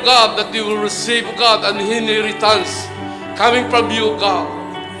declare, oh God, that you will receive, oh God, an inheritance coming from you, oh God.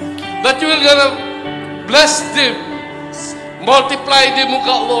 That you will gonna bless them, multiply them, oh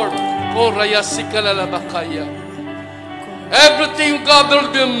God, Lord. Oh, Rayasikalabakaya. Everything, oh God, there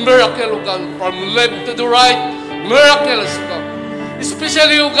will be a miracle, oh God, from left to the right. Miracles, oh God.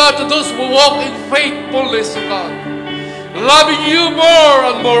 Especially, oh God, to those who walk in faithfulness, oh God. Loving you more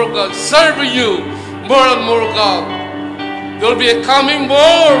and more, God. Serving you more and more, God. There will be a coming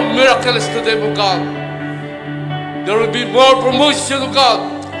more miracles to them, oh God. There will be more promotion, oh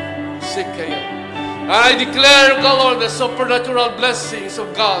God. And I declare, oh God, Lord, the supernatural blessings of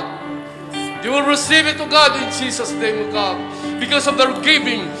God. You will receive it, oh God, in Jesus' name, oh God. Because of their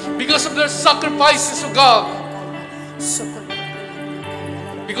giving, because of their sacrifices, oh God.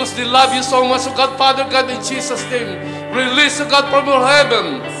 Because they love you so much, oh God, Father God, in Jesus' name. Release, oh God, from your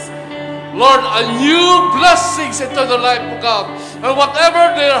heaven, Lord, a new blessings into their life, oh God. And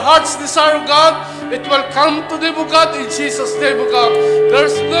whatever their hearts desire, oh God, it will come to them, oh God, in Jesus' name, oh God.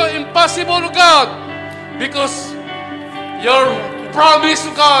 There's no impossible, oh God, because your promise,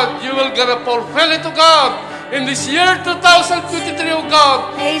 oh God, you will gonna fulfill it, oh God, in this year 2023, oh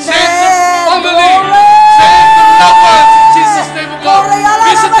God. Amen. Save the family. Save the loved ones in Jesus' name, oh God.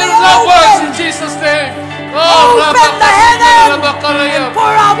 Visit their loved ones in Jesus' name. Oh, Open the heaven and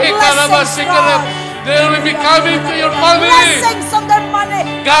pour out blessings, God. they will be coming to your family. Blessings on their money.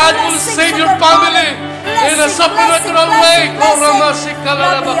 God will Blessings save on your their family body. in a supernatural way.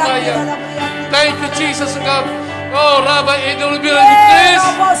 Thank you, Jesus, God. Oh, Rabbi, there will be an increase.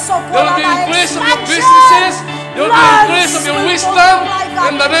 There will be an increase of your businesses. There will be an increase of your wisdom.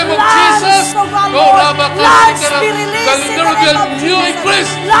 In the name of Jesus. Oh, Rabbi, there will be a new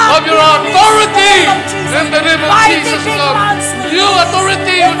increase of your authority. In the name of Jesus, God. New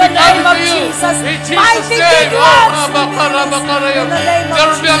authority will be coming to you. In Jesus' name. Oh, Rabbi, there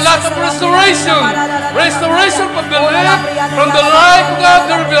will be a lot of restoration. Restoration from the life of God.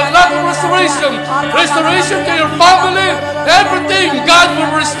 There will be a lot of restoration. Restoration to your family. Everything, God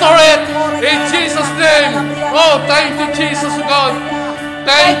will restore it. In Jesus' name. Oh, thank you, Jesus, God.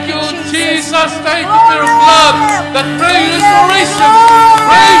 Thank you, Jesus. Thank you for your blood that brings restoration,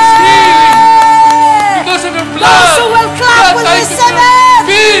 brings healing. Because of your blood,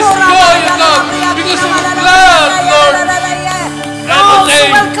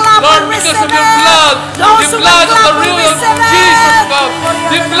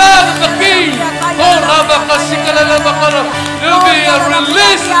 There will be a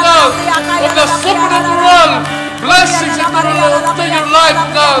release, God, of the supernatural blessings into your life,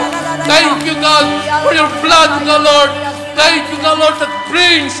 God. Thank you, God, for your blood, God, Lord. Thank you, God, Lord, that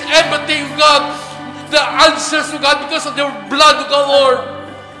brings everything, God, the answers, God, because of your blood, God, Lord.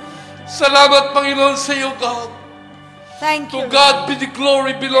 Salamat, Panginoon, sa iyo, God. Thank you. To God be the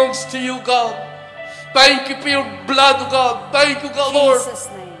glory belongs to you, God. Thank you for your blood, God. Thank you, God, Lord. In Jesus'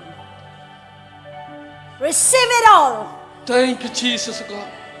 name. Receive it all. Thank you, Jesus, God.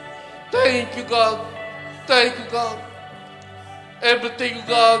 Thank you, God. Thank you, God. Everything,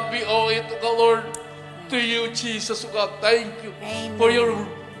 God, we owe it, God, Lord, to you, Jesus, God. Thank you. Amen. For your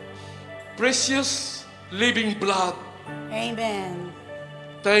precious living blood. Amen.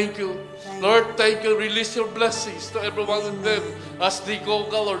 Thank you. Lord, thank you. Release your blessings to every one of them as they go,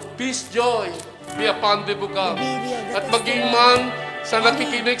 God, Lord. Peace, joy be upon them, God. At maging man sa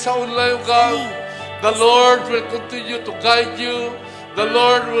nakikinig sa online, God, the Lord will continue to guide you. The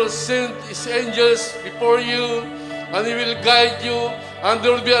Lord will send His angels before you, and He will guide you, and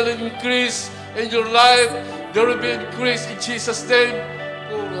there will be an increase in your life. There will be an increase in Jesus' name.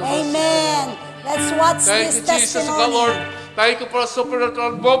 Amen. Let's watch Thank this you, Jesus, testimony. God, Lord. Thank you for a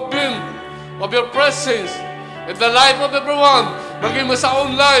supernatural movement of your presence in the life of everyone. Maging mo sa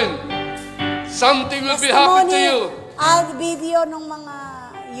online, something will be happen to you. I'll video ng mga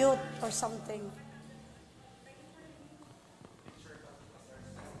youth or something.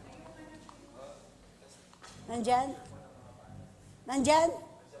 Nandyan? Nandyan?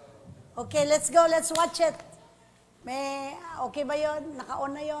 Okay, let's go. Let's watch it. Okay ba yun?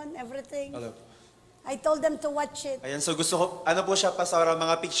 Naka-on na yun? Everything? Hello. I told them to watch it. Ayan, so gusto ko, ano po siya, Pastor,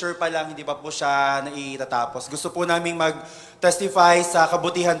 mga picture pa lang, hindi pa po siya naitatapos. Gusto po naming mag-testify sa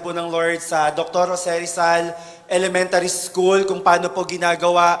kabutihan po ng Lord sa Dr. Jose Rizal Elementary School, kung paano po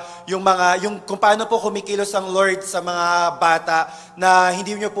ginagawa kung paano po kumikilos ang Lord sa mga bata na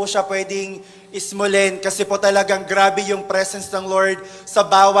hindi niyo po siya pwedeng ismulin kasi po talagang grabe yung presence ng Lord sa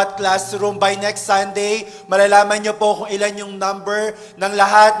bawat classroom. By next Sunday, malalaman niyo po kung ilan yung number ng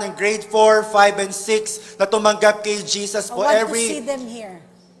lahat ng grade 4, 5, and 6 na tumanggap kay Jesus po. I want to see them here.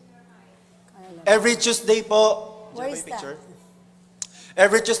 Every Tuesday po. Where is that?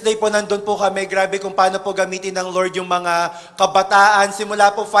 Every Tuesday po nandun po kami. Grabe kung paano po gamitin ng Lord yung mga kabataan.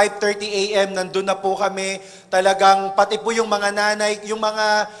 Simula po 5:30 a.m. nandun na po kami. Talagang pati po yung mga nanay, yung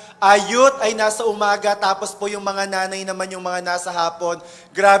mga youth ay nasa umaga, tapos po yung mga nanay naman yung mga nasa hapon.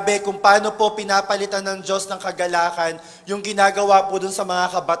 Grabe kung paano po pinapalitan ng Diyos ng kagalakan yung ginagawa po dun sa mga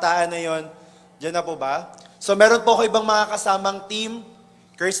kabataan na yon. Diyan na po ba? So meron po ko ibang mga kasamang team.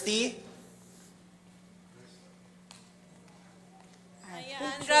 Kirsty?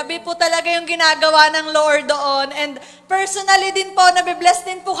 Grabe po talaga yung ginagawa ng Lord doon. And personally din po, nabibless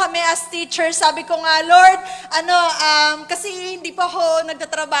din po kami as teachers. Sabi ko nga, Lord, kasi hindi po ako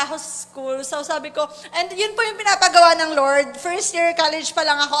nagtatrabaho sa school. So sabi ko, and yun po yung pinapagawa ng Lord. First year college pa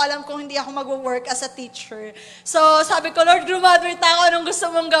lang ako, alam kong hindi ako mag-work as a teacher. So sabi ko, Lord, graduate ako, anong gusto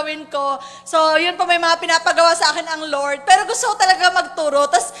mong gawin ko? So yun po, may mga pinapagawa sa akin ang Lord. Pero gusto ko talaga magturo.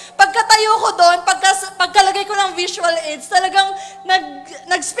 Tapos pagkatayo ko doon, pagkalagay ko ng visual aids, talagang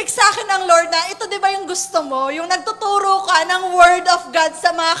nag-speak sa akin ang Lord na ito, di ba yung gusto mo? Yung nagtuturo ka ng Word of God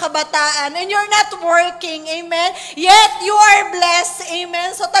sa mga kabataan and you're not working, amen? Yet you are blessed,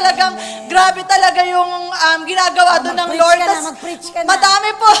 amen? So talagang grabe talaga yung ginagawa doon ng Lord. Mag-preach ka na. Madami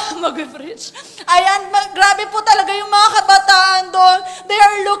po, mag-preach. Ayan, grabe po talaga yung mga kabataan doon. They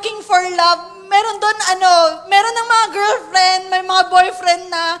are looking for love. Meron doon, meron ng mga girlfriend, may mga boyfriend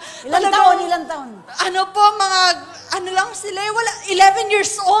na. Ilang taon? Lang sila, 11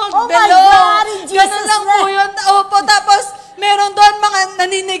 years old, oh below. My God, in Jesus' Ganun lang po yun. Opo, tapos meron doon mga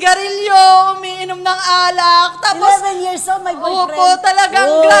naninigarilyo, umiinom ng alak. Tapos, 11 years old, my boyfriend. Opo, talagang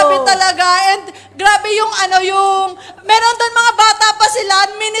grabe talaga. And grabe yung meron doon mga bata pa sila,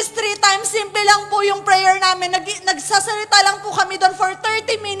 ministry time, simple lang po yung prayer namin. Nagsasalita lang po kami doon for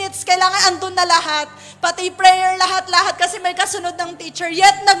 30 minutes. Kailangan andun na lahat. Pati prayer, lahat-lahat kasi may kasunod ng teacher.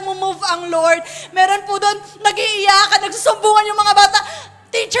 Yet, nagmo-move ang Lord. Meron po doon, nag-iiyakan, nagsusumbungan yung mga bata.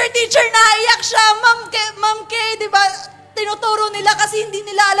 Teacher, naiyak siya. Ma'am Kay, di ba? Tinuturo nila kasi hindi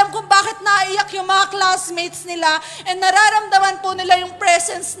nila alam kung bakit naiyak yung mga classmates nila. And nararamdaman po nila yung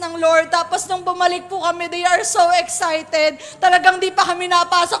presence ng Lord. Tapos nung bumalik po kami, they are so excited. Talagang di pa kami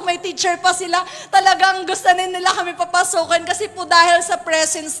napasok, may teacher pa sila. Talagang gusto nila kami papasukin kasi po dahil sa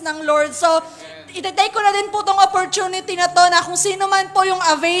presence ng Lord. So, itatake ko na din po tong opportunity na to na kung sino man po yung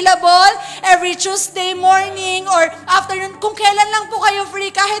available every Tuesday morning or afternoon, kung kailan lang po kayo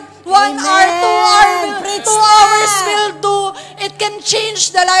free, kahit 1 hour, 2 hours will do. It can change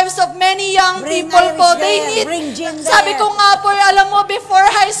the lives of many young people po. They need, sabi ko nga po, alam mo, before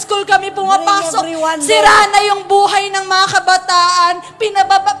high school kami pumapasok, sira na yung buhay ng mga kabataan,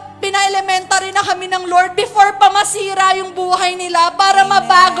 pina-elementary na kami ng Lord before pa masira yung buhay nila para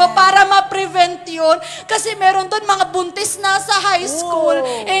mabago, para ma-prevent yun. Kasi meron doon mga buntis na sa high school.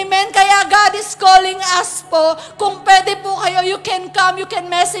 Amen? Kaya God is calling us po. Kung pwede po kayo, you can come, you can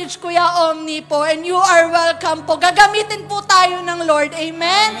message Kuya Omni po, and you are welcome po. Gagamitin po tayo ng Lord.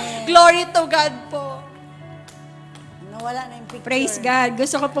 Amen? Glory to God po. Wala na yung picture. Praise God.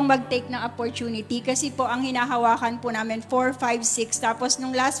 Gusto ko pong mag-take ng opportunity kasi po ang hinahawakan po namin 4, 5, 6. Tapos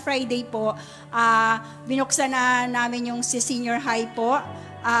nung last Friday po, binuksan na namin yung si senior high po,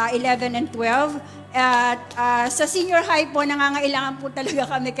 11 and 12. At sa senior high po, nangangailangan po talaga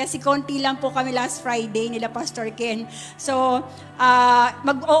kami kasi konti lang po kami last Friday nila Pastor Ken. So,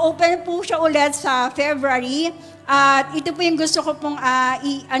 mag-o-open po siya ulit sa February. At ito po yung gusto ko pong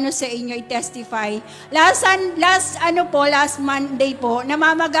sa inyo, i-testify. Last Monday po,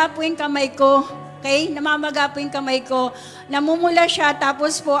 namamaga po yung kamay ko. Okay? Namamaga po yung kamay ko. Namumula siya,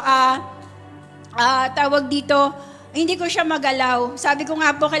 tapos po, tawag dito, hindi ko siya magalaw. Sabi ko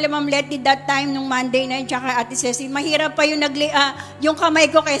nga po kay Ma'am Letty that time, nung Monday na yun, tsaka Ate Ceci, mahirap pa yung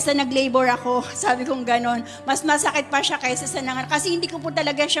kamay ko kaysa nag-labor ako. Sabi kong ganon. Mas masakit pa siya kaysa sa kasi hindi ko po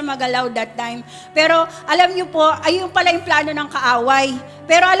talaga siya magalaw that time. Pero alam niyo po, ayun pala yung plano ng kaaway.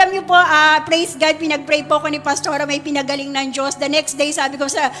 Pero alam niyo po, praise God, pinag-pray po ko ni Pastora, may pinagaling ng Diyos. The next day, sabi ko,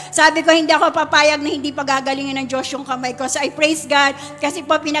 hindi ako papayag na hindi pagagalingin ng Diyos yung kamay ko. So I praise God, kasi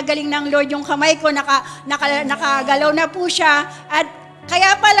po pinagaling ng Lord yung kamay ko, nakagalaw na po siya. At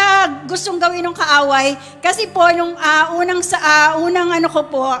kaya pala gustong gawin ng kaaway, kasi po nung unang ko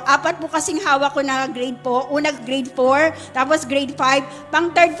po, 4 po kasing hawak ko na grade po. Una grade 4, tapos grade 5, pang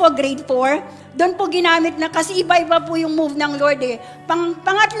third po grade 4. Doon po ginamit na, kasi iba-iba po yung move ng Lord eh.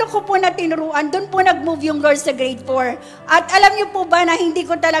 Pangatlo ko po na tinuruan, doon po nag-move yung Lord sa grade 4. At alam niyo po ba na hindi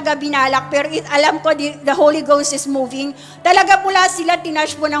ko talaga binalak, pero alam ko the Holy Ghost is moving. Talaga pula sila,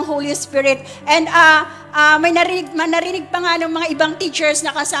 tinash po ng Holy Spirit. And may narinig pa nga ng mga ibang teachers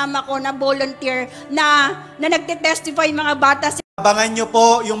na kasama ko na volunteer na nagte-testify mga bata. Abangan nyo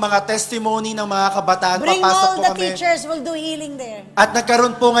po yung mga testimony ng mga kabataan. Bring Papasok all po the kami. teachers, will do healing there. At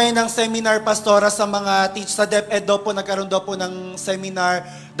nagkaroon po ngayon ng seminar, Pastora, sa mga sa DepEd daw po, nagkaroon daw po ng seminar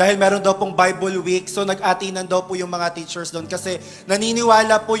dahil meron daw pong Bible Week. So nag-atinan daw po yung mga teachers doon kasi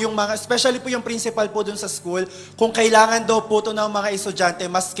naniniwala po yung mga, especially po yung principal po doon sa school, kung kailangan daw po to ng mga estudyante,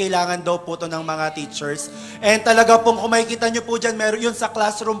 mas kailangan daw po to ng mga teachers. And talaga pong kung makikita nyo po dyan, meron yun sa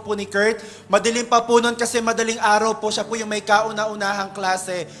classroom po ni Kurt. Madilim pa po noon kasi madaling araw po, siya po yung may kauna-unahang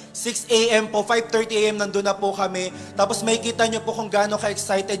klase. 6 a.m. po, 5:30 a.m. nandun na po kami. Tapos makikita nyo po kung gaano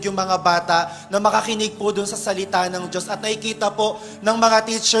ka-excited yung mga bata na makakinig po dun sa salita ng Diyos. At nakikita po ng mga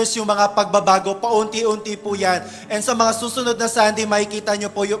teachers yung mga pagbabago, paunti-unti po yan. And sa mga susunod na Sunday, makikita nyo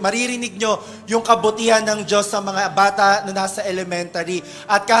po, maririnig nyo yung kabutihan ng Diyos sa mga bata na nasa elementary.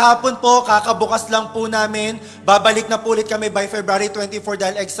 At kahapon po, kakabukas lang po namin, babalik na po ulit kami by February 24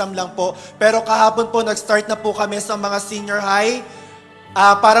 dahil exam lang po. Pero kahapon po, nag-start na po kami sa mga senior high.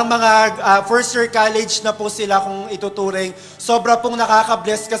 Parang mga first year college na po sila kung ituturing. Sobra pong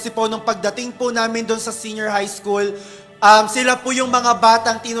nakaka-bless kasi po nung pagdating po namin doon sa senior high school, sila po yung mga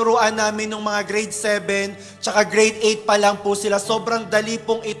batang tinuruan namin nung mga grade 7 tsaka grade 8 pa lang po sila. Sobrang dali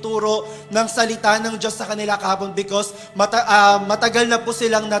pong ituro ng salita ng Diyos sa kanila kahapon because matagal na po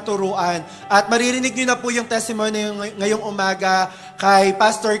silang naturuan. At maririnig nyo na po yung testimony ngayong umaga kay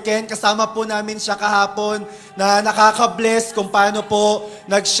Pastor Ken. Kasama po namin siya kahapon na nakaka-bless kung paano po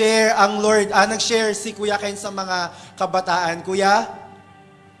nag-share ang Lord, nag-share si Kuya Ken sa mga kabataan. Kuya?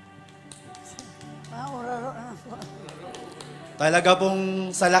 Talaga pong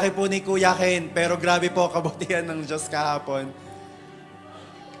sa laki po ni Kuya Ken, pero grabe po kabutihan ng Diyos kahapon.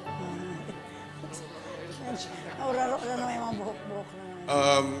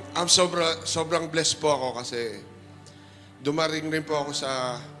 Sobrang blessed po ako kasi dumaring rin po ako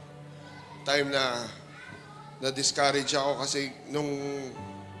sa time na na-discourage ako kasi nung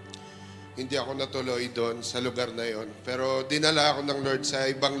hindi ako natuloy doon sa lugar na yon. Pero dinala ako ng Lord sa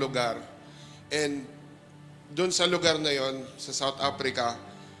ibang lugar. And doon sa lugar na yon, sa South Africa,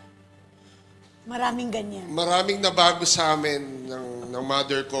 maraming ganyan. Maraming nabago sa amin ng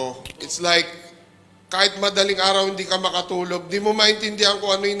mother ko. It's like, kahit madaling araw hindi ka makatulog, di mo maintindihan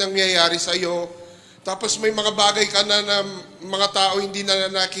kung ano yung nangyayari sa'yo. Tapos may mga bagay ka na mga tao hindi na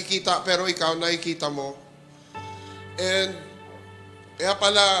nakikita, pero ikaw nakikita mo. And kaya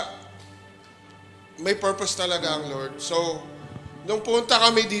pala, may purpose talaga ang Lord. So, nung punta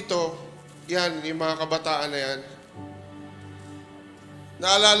kami dito, yan, yung mga kabataan na yan,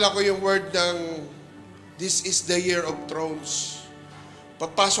 naalala ko yung word ng, this is the year of thrones.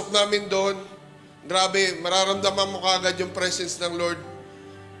 Pagpasok namin doon, grabe, mararamdaman mo kaagad yung presence ng Lord.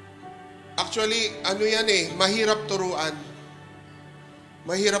 Actually, ano yan mahirap turuan.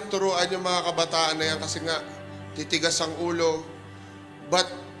 Mahirap turuan yung mga kabataan na yan kasi nga, titigas ang ulo. But,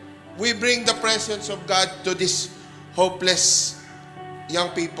 we bring the presence of God to these hopeless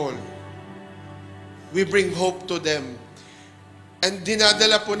young people. We bring hope to them. And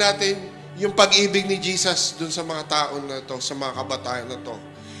dinadala po natin yung pag-ibig ni Jesus dun sa mga taon na to, sa mga kabataan na to.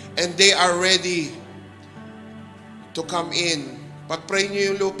 And they are ready to come in. Pag-pray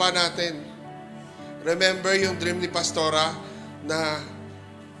nyo yung lupa natin. Remember yung dream ni Pastora na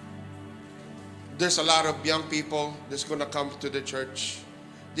there's a lot of young people that's gonna come to the church.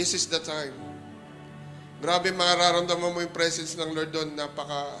 This is the time. Grabe, mararamdaman mo yung presence ng Lord doon.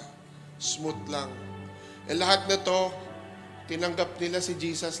 Napaka-smooth lang. E lahat na to, tinanggap nila si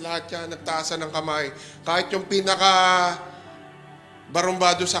Jesus. Lahat yan, nagtaasan ng kamay. Kahit yung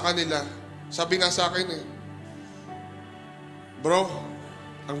pinaka-barumbado sa kanila. Sabi nga sa akin bro,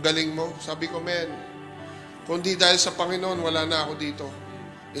 ang galing mo. Sabi ko, men, kundi dahil sa Panginoon, wala na ako dito.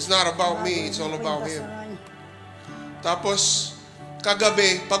 It's not about me, it's all about Him. Tapos,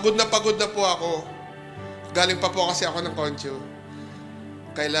 kagabi, pagod na po ako. Galing pa po kasi ako ng Concho.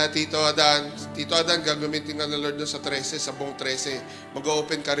 Kaila Tito Adan, gagamitin na ng Lord doon sa 13, sa buong 13.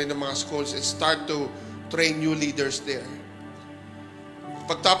 Mag-open ka rin ng mga schools and start to train new leaders there.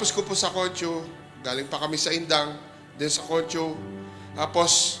 Pagtapos ko po sa Concho, galing pa kami sa Indang, din sa Concho.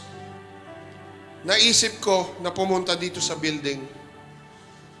 Tapos, naisip ko na pumunta dito sa building.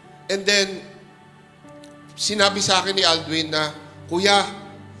 And then, sinabi sa akin ni Aldwin na, Kuya,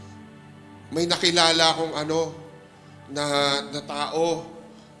 may nakilala akong na tao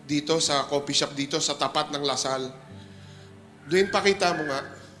dito sa coffee shop dito sa tapat ng Lasal. Doon pakita mo nga.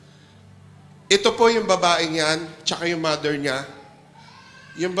 Ito po yung babaeng yan, tsaka yung mother niya.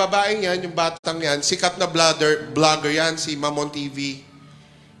 Yung babaeng yan, yung batang yan, sikat na vlogger yan, si Mamon TV.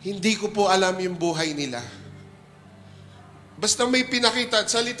 Hindi ko po alam yung buhay nila. Basta may pinakita,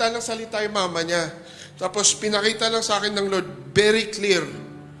 salita ng salita yung mama niya. Tapos pinakita lang sa akin ng Lord, very clear,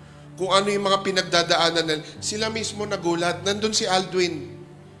 kung ano yung mga pinagdadaanan nila. Sila mismo nagulat. Nandun si Aldwin.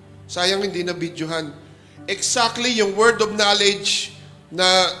 Sayang hindi na videohan. Exactly yung word of knowledge na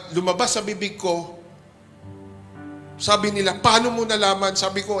lumabas sa bibig ko, sabi nila, paano mo nalaman?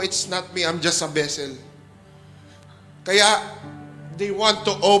 Sabi ko, it's not me, I'm just a vessel. Kaya, they want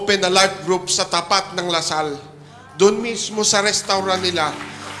to open a life group sa tapat ng Lasal. Doon mismo sa restaurant nila.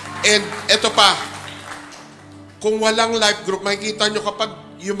 And eto pa, kung walang life group, makikita nyo kapag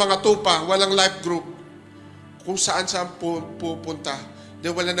yung mga tupa, walang life group, kung saan pupunta.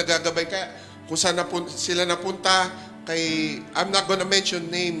 Then wala nagagabay. Kaya kung saan sila napunta, I'm not gonna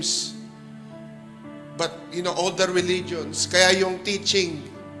mention names, but all the religions, kaya yung teaching,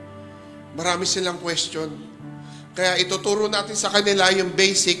 marami silang question. Kaya ituturo natin sa kanila yung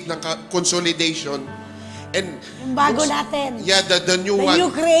basic ng consolidation. And yung bago natin. Yeah, the new one. New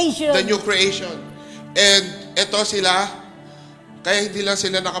creation. The new creation. And eto sila, kaya hindi lang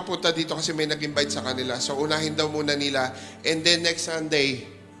sila nakapunta dito kasi may nag-invite sa kanila. So, unahin daw muna nila. And then next Sunday,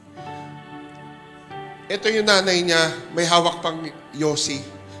 ito yung nanay niya, may hawak pang yosi.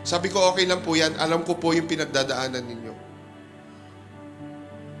 Sabi ko, okay lang po yan. Alam ko po yung pinagdadaanan ninyo.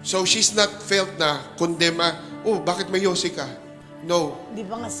 So, she's not felt na condemn, bakit may yosi ka? No. Hindi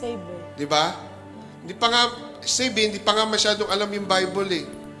pa nga save Di ba? Hindi pa nga save, hindi pa nga masyadong alam yung Bible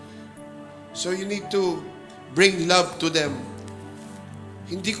So, you need to bring love to them.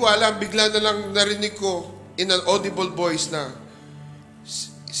 Hindi ko alam, bigla na lang narinig ko in an audible voice na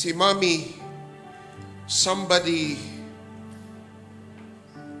si Mommy, someone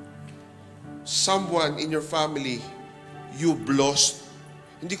in your family, you've lost.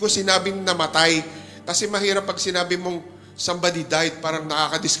 Hindi ko sinabing namatay. Kasi mahirap pag sinabi mong somebody died, parang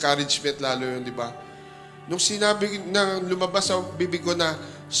nakaka-discouragement lalo yun, di ba? Nung sinabi na lumabas sa bibig ko na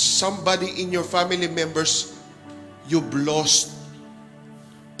somebody in your family members, you've lost,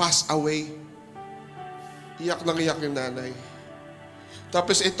 pass away. Iyak nang iyak yung nanay.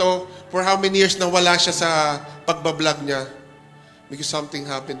 Tapos ito, for how many years na wala siya sa pagbablog niya? Because something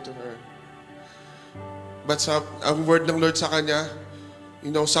happened to her. But ang word ng Lord sa kanya,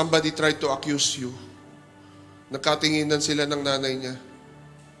 somebody tried to accuse you. Nagkatinginan sila ng nanay niya.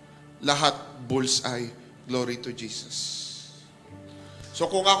 lahat bullseye. Glory to Jesus. So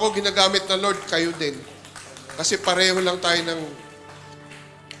kung ako ginagamit ng Lord, kayo din. Kasi pareho lang tayo ng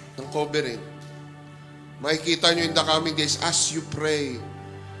covering. Makikita nyo in the coming days, as you pray.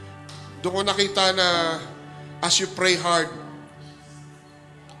 Doon ko nakita na, as you pray hard,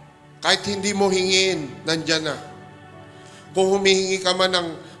 kahit hindi mo hingin, nandyan na. Kung humihingi ka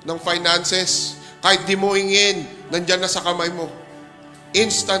man ng finances, kahit di mo hingin, nandyan na sa kamay mo.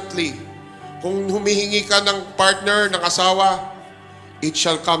 Instantly. Kung humihingi ka ng partner, ng asawa, it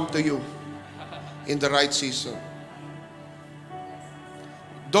shall come to you in the right season.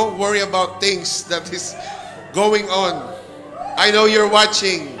 Don't worry about things that is going on. I know you're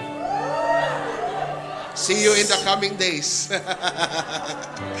watching. See you in the coming days.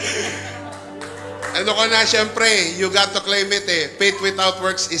 Ano ka na, syempre, you got to claim it eh. Faith without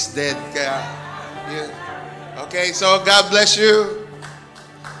works is dead. Kaya, yun. Okay, so God bless you.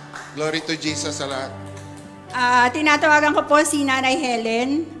 Glory to Jesus sa lahat. Tinatawagan ko po si Nanay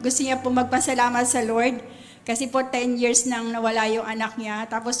Helen. Gusto niya po magpasalamat sa Lord. Kasi po 10 years nang nawala yung anak niya.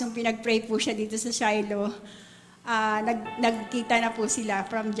 Tapos nung pinag-pray po siya dito sa Shiloh, nagkita na po sila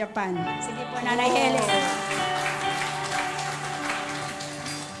from Japan. Sige po, Nanay Helen.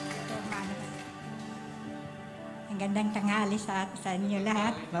 Ang gandang tanghali sa inyo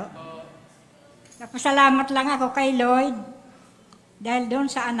lahat po. Napasalamat lang ako kay Lord dahil doon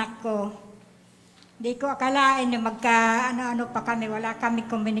sa anak ko. Di ko akalain na magka-ano-ano pa kami. Wala kami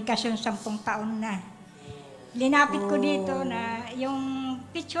komunikasyon 10 taon na. Linapit ko dito na yung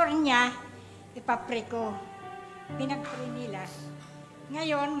picture niya, ipapre ko. Pinag-pray nila.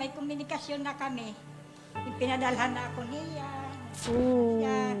 Ngayon, may komunikasyon na kami. Pinadalhan na ako niya.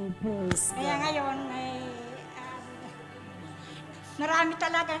 Kaya ngayon, marami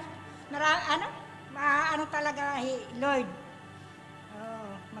talaga, ano talaga, Lord.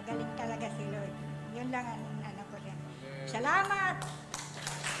 Oh, magaling talaga si Lord. Yun lang ang ano ko rin. Salamat!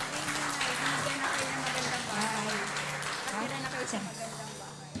 Binigyan na kayo ng magandang bahay. Patira na kayo sa magandang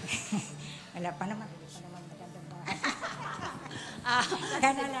bahay. Wala pa naman magandang bahay.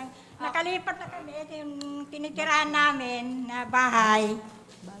 Gana lang. Nakalipat na kami. Ito yung tinitirahan namin na bahay.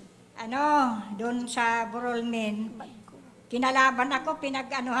 Doon sa Burolmen. Kinalaban ako,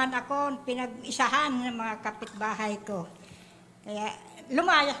 pinag-anuhan ako, pinag-isahan ng mga kapitbahay ko. Kaya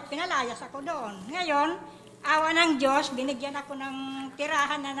pinalayas ako doon. Ngayon, awa ng Diyos, binigyan ako ng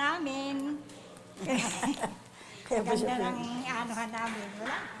tirahan na namin. Ganda ng anuhan namin.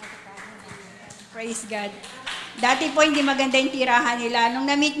 Wala. Praise God. Dati po hindi maganda yung tirahan nila. Nung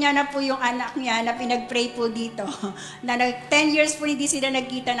na-meet niya na po yung anak niya na pinag-pray po dito, na 10 years po hindi sila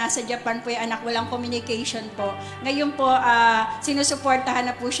nagkita, nasa Japan po yung anak, walang communication po. Ngayon po, sinusuportahan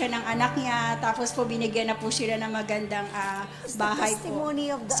na po siya ng anak niya, tapos po binigyan na po sila ng magandang bahay po.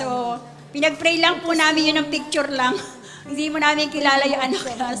 So, pinag-pray lang po namin yun ng picture lang. Hindi mo namin kilala yung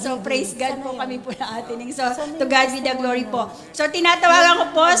anak niya. So, praise God po kami po na atining. So, to God be the glory po. So, tinatawagan ko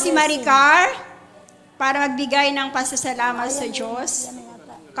po si Maricar para magbigay ng pasasalamat sa Diyos.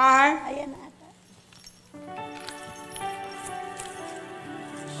 Car. Ayan ata.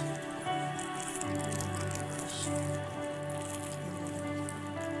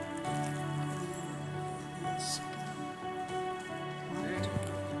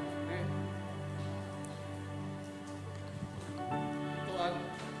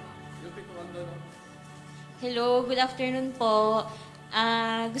 Hello, good afternoon po.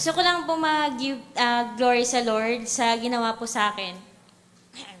 Gusto ko lang po mag-give glory sa Lord sa ginawa po sa akin.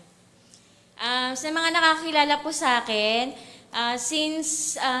 Sa mga nakakilala po sa akin,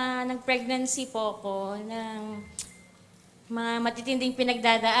 since nag-pregnancy po ako ng mga matitinding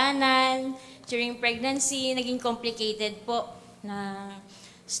pinagdadaanan, during pregnancy, naging complicated po.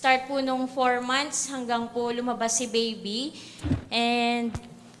 Start po nung 4 months hanggang po lumabas si baby. And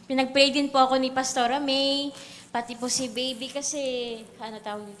pinag-pray din po ako ni Pastora May, pati po si baby kasi, ano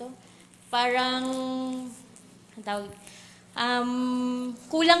tawag dito? Parang, ano tawag,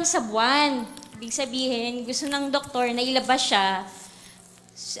 kulang sa buwan. Ibig sabihin, gusto ng doktor na ilabas siya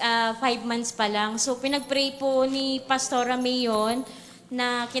 5 months pa lang. So, pinag-pray po ni Pastora May yun,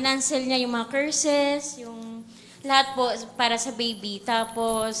 na kinancel niya yung mga curses, yung lahat po para sa baby.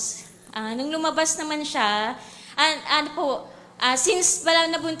 Tapos, nung lumabas naman siya, since pala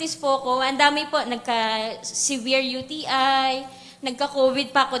nabuntis po ako, ang dami po, nagka-severe UTI,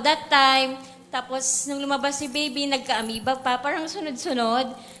 nagka-COVID pa ako that time. Tapos, nung lumabas si baby, nagka-amoeba pa, parang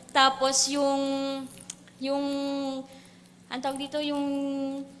sunod-sunod. Tapos, ang tawag dito,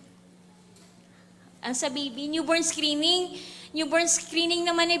 ang sa baby, newborn screening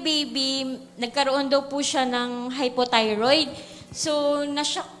naman ni baby, nagkaroon daw po siya ng hypothyroid. So,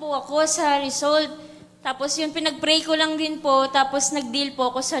 nashock po ako sa result. Tapos yun, pinag-pray ko lang din po. Tapos nag-deal po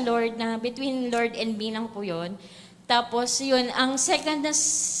ako sa Lord na between Lord and me lang po yun. Tapos yun, ang second na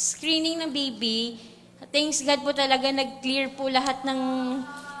screening ng baby, thanks God po talaga, nag-clear po lahat ng...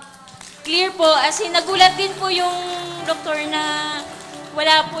 Clear po, as in, nagulat din po yung doktor na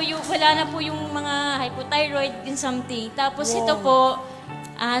wala na po yung mga hypothyroid and something. Tapos ito po,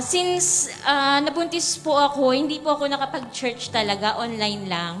 since nabuntis po ako, hindi po ako nakapag-church talaga, online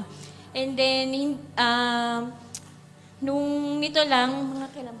lang. And then, nung nito lang, mga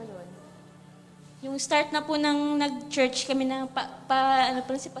kailan ba yun? Yung start na po ng nag-church kami na ano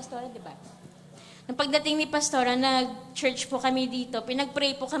po si Pastora, di ba? Nang pagdating ni Pastora, nag-church po kami dito,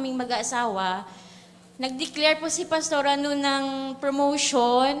 pinag-pray po kaming mag-aasawa. Nag-declare po si Pastora noon ng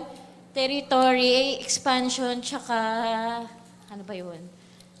promotion, territory, expansion, tsaka, ano ba yun?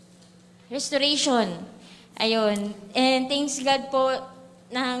 Restoration. Ayun. And thanks God po,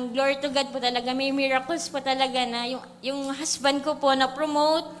 ng glory to God po talaga, may miracles po talaga na yung husband ko po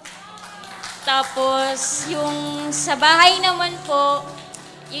na-promote. Tapos, yung sa bahay naman po,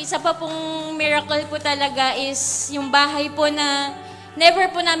 yung isa pa pong miracle po talaga is yung bahay po na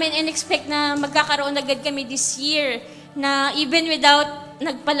never po namin in-expect na magkakaroon agad kami this year. Na even without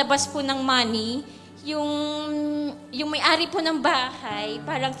nagpalabas po ng money, yung may-ari po ng bahay,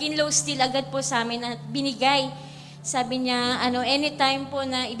 parang kinlose deal agad po sa amin at binigay. Sabi niya, anytime po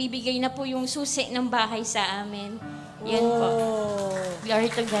na ibibigay na po yung susi ng bahay sa amin. Yan po. Glory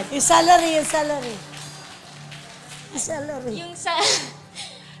to God. Yung salary.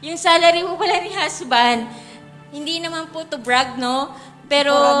 Yung salary po pala ni husband, hindi naman po to brag, no?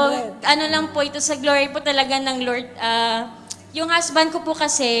 Pero 400. ano lang po, ito sa glory po talaga ng Lord. Yung husband ko po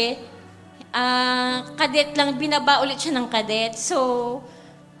kasi, cadet lang, binaba ulit siya ng cadet. So,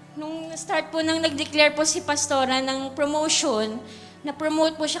 nung start po nang nag-declare po si Pastora ng promotion,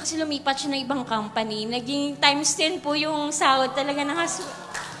 na-promote po siya kasi lumipat siya ng ibang company. Naging times 10 po yung sahod talaga ng husband.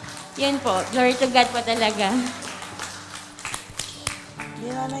 Yan po, glory to God po talaga. Hindi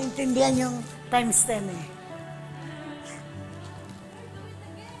na naintindihan yung times 10 eh.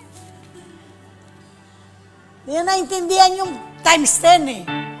 Hindi na naintindihan yung times 10 eh.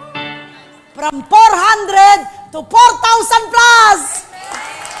 From 400 to 4,000 plus!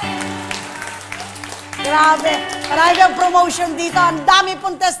 Grabe. Marami ang promotion dito. Ang dami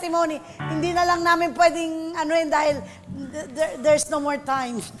pong testimony. Hindi na lang namin pwedeng dahil there's no more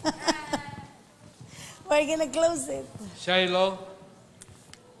time. We're gonna close it. Shiloh,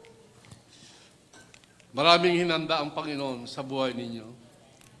 maraming hinanda ang Panginoon sa buhay ninyo.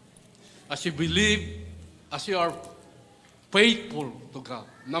 As you believe, as you are faithful to God.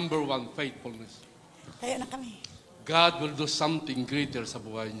 Number one, faithfulness. Kaya na kami. God will do something greater sa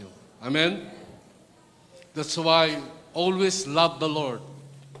buhay niyo. Amen? That's why always love the Lord.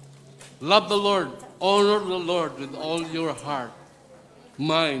 Love the Lord. Honor the Lord with all your heart,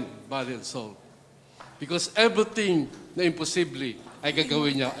 mind, body, and soul. Because everything na imposible ay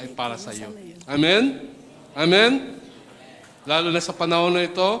gagawin niya ay para sa iyo. Amen? Amen? Lalo na sa panahon na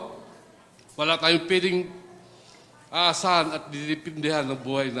ito, wala tayong pwedeng aasahan at didipindihan ng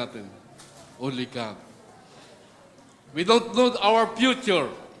buhay natin. Only God. We don't know our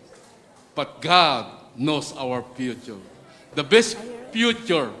future, but God knows our future. The best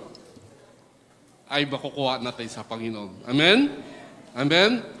future ay makukuha natin sa Panginoon. Amen?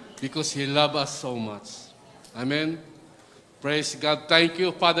 Amen? Because He loves us so much. Amen? Praise God. Thank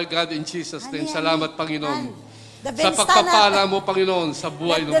you, Father God, in Jesus' name. Salamat, Panginoon. Sa pagpapala mo, Panginoon, sa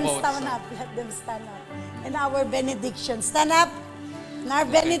buhay ng bawat isa. Let them stand up. And our benediction. Stand up. And our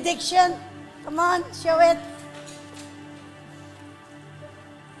benediction. Come on, show it.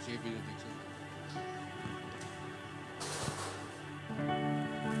 Sige, benediction.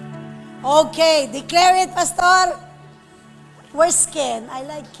 Okay, declare it, Pastor. Where's Ken? I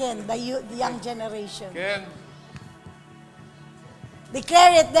like Ken, the young generation. Ken.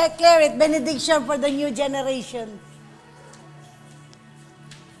 Declare it. Benediction for the new generation.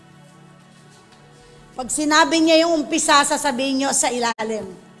 Pag sinabi niya yung umpisa, sasabihin niyo sa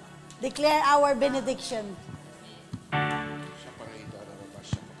ilalim. Declare our benediction.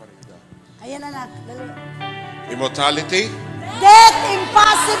 Ayan, anak. Dali. Immortality. Death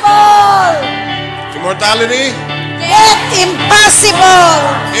impossible! Immortality. Death impossible!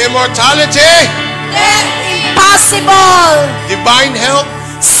 Immortality. Death impossible! Divine health.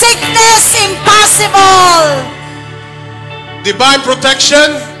 Sickness impossible! Divine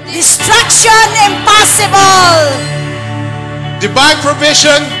protection. Destruction impossible! Divine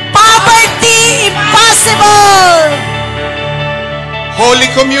provision. Poverty impossible!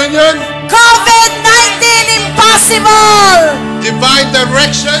 Holy communion. COVID-19 impossible. Divine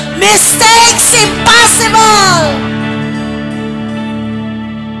direction. Mistakes impossible.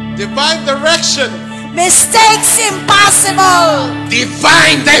 Divine direction. Mistakes impossible.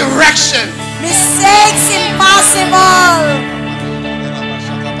 Divine direction. Mistakes impossible.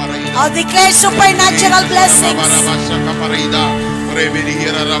 I'll declare supernatural blessings.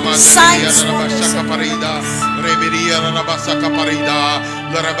 Signs,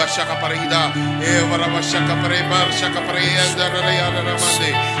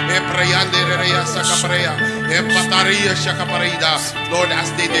 Lord,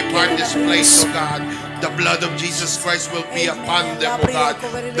 as they depart this place, oh God, the blood of Jesus Christ will be upon them, oh God.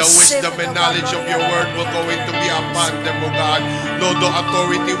 The wisdom and knowledge of your word will go into be upon them, oh God. Lord, the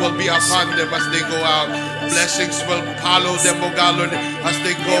authority will be upon them as they go out. Blessings will follow them, oh God, Lord, as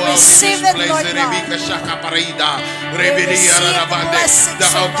they go out in this place. The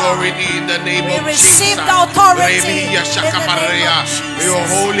authority in the name of Jesus. Your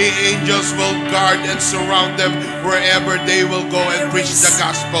holy angels will guard and surround them wherever they will go and preach the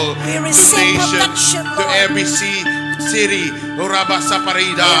gospel to nations, to every city, to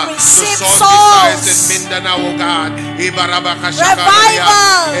Sontisais and Mindanao, God.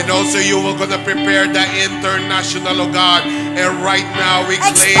 And also you will gonna prepare the international, oh God. And right now we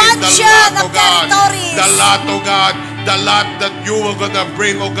claim the lot, oh God. The lot, oh God. The lot that you are gonna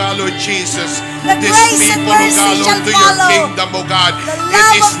bring, oh God, Lord Jesus. This people, oh God, Lord, to your kingdom, oh God.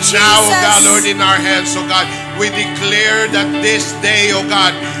 It is now, oh God, Lord, in our hands, oh God. We declare that this day, oh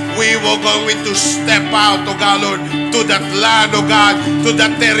God, we will going to step out, oh God, Lord, to that land, oh God, to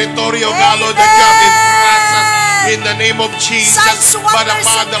that territory, oh God, Lord, that you have entrusted us in the name of Jesus, by the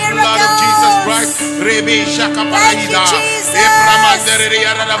blood of Jesus Christ.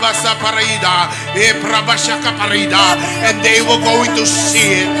 And they will going to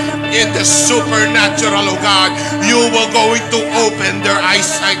see it in the supernatural, oh God. You will going to open their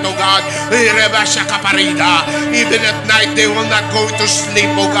eyesight, oh God. Even at night they will not go to sleep,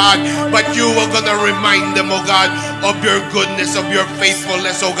 oh God, but you are gonna remind them, oh God, of your goodness, of your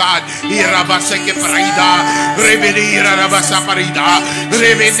faithfulness, oh God.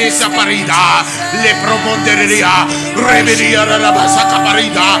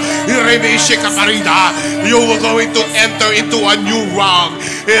 You will going to enter into a new realm.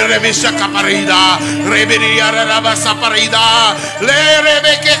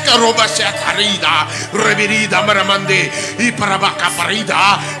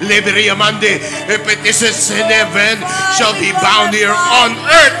 Petitions in heaven shall be bound here on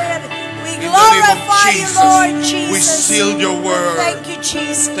earth. In the name of Jesus, we seal your word. Thank you,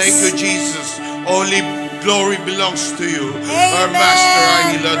 Jesus. Thank you, Jesus. Only glory belongs to you. Amen. Our Master, our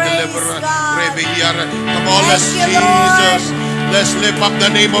healer, deliverer. Come on, let's Jesus. Let's lift up the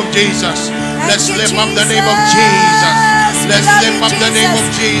name of Jesus. Let's lift up the name of Jesus. Let's lift up the name of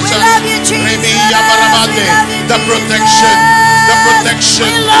Jesus. The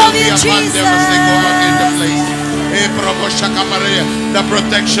protection will be upon them as they go out in the place. The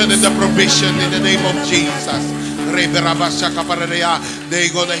protection and the provision in the name of Jesus. They're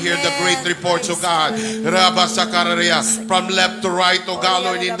gonna hear the great reports, oh God, from left to right, oh God,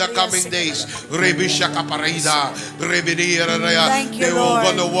 Lord, in the coming days. They will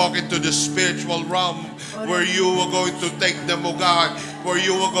gonna walk into the spiritual realm where you are going to take them, oh God, where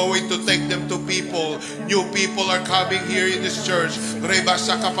you are going to take them to people. New people are coming here in this church. There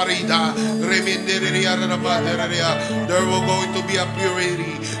will going to be a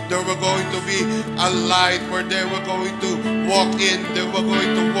purity. There will going to be a light where they were going to walk in. They were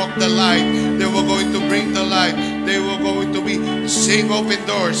going to walk the light. They were going to bring the light. They were going to be seeing open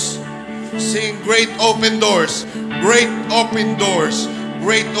doors. Seeing great open doors. Great open doors.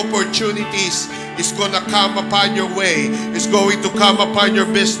 Great opportunities is going to come upon your way. It's going to come upon your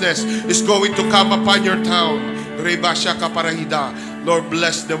business. It's going to come upon your town. Lord,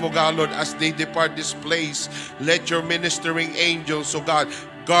 bless them, oh God, Lord, as they depart this place. Let your ministering angels, oh God,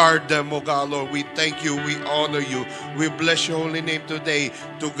 guard them, oh God, Lord. We thank you. We honor you. We bless your holy name today.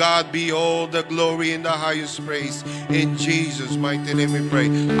 To God be all the glory and the highest praise. In Jesus' mighty name we pray.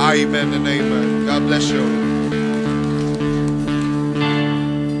 Amen and amen. God bless you.